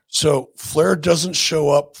 Okay. So Flair doesn't show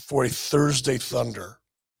up for a Thursday Thunder.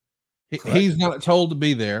 He's not told to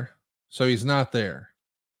be there, so he's not there.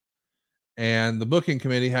 And the booking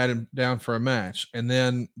committee had him down for a match. And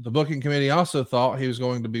then the booking committee also thought he was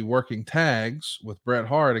going to be working tags with Bret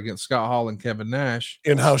Hart against Scott Hall and Kevin Nash.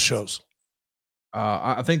 In house shows.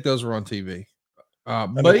 I think those were on TV.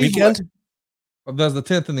 But the weekend? That's the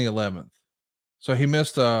 10th and the 11th. So he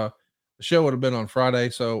missed the show would have been on Friday.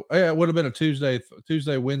 So it would have been a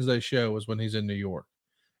Tuesday, Wednesday show is when he's in New York.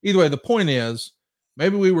 Either way, the point is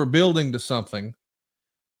maybe we were building to something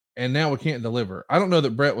and now we can't deliver. I don't know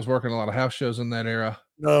that Brett was working a lot of house shows in that era.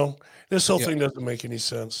 No, this whole thing doesn't make any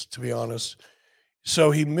sense, to be honest.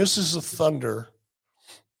 So he misses the Thunder.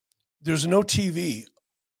 There's no TV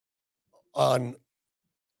on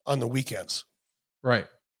the weekends. Right.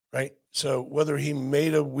 Right. So whether he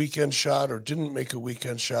made a weekend shot or didn't make a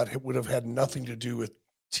weekend shot, it would have had nothing to do with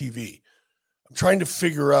TV. I'm trying to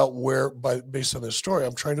figure out based on this story,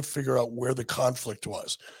 I'm trying to figure out where the conflict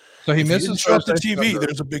was. So he misses the TV.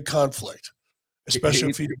 There's a big conflict, especially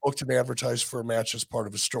if he booked and advertised for a match as part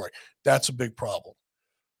of his story. That's a big problem.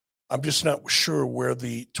 I'm just not sure where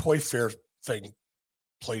the toy fair thing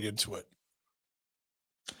played into it.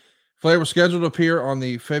 Flair was scheduled to appear on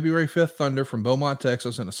the February 5th Thunder from Beaumont,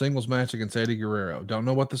 Texas in a singles match against Eddie Guerrero. Don't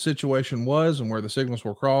know what the situation was and where the signals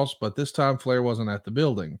were crossed, but this time Flair wasn't at the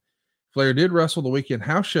building. Flair did wrestle the weekend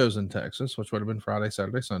house shows in Texas, which would have been Friday,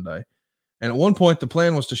 Saturday, Sunday. And at one point, the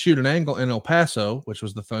plan was to shoot an angle in El Paso, which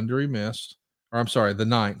was the Thunder he missed, the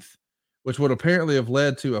 9th, which would apparently have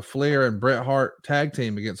led to a Flair and Bret Hart tag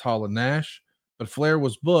team against Hall and Nash. But Flair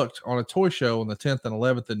was booked on a toy show on the 10th and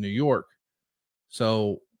 11th in New York.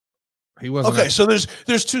 So he wasn't. Okay, so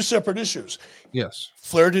there's two separate issues. Yes.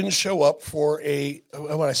 Flair didn't show up for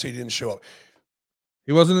when I say he didn't show up,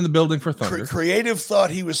 he wasn't in the building for Thunder. Creative thought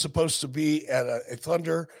he was supposed to be at a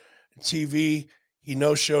Thunder TV. He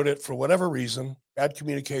no-showed it for whatever reason, bad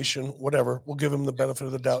communication, whatever. We'll give him the benefit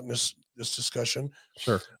of the doubt in this discussion.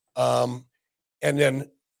 Sure. And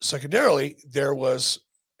then secondarily, there was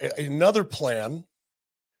another plan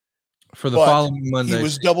for the following Monday. He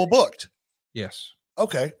was double booked. Yes.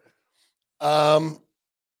 Okay.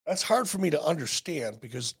 That's hard for me to understand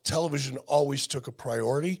because television always took a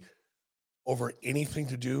priority over anything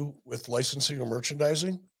to do with licensing or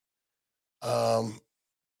merchandising.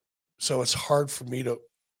 So it's hard for me to,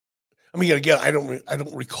 again, I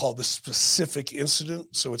don't recall the specific incident.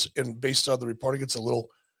 So based on the reporting, it's a little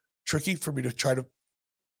tricky for me to try to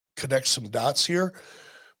connect some dots here,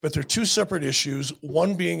 but they're two separate issues.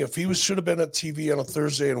 One being if he should have been at TV on a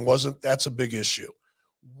Thursday and wasn't, that's a big issue.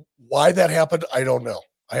 Why that happened, I don't know.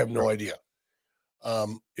 I have no idea.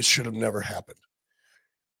 It should have never happened.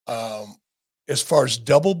 As far as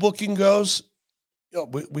double booking goes,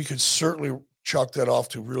 we could certainly chalk that off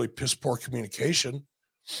to really piss poor communication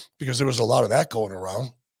because there was a lot of that going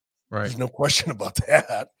around. Right. There's no question about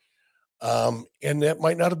that. And that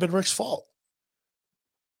might not have been Rick's fault.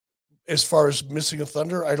 As far as missing a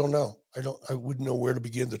Thunder, I don't know. I wouldn't know where to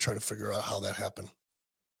begin to try to figure out how that happened.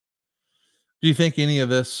 Do you think any of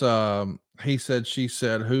this, he said, she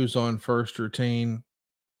said, who's on first routine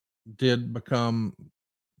did become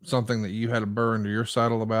something that you had a burr into your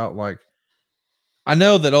saddle about? Like, I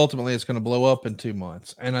know that ultimately it's going to blow up in 2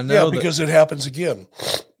 months, and I know because it happens again.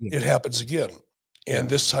 Yeah. It happens again. And Yeah.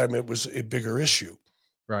 this time it was a bigger issue.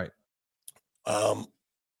 Right.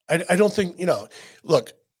 I don't think,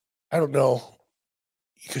 look, I don't know,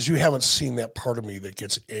 because you haven't seen that part of me that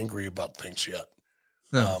gets angry about things yet.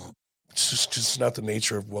 No. It's just 'cause it's not the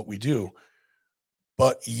nature of what we do.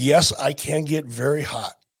 But yes, I can get very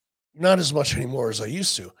hot. Not as much anymore as I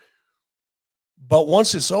used to. But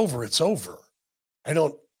once it's over, it's over. I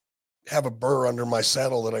don't have a burr under my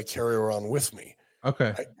saddle that I carry around with me.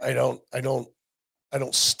 Okay. I don't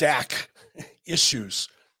stack issues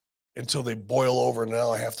until they boil over.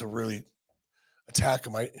 Now I have to really attack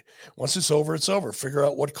them. Once it's over, it's over. Figure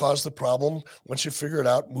out what caused the problem. Once you figure it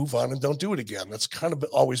out, move on and don't do it again. That's kind of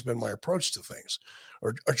always been my approach to things,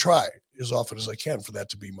 or try as often as I can for that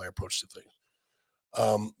to be my approach to things.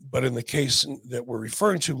 But in the case that we're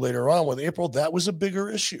referring to later on with April, that was a bigger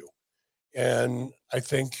issue. And I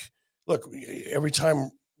think, look, every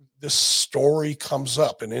time this story comes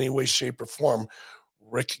up in any way, shape, or form,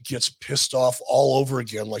 Rick gets pissed off all over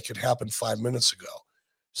again like it happened 5 minutes ago.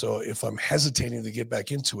 So if I'm hesitating to get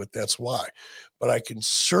back into it, that's why. But I can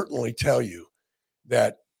certainly tell you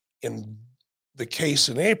that in the case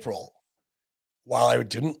in April, while I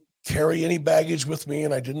didn't carry any baggage with me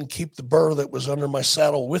and I didn't keep the burr that was under my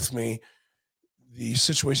saddle with me, the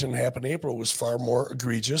situation that happened in April was far more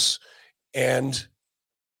egregious. And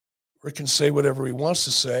Rick can say whatever he wants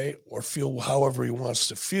to say or feel however he wants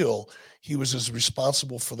to feel. He was as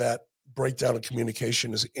responsible for that breakdown of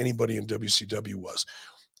communication as anybody in WCW was.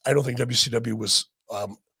 I don't think WCW was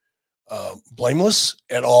blameless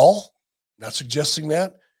at all. Not suggesting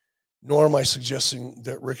that, nor am I suggesting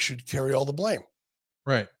that Rick should carry all the blame.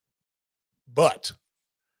 Right. But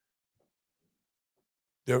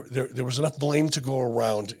there was enough blame to go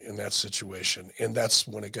around in that situation, and that's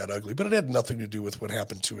when it got ugly. But it had nothing to do with what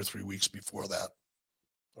happened 2 or 3 weeks before that,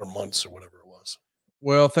 or months, or whatever it was.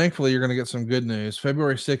 Well, thankfully, you're going to get some good news.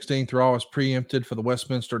 February 16th, Raw is preempted for the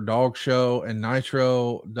Westminster Dog Show, and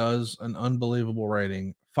Nitro does an unbelievable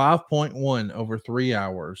rating. 5.1 over 3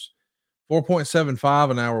 hours,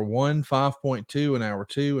 4.75 in hour 1, 5.2 in hour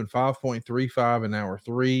 2, and 5.35 in hour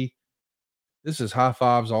 3. This is high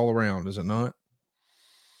fives all around, is it not?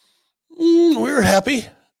 We were happy.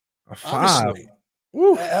 A 5.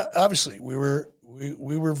 Obviously, we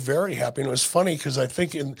were very happy. And it was funny because I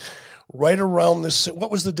think right around this,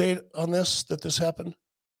 what was the date on this that this happened?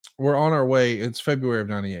 We're on our way. It's February of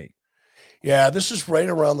 98. Yeah, this is right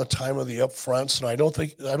around the time of the upfronts, and I don't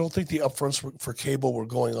think the upfronts for cable were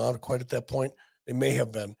going on quite at that point. They may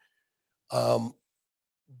have been,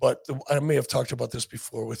 but I may have talked about this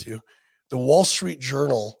before with you. The Wall Street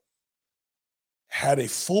Journal had a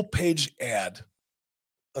full-page ad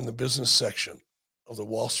on the business section of the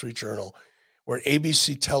Wall Street Journal where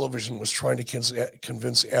ABC television was trying to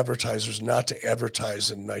convince advertisers not to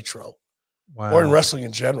advertise in Nitro or in wrestling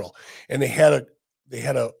in general. And they had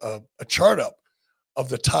a chart up of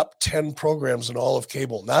the top 10 programs in all of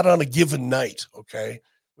cable, not on a given night, okay,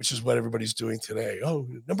 which is what everybody's doing today. Oh,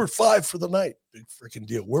 number 5 for the night. Big freaking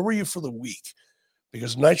deal. Where were you for the week?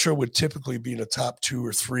 Because Nitro would typically be in the top 2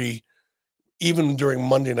 or 3, even during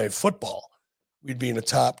Monday Night Football. We'd be in the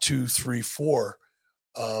top 2, 3, 4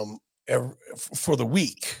 for the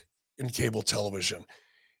week in cable television.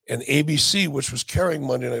 And ABC, which was carrying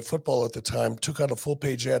Monday Night Football at the time, took out a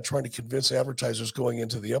full-page ad trying to convince advertisers going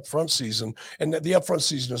into the upfront season. And the upfront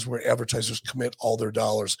season is where advertisers commit all their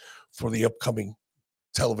dollars for the upcoming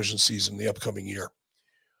television season, the upcoming year.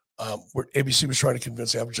 Where ABC was trying to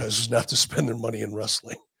convince advertisers not to spend their money in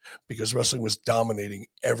wrestling because wrestling was dominating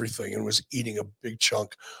everything and was eating a big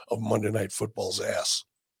chunk of Monday Night Football's ass.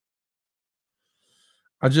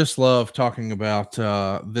 I just love talking about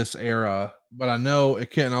this era, but I know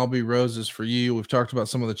it can't all be roses for you. We've talked about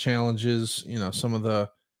some of the challenges, some of the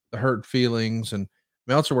hurt feelings, and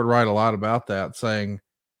Meltzer would write a lot about that, saying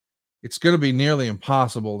it's going to be nearly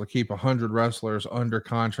impossible to keep 100 wrestlers under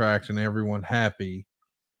contract and everyone happy.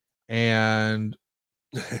 And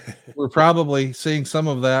we're probably seeing some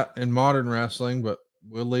of that in modern wrestling, but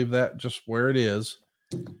we'll leave that just where it is.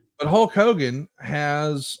 But Hulk Hogan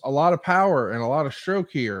has a lot of power and a lot of stroke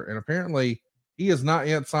here, and apparently he has not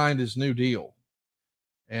yet signed his new deal.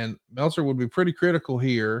 And Meltzer would be pretty critical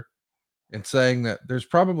here in saying that there's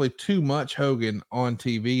probably too much Hogan on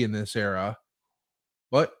TV in this era,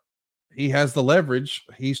 but he has the leverage.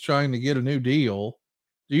 He's trying to get a new deal.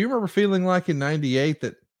 Do you remember feeling like in 98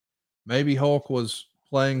 that maybe Hulk was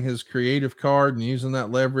playing his creative card and using that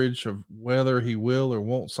leverage of whether he will or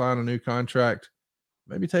won't sign a new contract,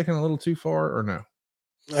 maybe taking a little too far, or no?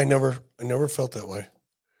 I never felt that way.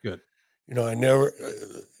 Good. You know,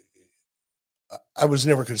 I was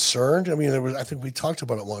never concerned. I mean, I think we talked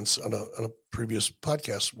about it once on a previous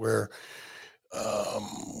podcast where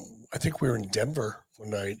I think we were in Denver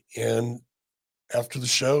one night, and after the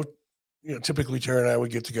show, you know, typically Terry and I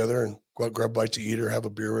would get together and go out, grab a bite to eat or have a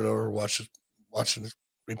beer or watching the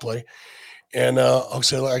replay. And I'll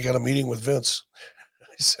say, I got a meeting with Vince.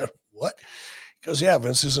 I said, what? He goes, yeah,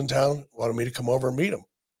 Vince is in town. Wanted me to come over and meet him.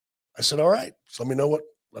 I said, all right. So let me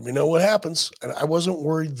know what happens. And I wasn't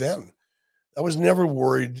worried then. I was never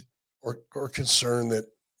worried or concerned that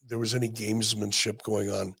there was any gamesmanship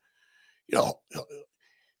going on. You know,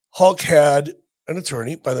 Hulk had an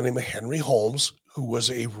attorney by the name of Henry Holmes, who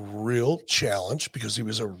was a real challenge because he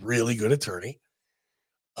was a really good attorney.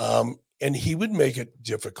 And he would make it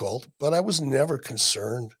difficult, but I was never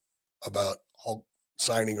concerned about Hulk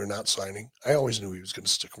signing or not signing. I always knew he was going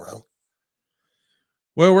to stick around.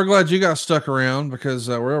 Well, we're glad you guys stuck around because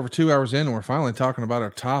we're over 2 hours in and we're finally talking about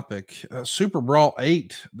our topic. SuperBrawl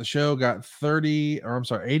VIII, the show got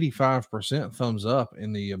 85% thumbs up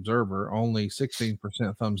in the Observer, only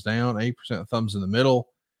 16% thumbs down, 8% thumbs in the middle.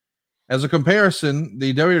 As a comparison,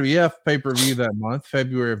 the WWF pay-per-view that month,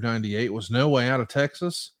 February of 98, was No Way Out of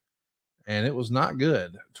Texas, and it was not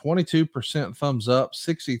good. 22% thumbs up,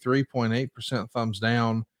 63.8% thumbs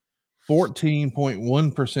down,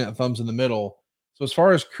 14.1% thumbs in the middle. So as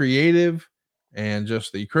far as creative and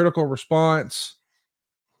just the critical response,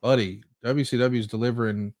 buddy, WCW is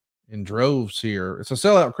delivering in droves here. It's a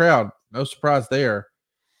sellout crowd. No surprise there.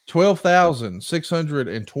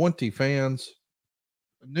 12,620 fans.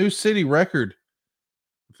 New city record,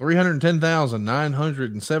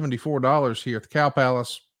 $310,974 here at the Cow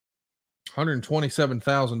Palace.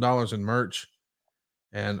 $127,000 in merch.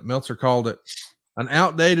 And Meltzer called it an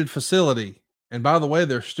outdated facility. And by the way,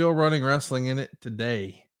 they're still running wrestling in it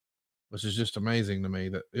today, which is just amazing to me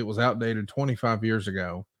that it was outdated 25 years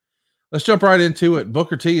ago. Let's jump right into it.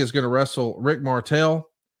 Booker T is going to wrestle Rick Martel,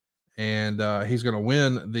 and he's going to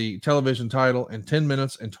win the television title in 10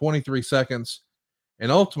 minutes and 23 seconds.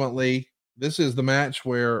 And ultimately, this is the match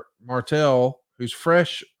where Martel, who's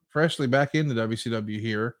freshly back into WCW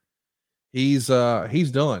here, he's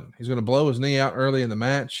done. He's going to blow his knee out early in the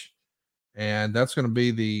match. And that's going to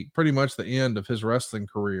be pretty much the end of his wrestling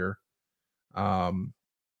career. 2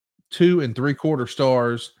 3/4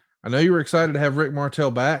 stars. I know you were excited to have Rick Martel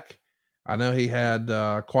back. I know he had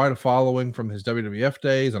quite a following from his WWF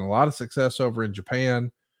days and a lot of success over in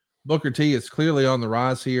Japan. Booker T is clearly on the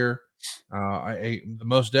rise here. The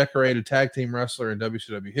most decorated tag team wrestler in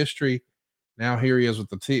WCW history. Now here he is with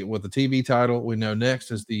the TV title. We know next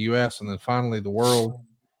is the US and then finally the world.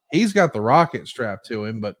 He's got the rocket strapped to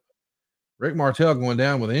him, but Rick Martel going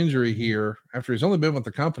down with injury here after he's only been with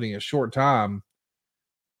the company a short time.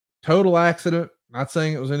 Total accident. Not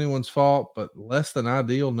saying it was anyone's fault, but less than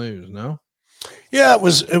ideal news. No. Yeah, it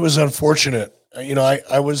was unfortunate. You know,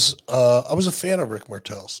 I was a fan of Rick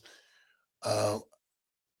Martel's.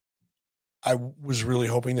 I was really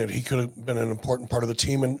hoping that he could have been an important part of the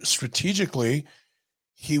team, and strategically,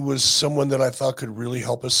 he was someone that I thought could really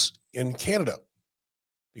help us in Canada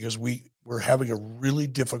because we were having a really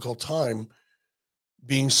difficult time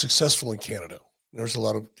being successful in Canada. There's a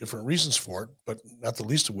lot of different reasons for it, but not the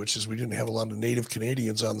least of which is we didn't have a lot of native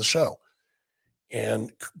Canadians on the show.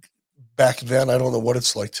 And back then, I don't know what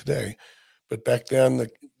it's like today, but back then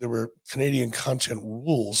there were Canadian content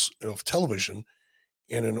rules of television.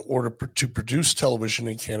 And in order to produce television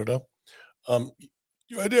in Canada,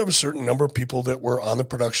 you had to have a certain number of people that were on the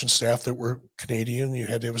production staff that were Canadian. You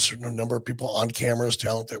had to have a certain number of people on camera as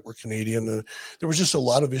talent that were Canadian. There was just a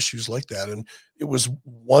lot of issues like that. And it was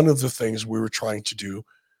one of the things we were trying to do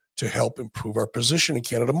to help improve our position in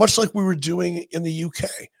Canada, much like we were doing in the UK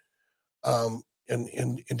and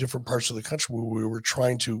in different parts of the country where we were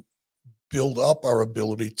trying to build up our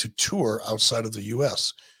ability to tour outside of the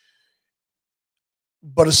US.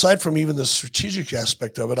 But aside from even the strategic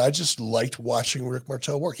aspect of it, I just liked watching Rick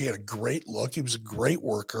Martel work. He had a great look. He was a great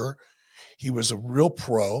worker. He was a real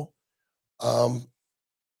pro. So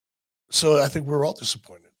I think we were all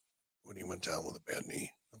disappointed when he went down with a bad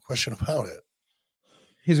knee. No question about it.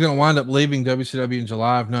 He's going to wind up leaving WCW in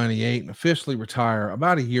July of 98 and officially retire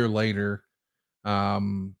about a year later.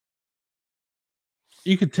 You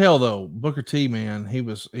could tell though, Booker T, man, he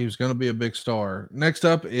was going to be a big star. Next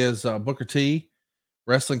up is Booker T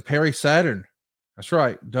wrestling Perry Saturn. That's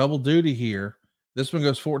right. Double duty here. This one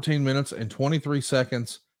goes 14 minutes and 23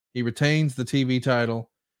 seconds. He retains the TV title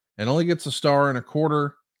and only gets a star and a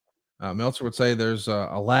quarter. Meltzer would say there's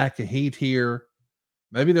a lack of heat here.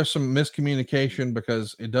 Maybe there's some miscommunication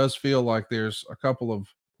because it does feel like there's a couple of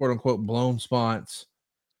quote unquote blown spots.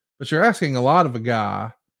 But you're asking a lot of a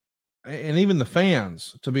guy and even the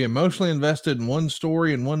fans to be emotionally invested in one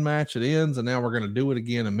story and one match it ends, and now we're going to do it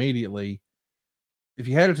again immediately. If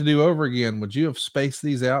you had it to do over again, would you have spaced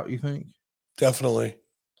these out, you think? Definitely.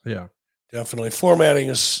 Yeah. Definitely. Formatting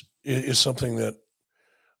is something that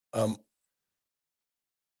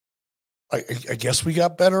I guess we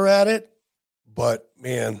got better at it, but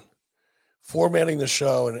man, formatting the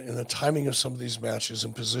show and the timing of some of these matches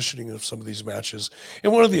and positioning of some of these matches.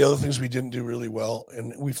 And one of the other things we didn't do really well,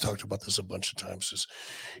 and we've talked about this a bunch of times, is,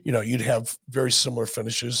 you'd have very similar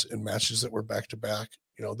finishes in matches that were back to back.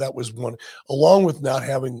 That was one, along with not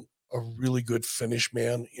having a really good finish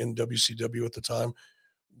man in WCW at the time.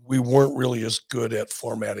 We weren't really as good at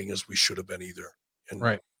formatting as we should have been either. And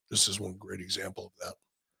right. This is one great example of that.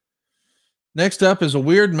 Next up is a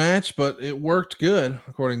weird match, but it worked good,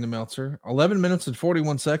 according to Meltzer. 11 minutes and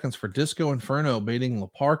 41 seconds for Disco Inferno beating La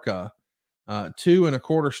Parka. 2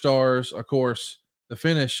 1/4 stars. Of course, the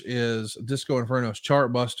finish is Disco Inferno's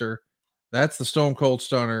chart buster. That's the Stone Cold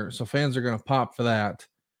Stunner, so fans are going to pop for that.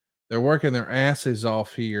 They're working their asses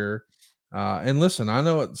off here. And listen, I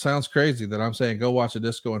know it sounds crazy that I'm saying go watch a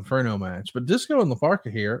Disco Inferno match, but Disco and La Parka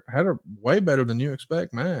here had a way better than you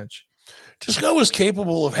expect match. Disco was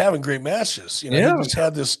capable of having great matches. He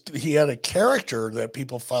had a character that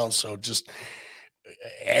people found so just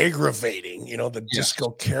aggravating. The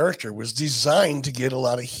Disco character was designed to get a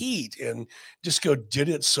lot of heat, and Disco did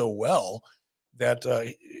it so well that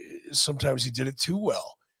sometimes he did it too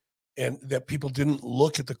well, and that people didn't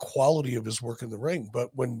look at the quality of his work in the ring. But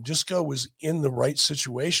when Disco was in the right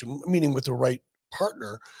situation, meaning with the right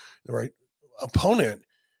partner, the right opponent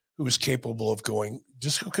who was capable of going,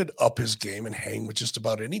 Disco could up his game and hang with just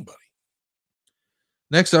about anybody.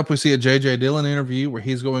 Next up, we see a J.J. Dillon interview where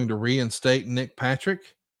he's going to reinstate Nick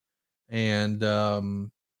Patrick. And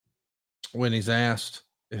when he's asked,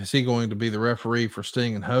 is he going to be the referee for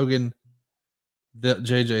Sting and Hogan?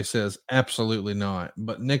 JJ says, absolutely not.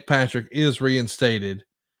 But Nick Patrick is reinstated.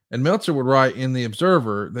 And Meltzer would write in The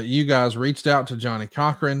Observer that you guys reached out to Johnny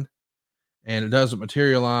Cochran and it doesn't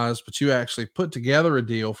materialize, but you actually put together a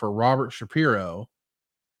deal for Robert Shapiro.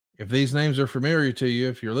 If these names are familiar to you,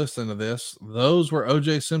 if you're listening to this, those were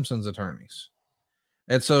O.J. Simpson's attorneys.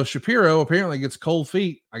 And so Shapiro apparently gets cold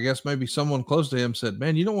feet. I guess maybe someone close to him said,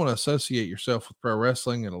 man, you don't want to associate yourself with pro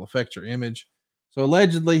wrestling. It'll affect your image. So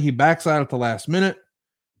allegedly he backs out at the last minute.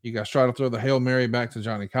 You guys try to throw the Hail Mary back to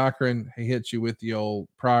Johnny Cochran. He hits you with the old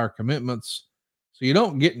prior commitments. So you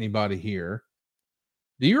don't get anybody here.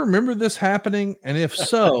 Do you remember this happening? And if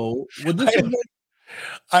so, would this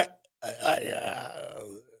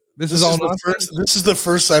this is the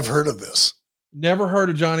first I've heard of this. Never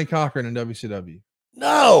heard of Johnny Cochran in WCW.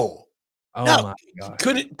 No. Oh now, my God.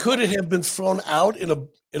 Could it have been thrown out in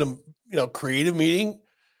a creative meeting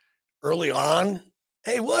early on?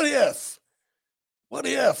 Hey, what if?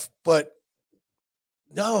 But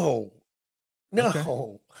no. Okay.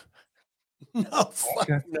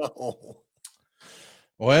 No.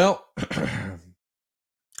 Well,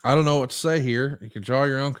 I don't know what to say here. You can draw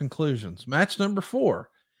your own conclusions. Match number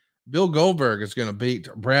 4. Bill Goldberg is going to beat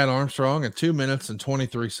Brad Armstrong in 2 minutes and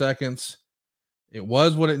 23 seconds. It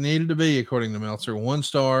was what it needed to be, according to Meltzer. 1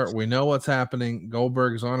 star. We know what's happening.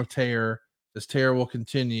 Goldberg is on a tear. This tear will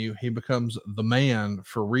continue. He becomes the man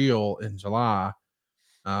for real in July.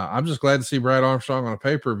 I'm just glad to see Brad Armstrong on a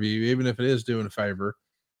pay-per-view, even if it is doing a favor,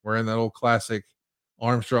 wearing that old classic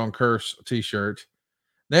Armstrong curse t-shirt.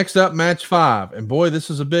 Next up, match 5. And boy, this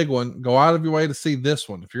is a big one. Go out of your way to see this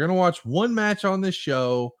one. If you're going to watch one match on this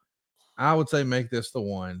show, I would say make this the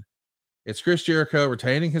one. It's Chris Jericho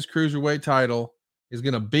retaining his cruiserweight title. He's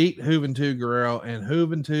going to beat Juventud Guerrero, and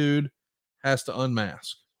Juventud has to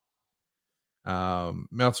unmask.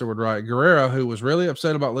 Meltzer would write, Guerrero, who was really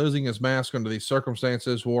upset about losing his mask under these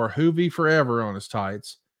circumstances, wore Juvi forever on his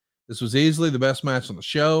tights. This was easily the best match on the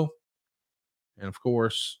show. And of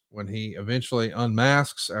course, when he eventually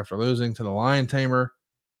unmasks after losing to the Lion Tamer,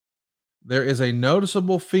 there is a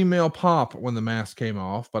noticeable female pop when the mask came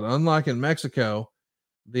off, but unlike in Mexico,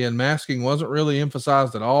 the unmasking wasn't really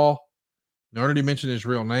emphasized at all, nor did he mention his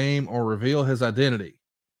real name or reveal his identity.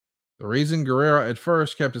 The reason Guerrero at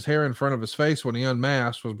first kept his hair in front of his face when he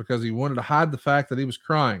unmasked was because he wanted to hide the fact that he was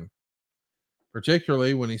crying,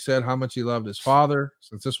 particularly when he said how much he loved his father,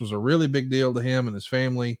 since this was a really big deal to him and his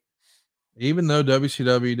family. even though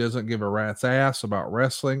WCW doesn't give a rat's ass about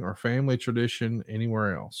wrestling or family tradition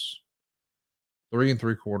anywhere else. 3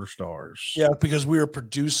 3/4 stars. Yeah, because we are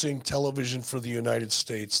producing television for the United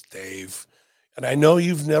States, Dave. And I know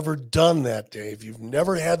you've never done that, Dave. You've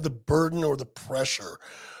never had the burden or the pressure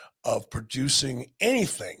of producing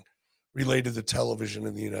anything related to television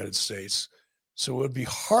in the United States. So it would be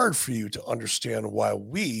hard for you to understand why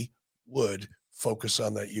we would focus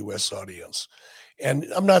on that U.S. audience. And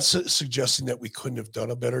I'm not suggesting that we couldn't have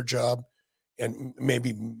done a better job and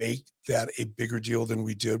maybe make that a bigger deal than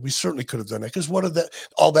we did. We certainly could have done that, because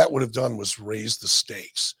all that would have done was raise the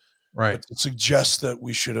stakes. Right. But to suggest that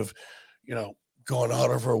we should have, gone out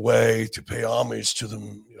of our way to pay homage to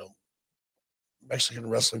the, Mexican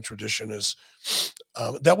wrestling tradition is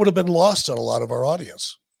that would have been lost on a lot of our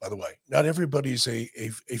audience. By the way, not everybody's a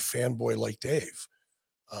fanboy like Dave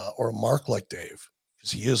or a mark like Dave,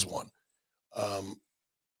 because he is one.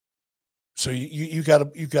 So you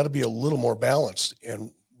got to be a little more balanced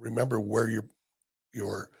and remember where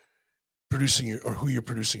you're producing or who you're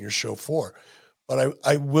producing your show for. But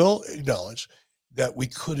I will acknowledge that we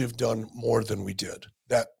could have done more than we did.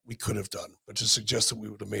 That we could have done, but to suggest that we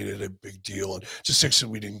would have made it a big deal and to suggest that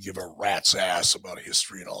we didn't give a rat's ass about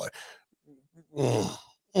history and all that.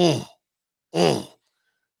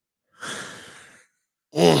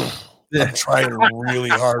 I'm trying really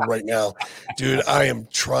hard right now, dude. I am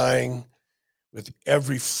trying with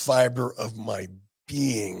every fiber of my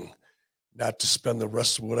being not to spend the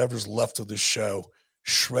rest of whatever's left of this show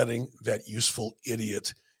shredding that useful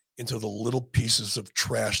idiot into the little pieces of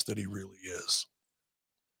trash that he really is.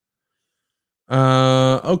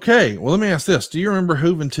 Okay. Well, let me ask this. Do you remember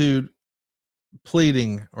Juventud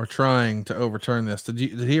pleading or trying to overturn this? Did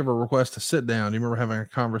he ever request to sit down? Do you remember having a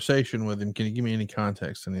conversation with him? Can you give me any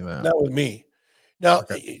context, any of that? Not with me. Now,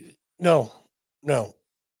 Okay. No. Okay.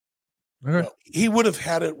 No. He would have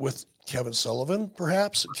had it with Kevin Sullivan,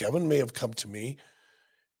 perhaps. Kevin may have come to me.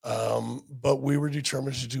 But we were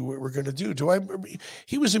determined to do what we're going to do.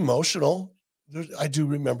 He was emotional. I do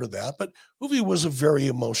remember that, but Hoovy was a very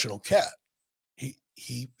emotional cat.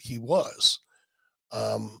 He was.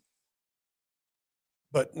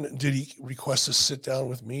 But did he request to sit down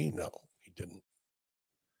with me? No, he didn't.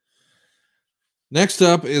 Next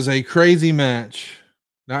up is a crazy match.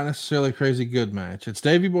 Not necessarily a crazy good match. It's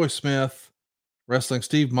Davey Boy Smith wrestling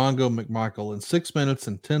Steve Mongo McMichael in 6 minutes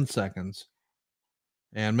and 10 seconds.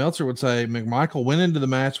 And Meltzer would say McMichael went into the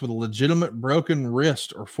match with a legitimate broken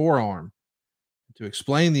wrist or forearm. To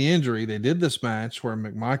explain the injury, they did this match where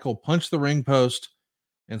McMichael punched the ring post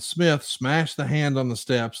and Smith smashed the hand on the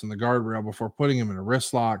steps and the guardrail before putting him in a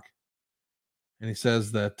wrist lock. And he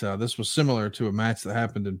says that this was similar to a match that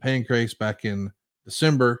happened in Pancrase back in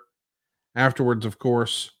December. Afterwards, of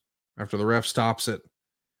course, after the ref stops it,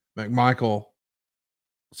 McMichael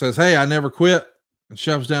says, "Hey, I never quit," and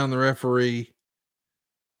shoves down the referee.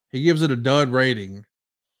 He gives it a dud rating.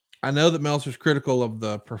 I know that Meltzer's critical of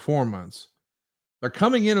the performance. They're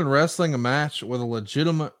coming in and wrestling a match with a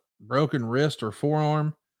legitimate broken wrist or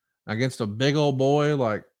forearm against a big old boy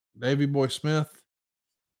like Davey Boy Smith.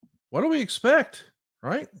 What do we expect,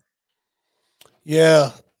 right?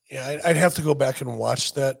 Yeah. I'd have to go back and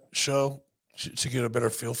watch that show to get a better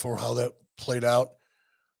feel for how that played out.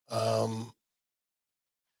 I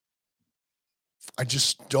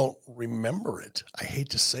just don't remember it. I hate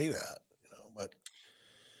to say that, but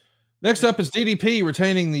next up is DDP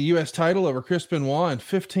retaining the U.S. title over Chris Benoit in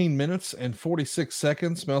 15 minutes and 46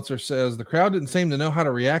 seconds. Meltzer says the crowd didn't seem to know how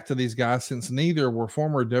to react to these guys since neither were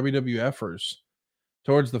former WWFers.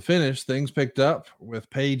 Towards the finish, things picked up with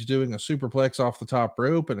Page doing a superplex off the top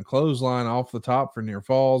rope and a clothesline off the top for near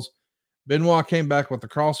falls. Benoit came back with the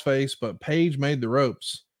crossface, but Page made the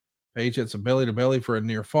ropes. Page hits a belly to belly for a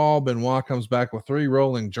near fall. Benoit comes back with 3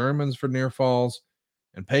 rolling Germans for near falls,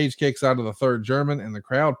 and Page kicks out of the 3rd German, and the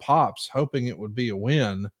crowd pops, hoping it would be a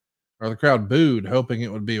win, or the crowd booed, hoping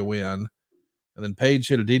it would be a win. And then Page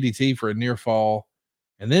hit a DDT for a near fall,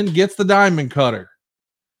 and then gets the Diamond Cutter.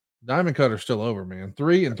 Diamond Cutter's still over, man.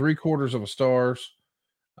 3 3/4 stars.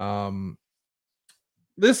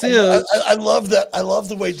 This is. I love that. I love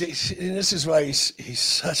the way, and this is why he's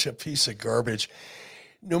such a piece of garbage.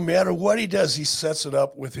 No matter what he does, he sets it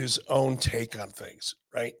up with his own take on things,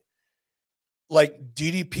 right? Like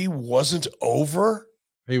DDP wasn't over.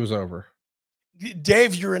 He was over.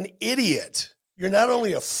 Dave, you're an idiot. You're not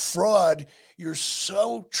only a fraud, you're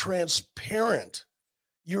so transparent.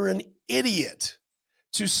 You're an idiot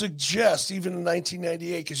to suggest, even in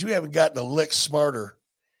 1998, because you haven't gotten a lick smarter,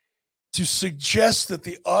 to suggest that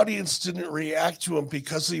the audience didn't react to him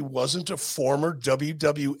because he wasn't a former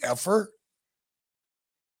WWFer.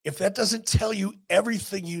 if that doesn't tell you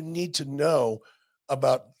everything you need to know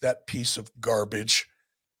about that piece of garbage,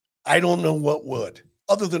 I don't know what would,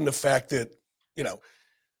 other than the fact that,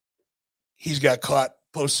 he's got caught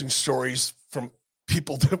posting stories from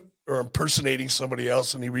people that are impersonating somebody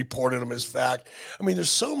else and he reported them as fact. I mean, there's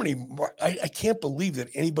so many more. I can't believe that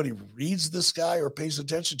anybody reads this guy or pays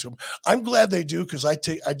attention to him. I'm glad they do, because I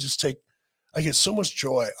get so much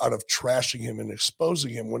joy out of trashing him and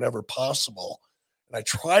exposing him whenever possible. And I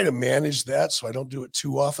try to manage that so I don't do it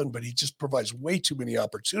too often, but he just provides way too many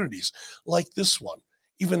opportunities like this one,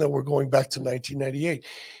 even though we're going back to 1998.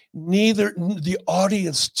 The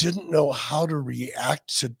audience didn't know how to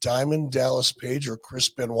react to Diamond Dallas Page or Chris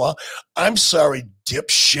Benoit. I'm sorry,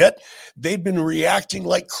 dipshit. They've been reacting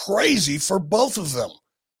like crazy for both of them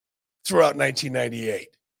throughout 1998.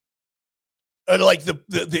 Like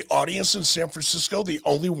the audience in San Francisco, the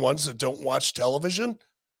only ones that don't watch television,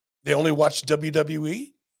 they only watch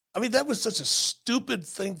WWE. I mean, that was such a stupid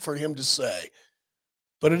thing for him to say,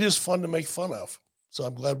 but it is fun to make fun of. So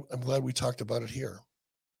I'm glad we talked about it here.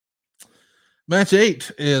 Match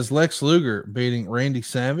 8 is Lex Luger beating Randy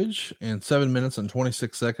Savage in 7 minutes and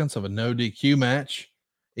 26 seconds of a no DQ match.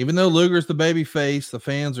 Even though Luger's the baby face, the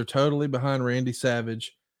fans are totally behind Randy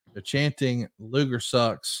Savage. They're chanting Luger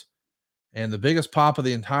sucks. And the biggest pop of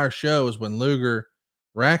the entire show is when Luger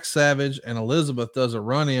racks Savage and Elizabeth does a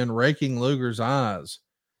run in, raking Luger's eyes.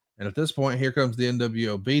 And at this point, here comes the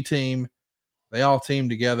NWO B team. They all team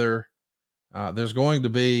together. There's going to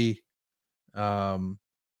be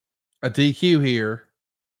a DQ here,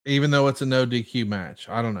 even though it's a no DQ match.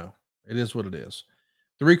 I don't know. It is what it is.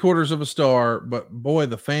 3/4 of a star, but boy,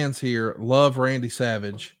 the fans here love Randy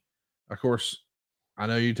Savage. Of course, I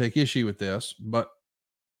know you take issue with this, but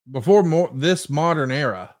before this modern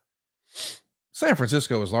era, San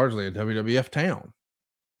Francisco was largely a WWF town.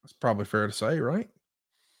 That's probably fair to say, right?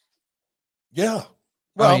 Yeah.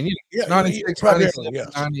 Well, I mean, 96, 97,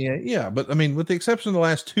 yes. 98. Yeah. But I mean, with the exception of the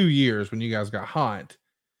last 2 years when you guys got hot,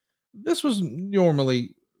 this was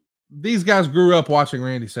normally, these guys grew up watching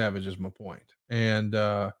Randy Savage, is my point. And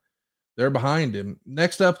they're behind him.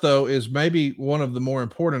 Next up, though, is maybe one of the more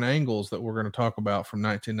important angles that we're going to talk about from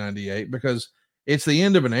 1998, because it's the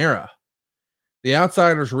end of an era. The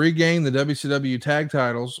Outsiders regain the WCW tag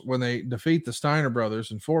titles when they defeat the Steiner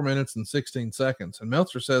brothers in 4 minutes and 16 seconds. And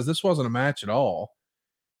Meltzer says this wasn't a match at all.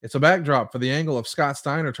 It's a backdrop for the angle of Scott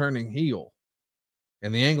Steiner turning heel.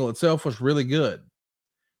 And the angle itself was really good.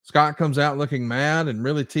 Scott comes out looking mad and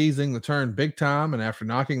really teasing the turn big time. And after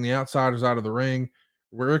knocking the Outsiders out of the ring,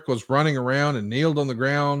 Rick was running around and kneeled on the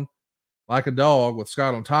ground like a dog with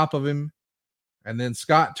Scott on top of him. And then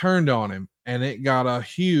Scott turned on him and it got a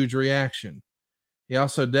huge reaction. He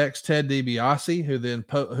also decks Ted DiBiase,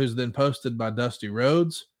 who's then posted by Dusty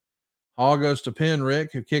Rhodes. Hall goes to pin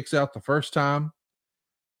Rick, who kicks out the first time.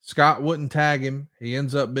 Scott wouldn't tag him. He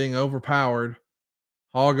ends up being overpowered.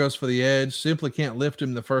 Hall goes for the edge, simply can't lift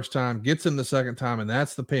him the first time, gets him the second time, and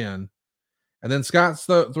that's the pin. And then Scott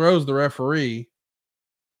throws the referee.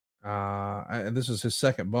 And this is his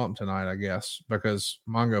second bump tonight, I guess, because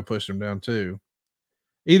Mongo pushed him down too.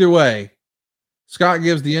 Either way, Scott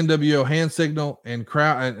gives the NWO hand signal and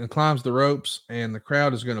climbs the ropes, and the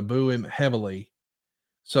crowd is going to boo him heavily.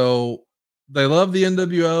 So they love the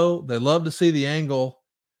NWO. They love to see the angle,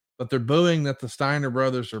 but they're booing that the Steiner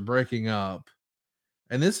brothers are breaking up.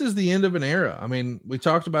 And this is the end of an era. I mean, we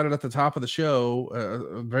talked about it at the top of the show,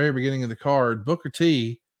 very beginning of the card. Booker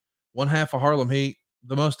T, one half of Harlem Heat,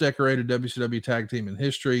 the most decorated WCW tag team in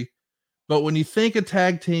history. But when you think of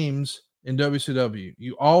tag teams in WCW,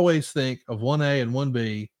 you always think of 1A and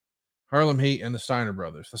 1B, Harlem Heat and the Steiner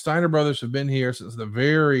brothers. The Steiner brothers have been here since the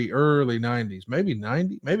very early 90s, maybe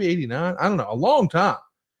 90, maybe 89. I don't know, a long time.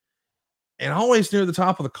 And always near the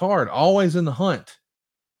top of the card, always in the hunt.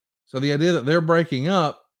 So the idea that they're breaking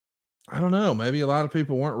up, I don't know, maybe a lot of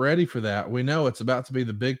people weren't ready for that. We know it's about to be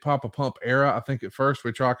the Big Papa Pump era. I think at first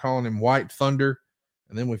we try calling him White Thunder,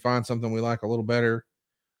 and then we find something we like a little better.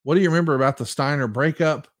 What do you remember about the Steiner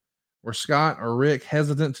breakup? Were Scott or Rick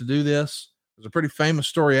hesitant to do this? There's a pretty famous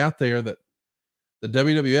story out there that the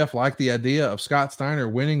WWF liked the idea of Scott Steiner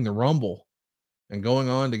winning the Rumble and going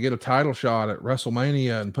on to get a title shot at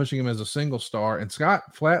WrestleMania and pushing him as a single star. And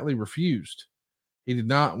Scott flatly refused. He did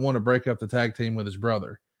not want to break up the tag team with his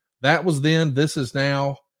brother. That was then. This is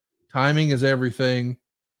now. Timing is everything.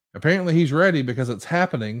 Apparently he's ready because it's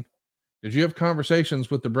happening. Did you have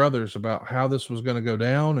conversations with the brothers about how this was going to go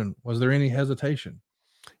down? And was there any hesitation?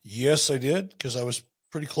 Yes, I did, because I was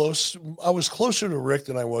pretty close. I was closer to Rick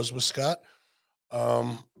than I was with Scott.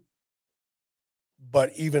 But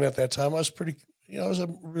even at that time, I was pretty, I was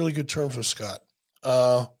on really good terms with Scott.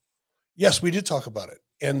 Yes, we did talk about it,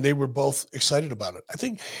 and they were both excited about it. I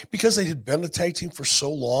think because they had been a tag team for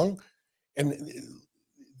so long, and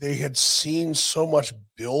they had seen so much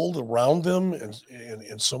build around them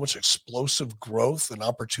and so much explosive growth and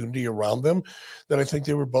opportunity around them, that I think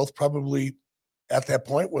they were both probably at that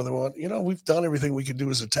point where they went, we've done everything we can do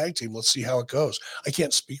as a tag team. Let's see how it goes. I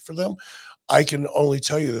can't speak for them. I can only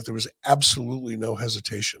tell you that there was absolutely no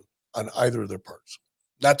hesitation on either of their parts.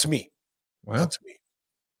 Not to me. Well, Not to me.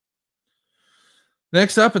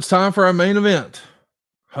 Next up, it's time for our main event.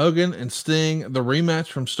 Hogan and Sting, the rematch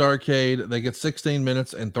from Starrcade. They get 16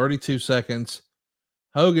 minutes and 32 seconds.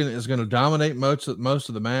 Hogan is going to dominate most of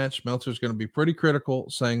the match. Meltzer's going to be pretty critical,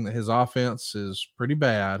 saying that his offense is pretty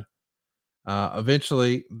bad.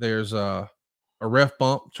 Eventually, there's a ref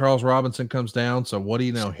bump. Charles Robinson comes down. So what do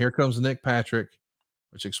you know? Here comes Nick Patrick,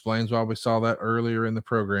 which explains why we saw that earlier in the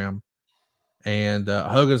program. And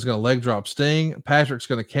Hogan's going to leg drop Sting. Patrick's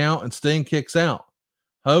going to count, and Sting kicks out.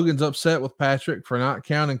 Hogan's upset with Patrick for not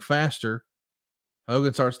counting faster.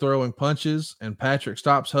 Hogan starts throwing punches, and Patrick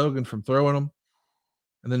stops Hogan from throwing them.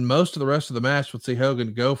 And then most of the rest of the match would see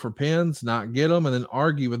Hogan go for pins, not get them, and then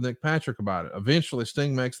argue with Nick Patrick about it. Eventually,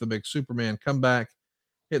 Sting makes the big Superman comeback,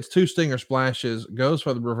 hits 2 stinger splashes, goes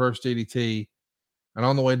for the reverse DDT, and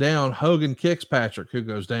on the way down, Hogan kicks Patrick, who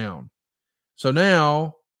goes down. So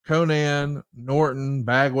now Conan, Norton,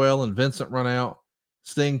 Bagwell, and Vincent run out.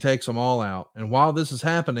 Sting takes them all out. And while this is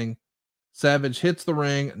happening, Savage hits the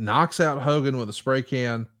ring, knocks out Hogan with a spray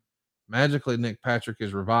can. Magically, Nick Patrick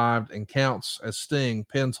is revived and counts as Sting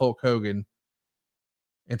pins Hulk Hogan.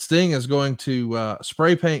 And Sting is going to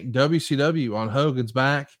spray paint WCW on Hogan's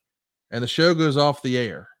back, and the show goes off the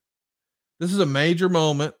air. This is a major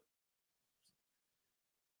moment.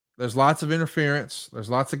 There's lots of interference. There's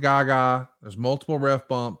lots of gaga. There's multiple ref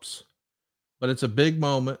bumps. But it's a big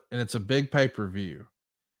moment, and it's a big pay-per-view.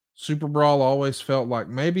 Super Brawl always felt like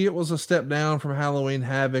maybe it was a step down from Halloween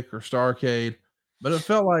Havoc or Starrcade, but it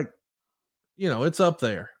felt like, it's up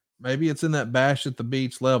there. Maybe it's in that Bash at the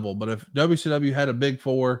Beach level, but if WCW had a big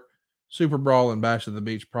 4, Super Brawl and Bash at the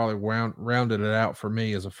Beach probably rounded it out for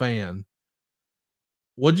me as a fan.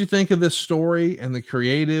 What'd you think of this story and the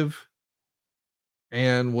creative?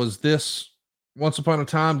 And was this once upon a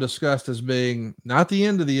time discussed as being not the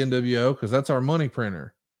end of the NWO, because that's our money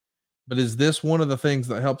printer, but is this one of the things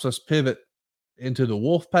that helps us pivot into the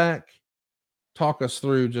Wolfpack? Talk us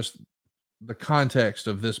through just the context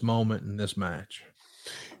of this moment in this match.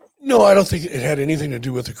 No, I don't think it had anything to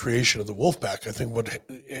do with the creation of the Wolfpack. I think what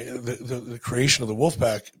the creation of the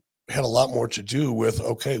Wolfpack had a lot more to do with,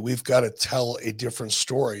 okay, we've got to tell a different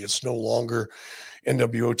story. It's no longer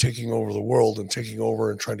NWO taking over the world and taking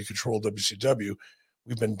over and trying to control WCW.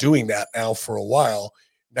 We've been doing that now for a while.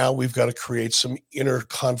 Now we've got to create some inner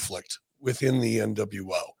conflict within the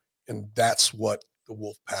NWO. And that's what the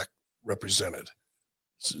Wolfpack represented.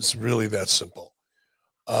 It's really that simple.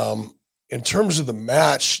 In terms of the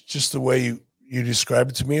match, just the way you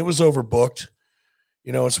described it to me, it was overbooked.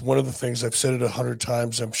 It's one of the things, I've said it 100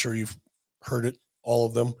 times. I'm sure you've heard it, all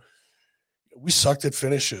of them. We sucked at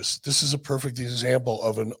finishes. This is a perfect example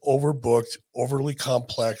of an overbooked, overly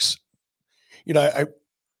complex.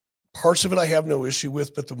 Parts of it I have no issue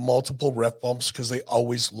with, but the multiple ref bumps, because they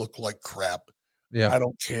always look like crap. Yeah. I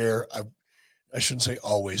don't care. I shouldn't say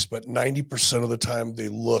always, but 90% of the time they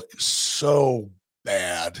look so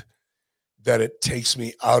bad that it takes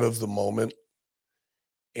me out of the moment.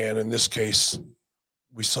 And in this case,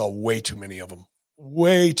 we saw way too many of them.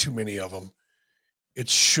 Way too many of them. It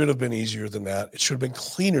should have been easier than that. It should have been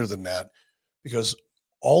cleaner than that, because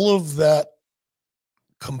all of that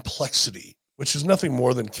complexity, which is nothing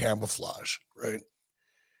more than camouflage, right?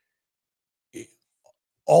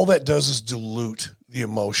 All that does is dilute the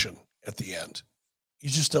emotion at the end. You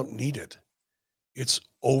just don't need it. It's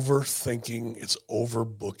overthinking, it's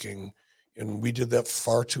overbooking, and we did that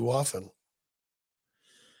far too often.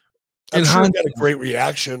 I'm sure we got a great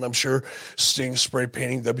reaction. I'm sure Sting spray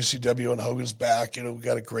painting WCW on Hogan's back, we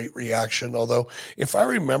got a great reaction. Although, if I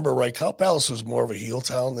remember right, Cow Palace was more of a heel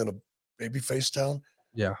town than a babyface town.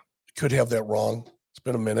 Yeah. Could have that wrong. It's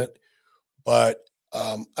been a minute. But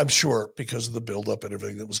I'm sure, because of the buildup and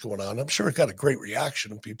everything that was going on, I'm sure it got a great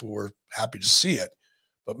reaction and people were happy to see it.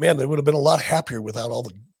 But man, they would have been a lot happier without all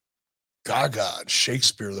the gaga and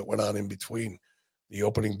Shakespeare that went on in between the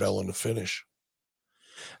opening bell and the finish.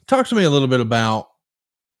 Talk to me a little bit about,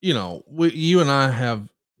 you and I have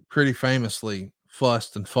pretty famously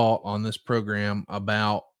fussed and fought on this program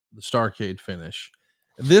about the Starrcade finish.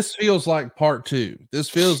 This feels like part 2. This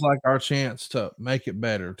feels like our chance to make it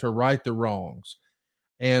better, to right the wrongs.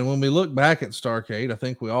 And when we look back at Starrcade, I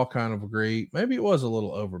think we all kind of agree maybe it was a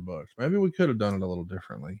little overbooked. Maybe we could have done it a little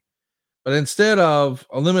differently. But instead of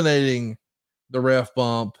eliminating the ref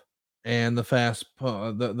bump and the fast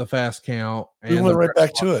count, and we went right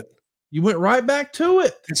back to it. You went right back to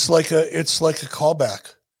it. It's like a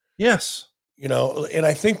callback. Yes. And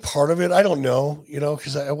I think part of it, I don't know,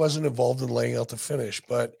 because I wasn't involved in laying out the finish,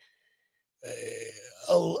 but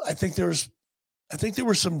I think there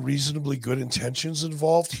were some reasonably good intentions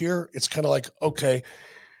involved here. It's kind of like, okay,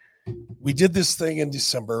 we did this thing in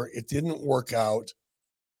December. It didn't work out.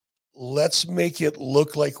 Let's make it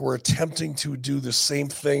look like we're attempting to do the same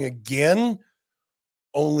thing again,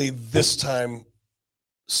 only this time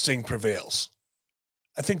Sting prevails.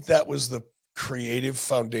 I think that was the creative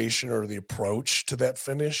foundation or the approach to that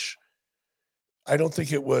finish. I don't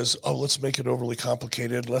think it was, let's make it overly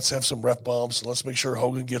complicated. Let's have some ref bumps and let's make sure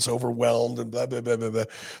Hogan gets overwhelmed and blah, blah, blah, blah, blah,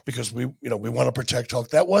 because we want to protect Hulk.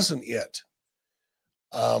 That wasn't it.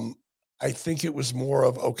 I think it was more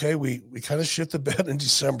of, okay, we kind of shit the bed in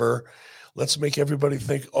December. Let's make everybody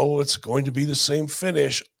think, it's going to be the same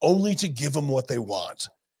finish, only to give them what they want.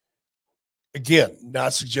 Again,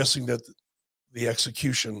 not suggesting that the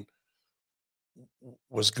execution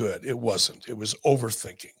was good. It wasn't. It was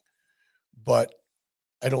overthinking. But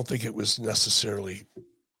I don't think it was necessarily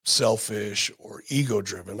selfish or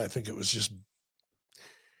ego-driven. I think it was just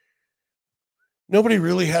nobody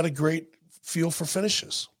really had a great feel for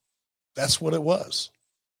finishes. That's what it was.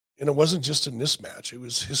 And it wasn't just in this match. It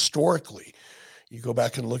was historically. You go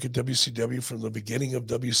back and look at WCW from the beginning of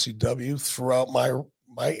WCW throughout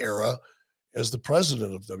my era as the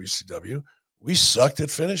president of WCW. We sucked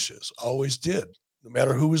at finishes. Always did. No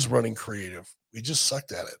matter who was running creative. We just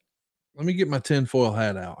sucked at it. Let me get my tinfoil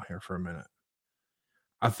hat out here for a minute.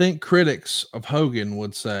 I think critics of Hogan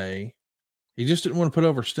would say he just didn't want to put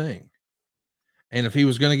over Sting. And if he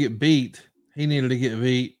was going to get beat, he needed to get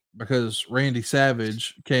beat because Randy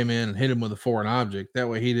Savage came in and hit him with a foreign object. That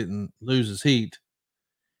way he didn't lose his heat.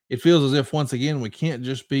 It feels as if, once again, we can't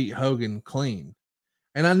just beat Hogan clean.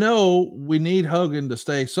 And I know we need Hogan to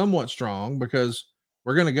stay somewhat strong because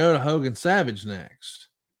we're going to go to Hogan Savage next.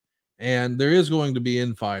 And there is going to be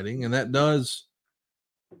infighting, and that does,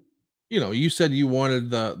 you said you wanted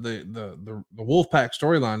the Wolfpack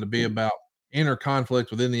storyline to be about inner conflict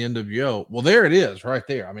within the NWO. Well, there it is right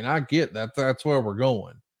there. I mean, I get that. That's where we're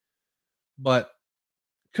going. But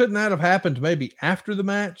couldn't that have happened maybe after the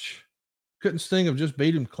match? Couldn't Sting have just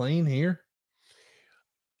beat him clean here?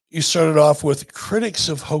 You started off with critics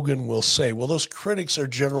of Hogan will say, well, those critics are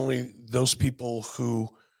generally those people who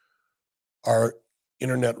are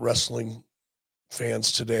internet wrestling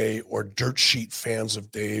fans today or dirt sheet fans of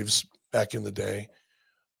Dave's back in the day.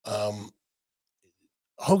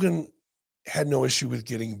 Hogan had no issue with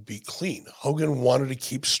getting beat clean. Hogan wanted to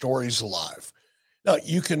keep stories alive. Now,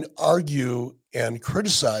 you can argue and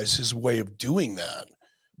criticize his way of doing that,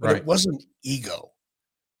 but It wasn't ego.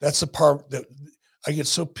 That's the part that I get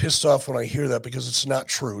so pissed off when I hear that because it's not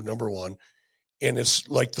true, number one. And it's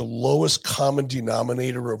like the lowest common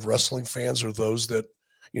denominator of wrestling fans are those that,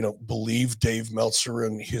 believe Dave Meltzer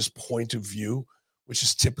and his point of view, which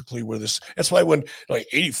is typically where that's why when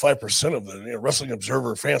 85% of the Wrestling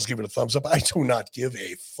Observer fans give it a thumbs up, I do not give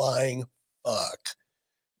a flying fuck.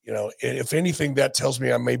 If anything, that tells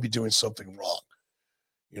me I may be doing something wrong.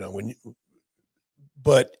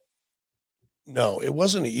 But no, it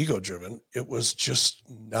wasn't ego driven. It was just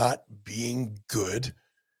not being good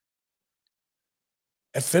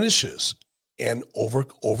at finishes and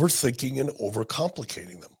overthinking and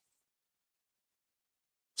overcomplicating them.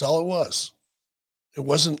 That's all it was. It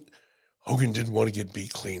wasn't Hogan didn't want to get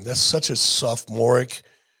beat clean. That's such a sophomoric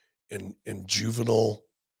and juvenile,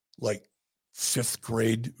 like fifth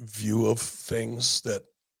grade view of things that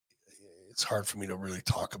it's hard for me to really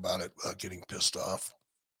talk about it without getting pissed off.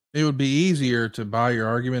 It would be easier to buy your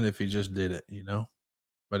argument if he just did it,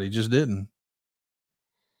 but he just didn't.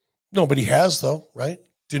 No, but he has though, right?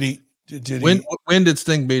 Did he? When did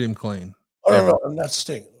Sting beat him clean? Oh, no, I'm not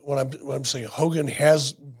Sting. What I'm saying, Hogan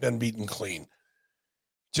has been beaten clean,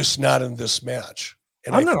 just not in this match.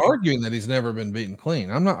 And I'm not arguing that he's never been beaten clean.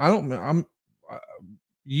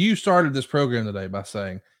 You started this program today by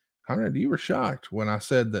saying, Conrad, you were shocked when I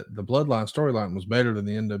said that the Bloodline storyline was better than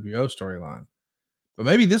the NWO storyline. But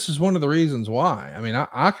maybe this is one of the reasons why. I mean,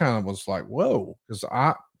 I kind of was like, whoa, because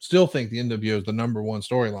I still think the NWO is the number one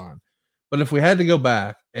storyline. But if we had to go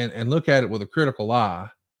back and look at it with a critical eye,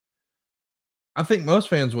 I think most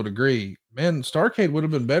fans would agree, man, Starrcade would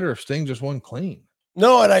have been better if Sting just won clean.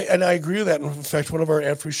 No, and I agree with that. In fact, one of our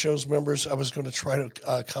ad-free shows members, I was going to try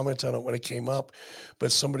to comment on it when it came up,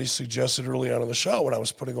 but somebody suggested early on in the show when I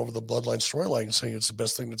was putting over the Bloodline storyline and saying it's the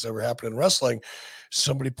best thing that's ever happened in wrestling.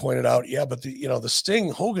 Somebody pointed out, yeah, but the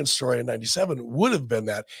Sting Hogan story in '97 would have been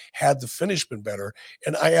that had the finish been better,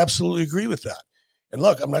 and I absolutely agree with that. And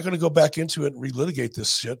look, I'm not going to go back into it and relitigate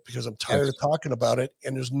this shit because I'm tired of talking about it,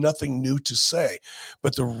 and there's nothing new to say.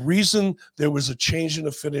 But the reason there was a change in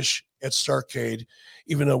the finish at Starrcade,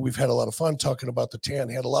 even though we've had a lot of fun talking about the tan,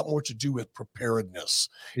 had a lot more to do with preparedness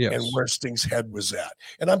and where Sting's head was at.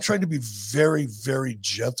 And I'm trying to be very, very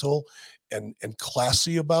gentle and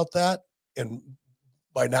classy about that. And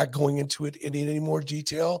by not going into it in any more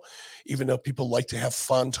detail, even though people like to have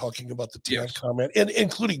fun talking about the tan comment, and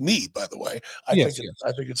including me, by the way, I think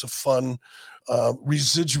it's a fun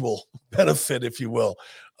residual benefit, if you will,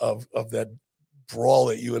 of that brawl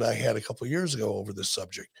that you and I had a couple of years ago over this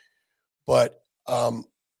subject. But I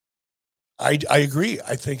agree.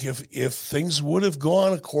 I think if things would have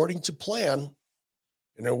gone according to plan,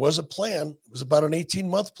 and there was a plan, it was about an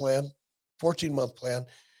 18-month plan, 14-month plan.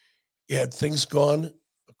 Had things gone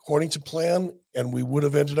according to plan, and we would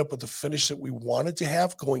have ended up with the finish that we wanted to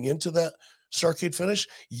have going into that Starrcade finish,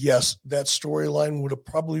 yes, that storyline would have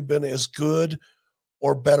probably been as good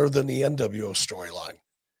or better than the NWO storyline.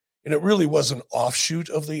 And it really was an offshoot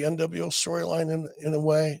of the NWO storyline in a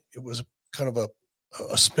way. It was kind of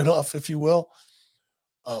a spin-off, if you will.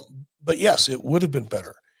 But yes, it would have been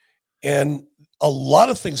better. And a lot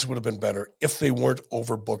of things would have been better if they weren't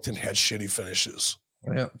overbooked and had shitty finishes.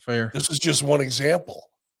 Yeah, fair. This is just one example.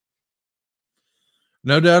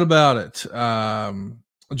 No doubt about it.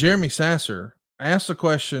 Jeremy Sasser asked a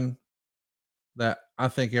question that I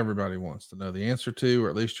think everybody wants to know the answer to, or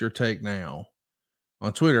at least your take now.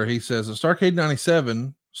 On Twitter, he says, at Starrcade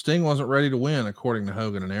 97, Sting wasn't ready to win, according to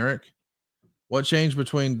Hogan and Eric. What changed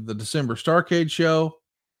between the December Starrcade show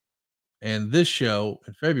and this show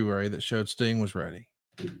in February that showed Sting was ready?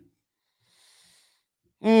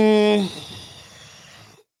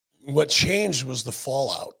 What changed was the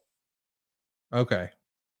fallout. Okay.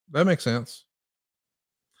 That makes sense.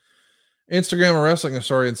 Instagram a wrestling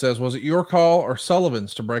historian says, was it your call or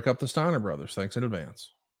Sullivan's to break up the Steiner brothers? Thanks in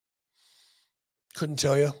advance. Couldn't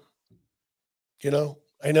tell you. You know,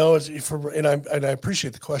 I know and I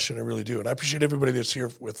appreciate the question. I really do. And I appreciate everybody that's here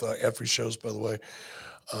with ad-free shows, by the way.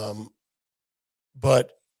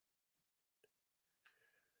 But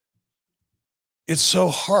it's so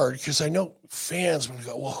hard because I know fans would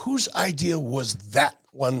go, well, whose idea was that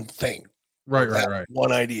one thing? Right.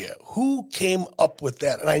 One idea. Who came up with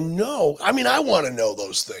that? And I want to know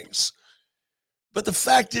those things. But the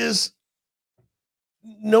fact is,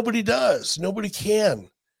 nobody does. Nobody can.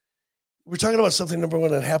 We're talking about something, number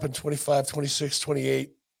one, that happened 25, 26,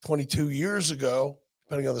 28, 22 years ago,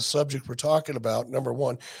 depending on the subject we're talking about, number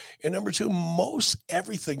one. And number two, most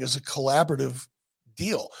everything is a collaborative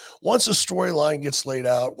deal. Once a storyline gets laid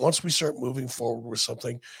out, once we start moving forward with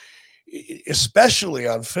something, especially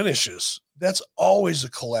on finishes, that's always a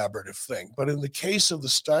collaborative thing. But in the case of the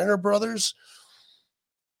Steiner brothers,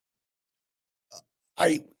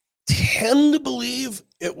 I tend to believe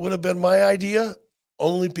it would have been my idea,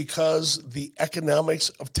 only because the economics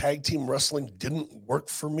of tag team wrestling didn't work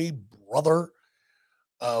for me, brother.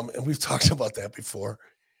 And we've talked about that before.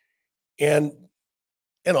 And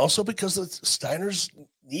also because the Steiners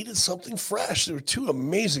needed something fresh. They were two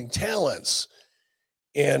amazing talents.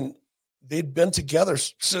 And they'd been together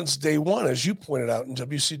since day one, as you pointed out in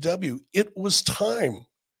WCW. It was time.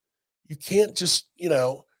 You can't just,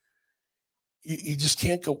 you just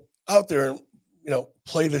can't go out there and,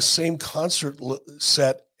 play the same concert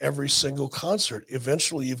set every single concert.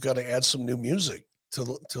 Eventually, you've got to add some new music to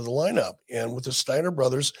the lineup. And with the Steiner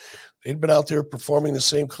brothers, they'd been out there performing the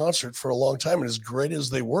same concert for a long time. And as great as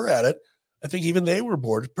they were at it, I think even they were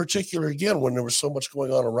bored, particularly, again, when there was so much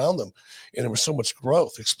going on around them and there was so much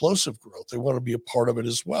growth, explosive growth. They want to be a part of it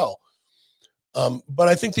as well. But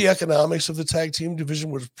I think the economics of the tag team division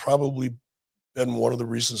would have probably been one of the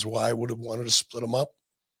reasons why I would have wanted to split them up,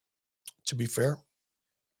 to be fair.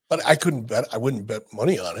 But I wouldn't bet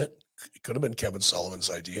money on it. It could have been Kevin Sullivan's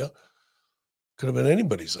idea. Could have been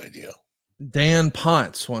anybody's idea. Dan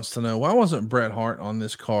Potts wants to know, why wasn't Bret Hart on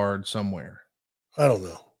this card somewhere? I don't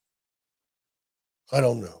know.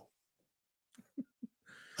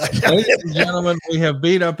 Ladies and gentlemen, we have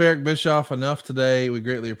beat up Eric Bischoff enough today. We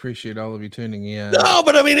greatly appreciate all of you tuning in. No,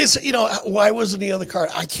 but I mean, it's, why wasn't he on the card?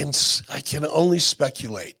 I can only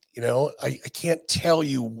speculate. I can't tell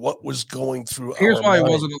you what was going through. Here's why he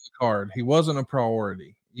wasn't on the card. He wasn't a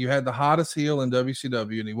priority. You had the hottest heel in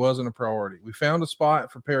WCW, and he wasn't a priority. We found a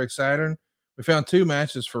spot for Perry Saturn. We found 2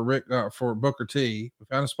 matches for for Booker T. We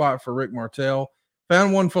found a spot for Rick Martel.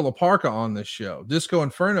 Found one for La Parka on this show. Disco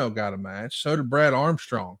Inferno got a match. So did Brad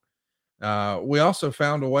Armstrong. We also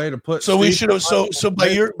found a way to put. So we should have. So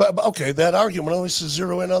okay, that argument only to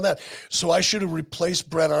zero in on that. So I should have replaced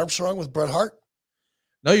Brad Armstrong with Bret Hart.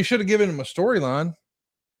 No, you should have given him a storyline.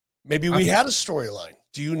 Maybe we had a storyline.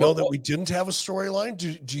 Do you know that we didn't have a storyline?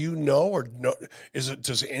 Do you know, or no?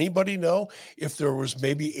 Does anybody know if there was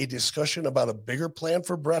maybe a discussion about a bigger plan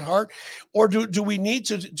for Bret Hart, or do we need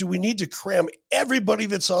to cram everybody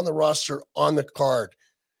that's on the roster on the card,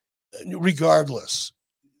 regardless?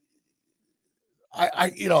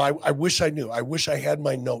 I wish I knew. I wish I had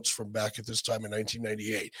my notes from back at this time in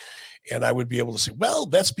 1998, and I would be able to say, well,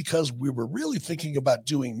 that's because we were really thinking about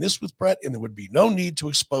doing this with Bret, and there would be no need to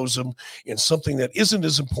expose him in something that isn't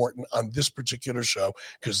as important on this particular show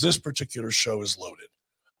because this particular show is loaded.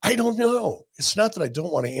 I don't know. It's not that I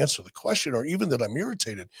don't want to answer the question or even that I'm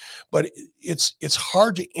irritated, but it's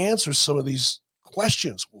hard to answer some of these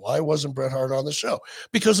questions. Why wasn't Bret Hart on the show?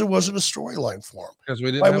 Because there wasn't a storyline for him. Because we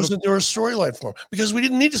didn't. Why wasn't there a storyline for him? Because we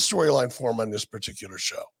didn't need a storyline for him on this particular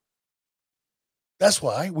show. That's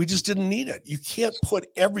why we just didn't need it. You can't put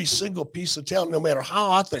every single piece of talent, no matter how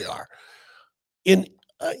hot they are, in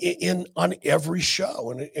on every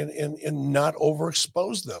show and not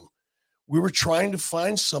overexpose them. We were trying to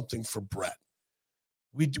find something for Bret.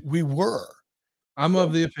 We were. I'm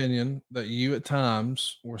of the opinion that you at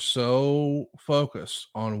times were so focused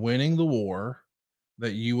on winning the war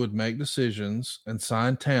that you would make decisions and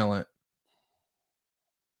sign talent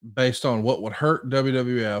based on what would hurt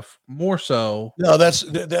WWF more so. No, that's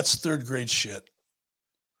third grade shit.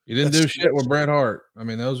 You didn't do shit with Bret Hart. I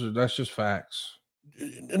mean, that's just facts.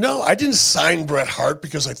 No, I didn't sign Bret Hart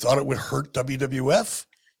because I thought it would hurt WWF.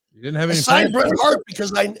 You didn't have any. I signed Bret Hart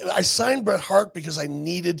because I signed Bret Hart because I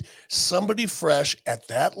needed somebody fresh at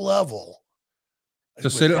that level to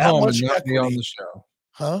sit at home and not be on the show.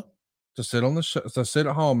 Huh? To sit on the show, to sit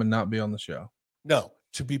at home and not be on the show. No,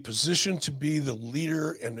 to be positioned to be the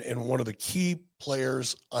leader and one of the key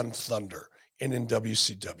players on Thunder and in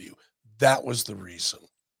WCW. That was the reason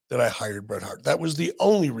that I hired Bret Hart. That was the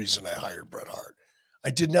only reason I hired Bret Hart. I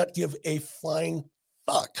did not give a flying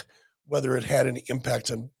fuck whether it had any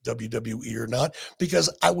impact on WWE or not,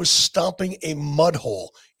 because I was stomping a mud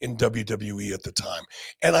hole in WWE at the time.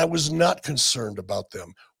 And I was not concerned about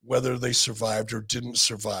them, whether they survived or didn't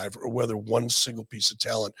survive, or whether one single piece of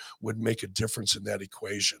talent would make a difference in that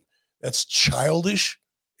equation. That's childish.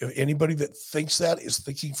 If anybody that thinks that is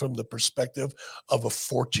thinking from the perspective of a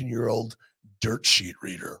 14-year-old dirt sheet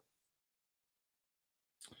reader.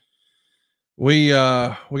 We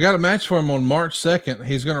got a match for him on March 2nd.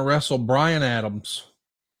 He's going to wrestle Brian Adams.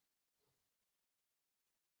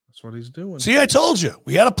 That's what he's doing. See, I told you.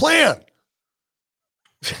 We had a plan.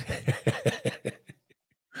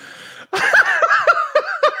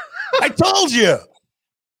 I told you.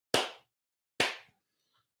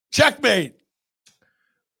 Checkmate.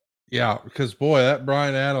 Yeah, because boy, that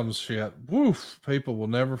Brian Adams shit, woof, people will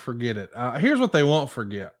never forget it. Here's what they won't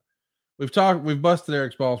forget. We've busted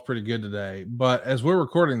Eric's balls pretty good today, but as we're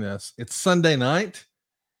recording this, it's Sunday night,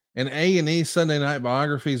 and A&E Sunday Night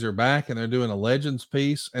Biographies are back, and they're doing a Legends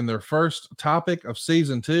piece, and their first topic of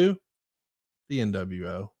season 2, the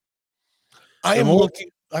NWO. I'm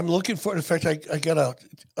looking for. In fact, I got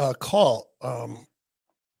a call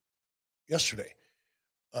yesterday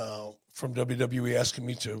from WWE asking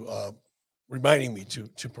me to. Reminding me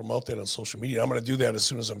to promote that on social media. I'm going to do that as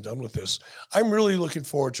soon as I'm done with this. I'm really looking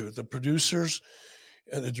forward to it. The producers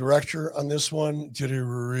and the director on this one did a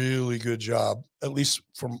really good job, at least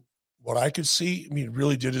from what I could see. I mean,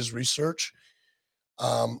 really did his research.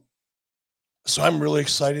 So I'm really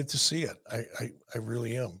excited to see it. I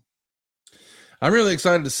really am. I'm really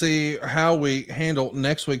excited to see how we handle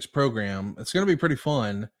next week's program. It's going to be pretty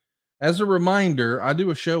fun. As a reminder, I do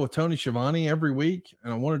a show with Tony Schiavone every week,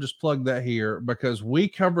 and I want to just plug that here because we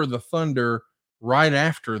cover the Thunder right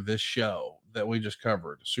after this show that we just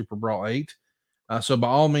covered, SuperBrawl VIII. So by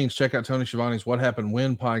all means, check out Tony Schiavone's What Happened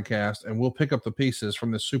When podcast, and we'll pick up the pieces from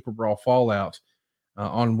this SuperBrawl fallout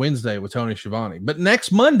on Wednesday with Tony Schiavone. But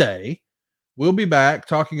next Monday, we'll be back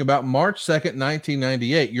talking about March 2nd,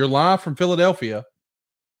 1998. You're live from Philadelphia,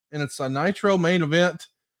 and it's a Nitro main event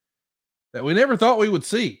that we never thought we would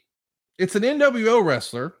see. It's an NWO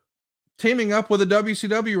wrestler teaming up with a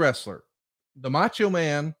WCW wrestler. The Macho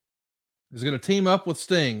Man is going to team up with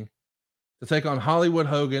Sting to take on Hollywood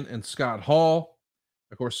Hogan and Scott Hall.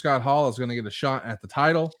 Of course, Scott Hall is going to get a shot at the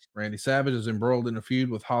title. Randy Savage is embroiled in a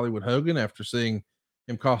feud with Hollywood Hogan after seeing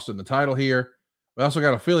him cost him the title here. We also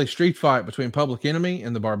got a Philly street fight between Public Enemy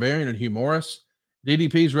and the Barbarian and Hugh Morris.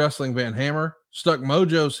 DDP's Wrestling Van Hammer. Stuck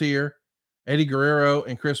Mojo's here. Eddie Guerrero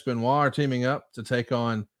and Chris Benoit are teaming up to take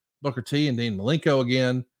on Booker T and Dean Malenko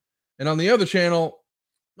again. And on the other channel,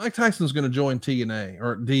 Mike Tyson's going to join TNA,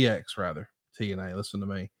 or DX rather. TNA, listen to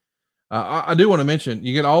me. I do want to mention,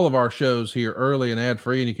 you get all of our shows here early and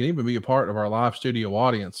ad-free, and you can even be a part of our live studio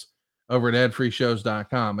audience over at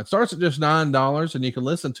adfreeshows.com. It starts at just $9, and you can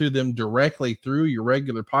listen to them directly through your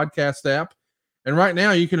regular podcast app. And right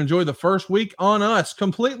now, you can enjoy the first week on us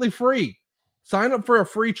completely free. Sign up for a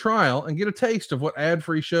free trial and get a taste of what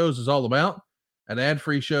Ad-Free Shows is all about at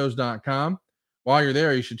adfreeshows.com. While you're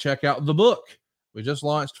there, you should check out the book. We just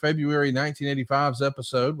launched February 1985's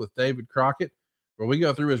episode with David Crockett, where we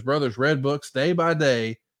go through his brother's Red Books day by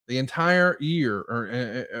day. The entire year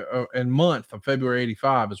and month of February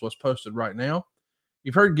 85 is what's posted right now.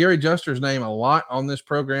 You've heard Gary Juster's name a lot on this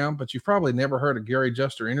program, but you've probably never heard a Gary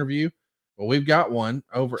Juster interview. Well, we've got one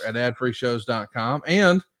over at adfreeshows.com.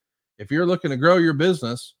 And if you're looking to grow your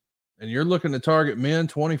business and you're looking to target men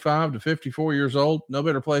 25 to 54 years old, no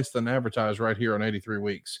better place than advertise right here on 83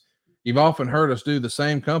 Weeks. You've often heard us do the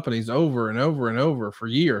same companies over and over and over for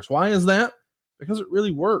years. Why is that? Because it really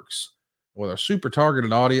works. With our super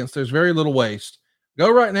targeted audience, there's very little waste. Go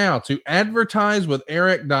right now to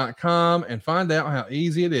advertisewitheric.com and find out how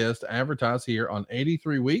easy it is to advertise here on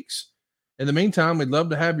 83 Weeks. In the meantime, we'd love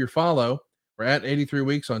to have your follow. We're at 83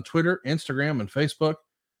 Weeks on Twitter, Instagram, and Facebook.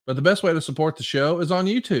 But the best way to support the show is on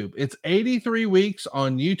YouTube. It's 83 Weeks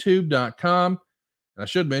on YouTube.com. And I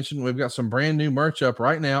should mention, we've got some brand new merch up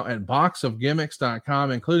right now at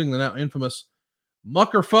boxofgimmicks.com, including the now infamous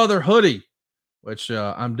Muckerfuther hoodie, which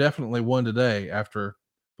I'm definitely one today after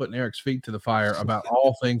putting Eric's feet to the fire about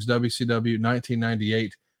all things WCW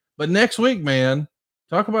 1998. But next week, man,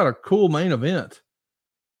 talk about a cool main event.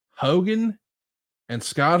 Hogan and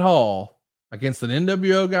Scott Hall against an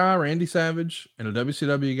NWO guy, Randy Savage, and a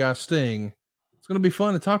WCW guy, Sting. It's going to be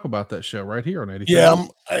fun to talk about that show right here on 83. Yeah, I'm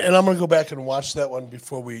going to go back and watch that one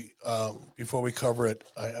before we cover it.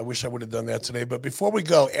 I wish I would have done that today. But before we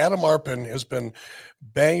go, Adam Arpin has been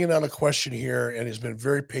banging on a question here, and he's been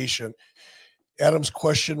very patient. Adam's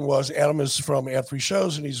question was, Adam is from Ad-Free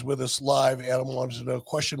Shows, and he's with us live. Adam wanted to know,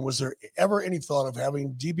 question, was there ever any thought of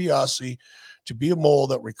having DiBiase to be a mole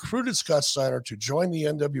that recruited Scott Steiner to join the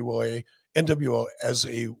NWO as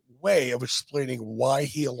a way of explaining why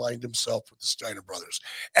he aligned himself with the Steiner brothers?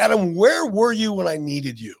 Adam, where were you when I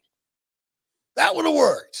needed you? That would have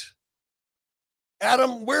worked.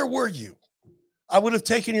 Adam, where were you? I would have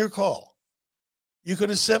taken your call. You could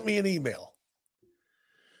have sent me an email.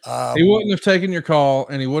 He wouldn't have taken your call,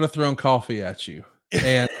 and he would have thrown coffee at you.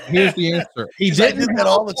 And here's the answer. He didn't have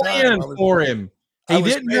all the plan for him. He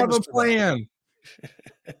didn't have a plan.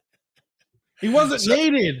 He wasn't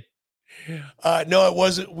needed. No, it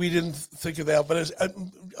wasn't. We didn't think of that, but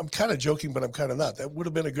I'm kind of joking, but I'm kind of not. That would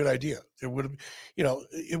have been a good idea. It would have,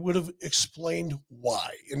 it would have explained why.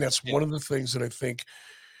 And that's one of the things that I think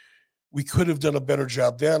we could have done a better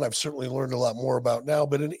job then. I've certainly learned a lot more about now,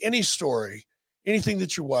 but in any story, anything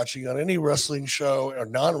that you're watching on any wrestling show or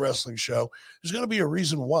non-wrestling show, there's going to be a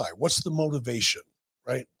reason why. What's the motivation,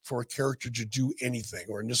 right? For a character to do anything,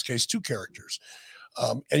 or in this case, two characters.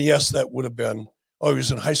 And yes, that would have been, he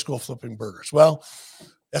was in high school flipping burgers. Well,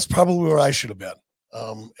 that's probably where I should have been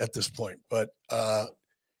at this point. But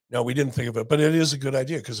no, we didn't think of it. But it is a good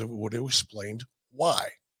idea because it would have explained why.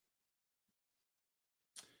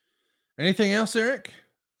 Anything else, Eric?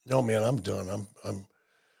 No, man, I'm done.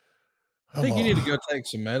 I think you need to go take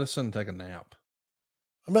some medicine and take a nap.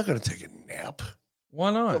 I'm not going to take a nap. Why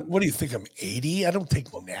not? What do you think? I'm 80? I don't take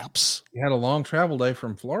naps. You had a long travel day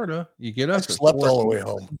from Florida. You get up. I slept all the way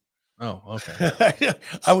home. Oh, okay.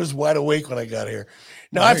 I was wide awake when I got here.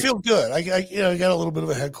 No, I feel good. I got a little bit of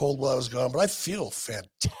a head cold while I was gone, but I feel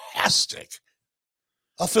fantastic.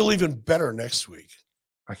 I'll feel even better next week.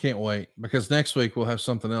 I can't wait, because next week we'll have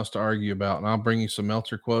something else to argue about, and I'll bring you some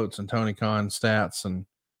Meltzer quotes and Tony Khan stats, and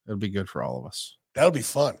it'll be good for all of us. That'll be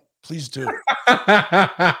fun. Please do.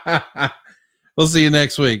 We'll see you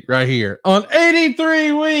next week right here on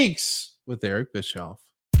 83 Weeks with Eric Bischoff.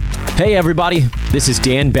 Hey everybody, this is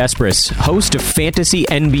Dan Bespris, host of Fantasy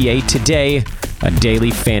NBA Today, a daily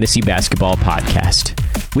fantasy basketball podcast.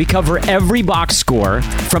 We cover every box score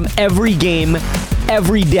from every game,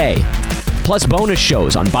 every day. Plus bonus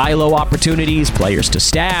shows on buy low opportunities, players to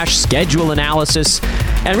stash, schedule analysis,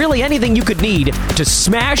 and really anything you could need to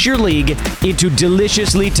smash your league into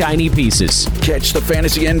deliciously tiny pieces. Catch the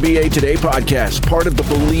Fantasy NBA Today podcast, part of the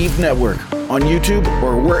Believe Network, on YouTube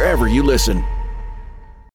or wherever you listen.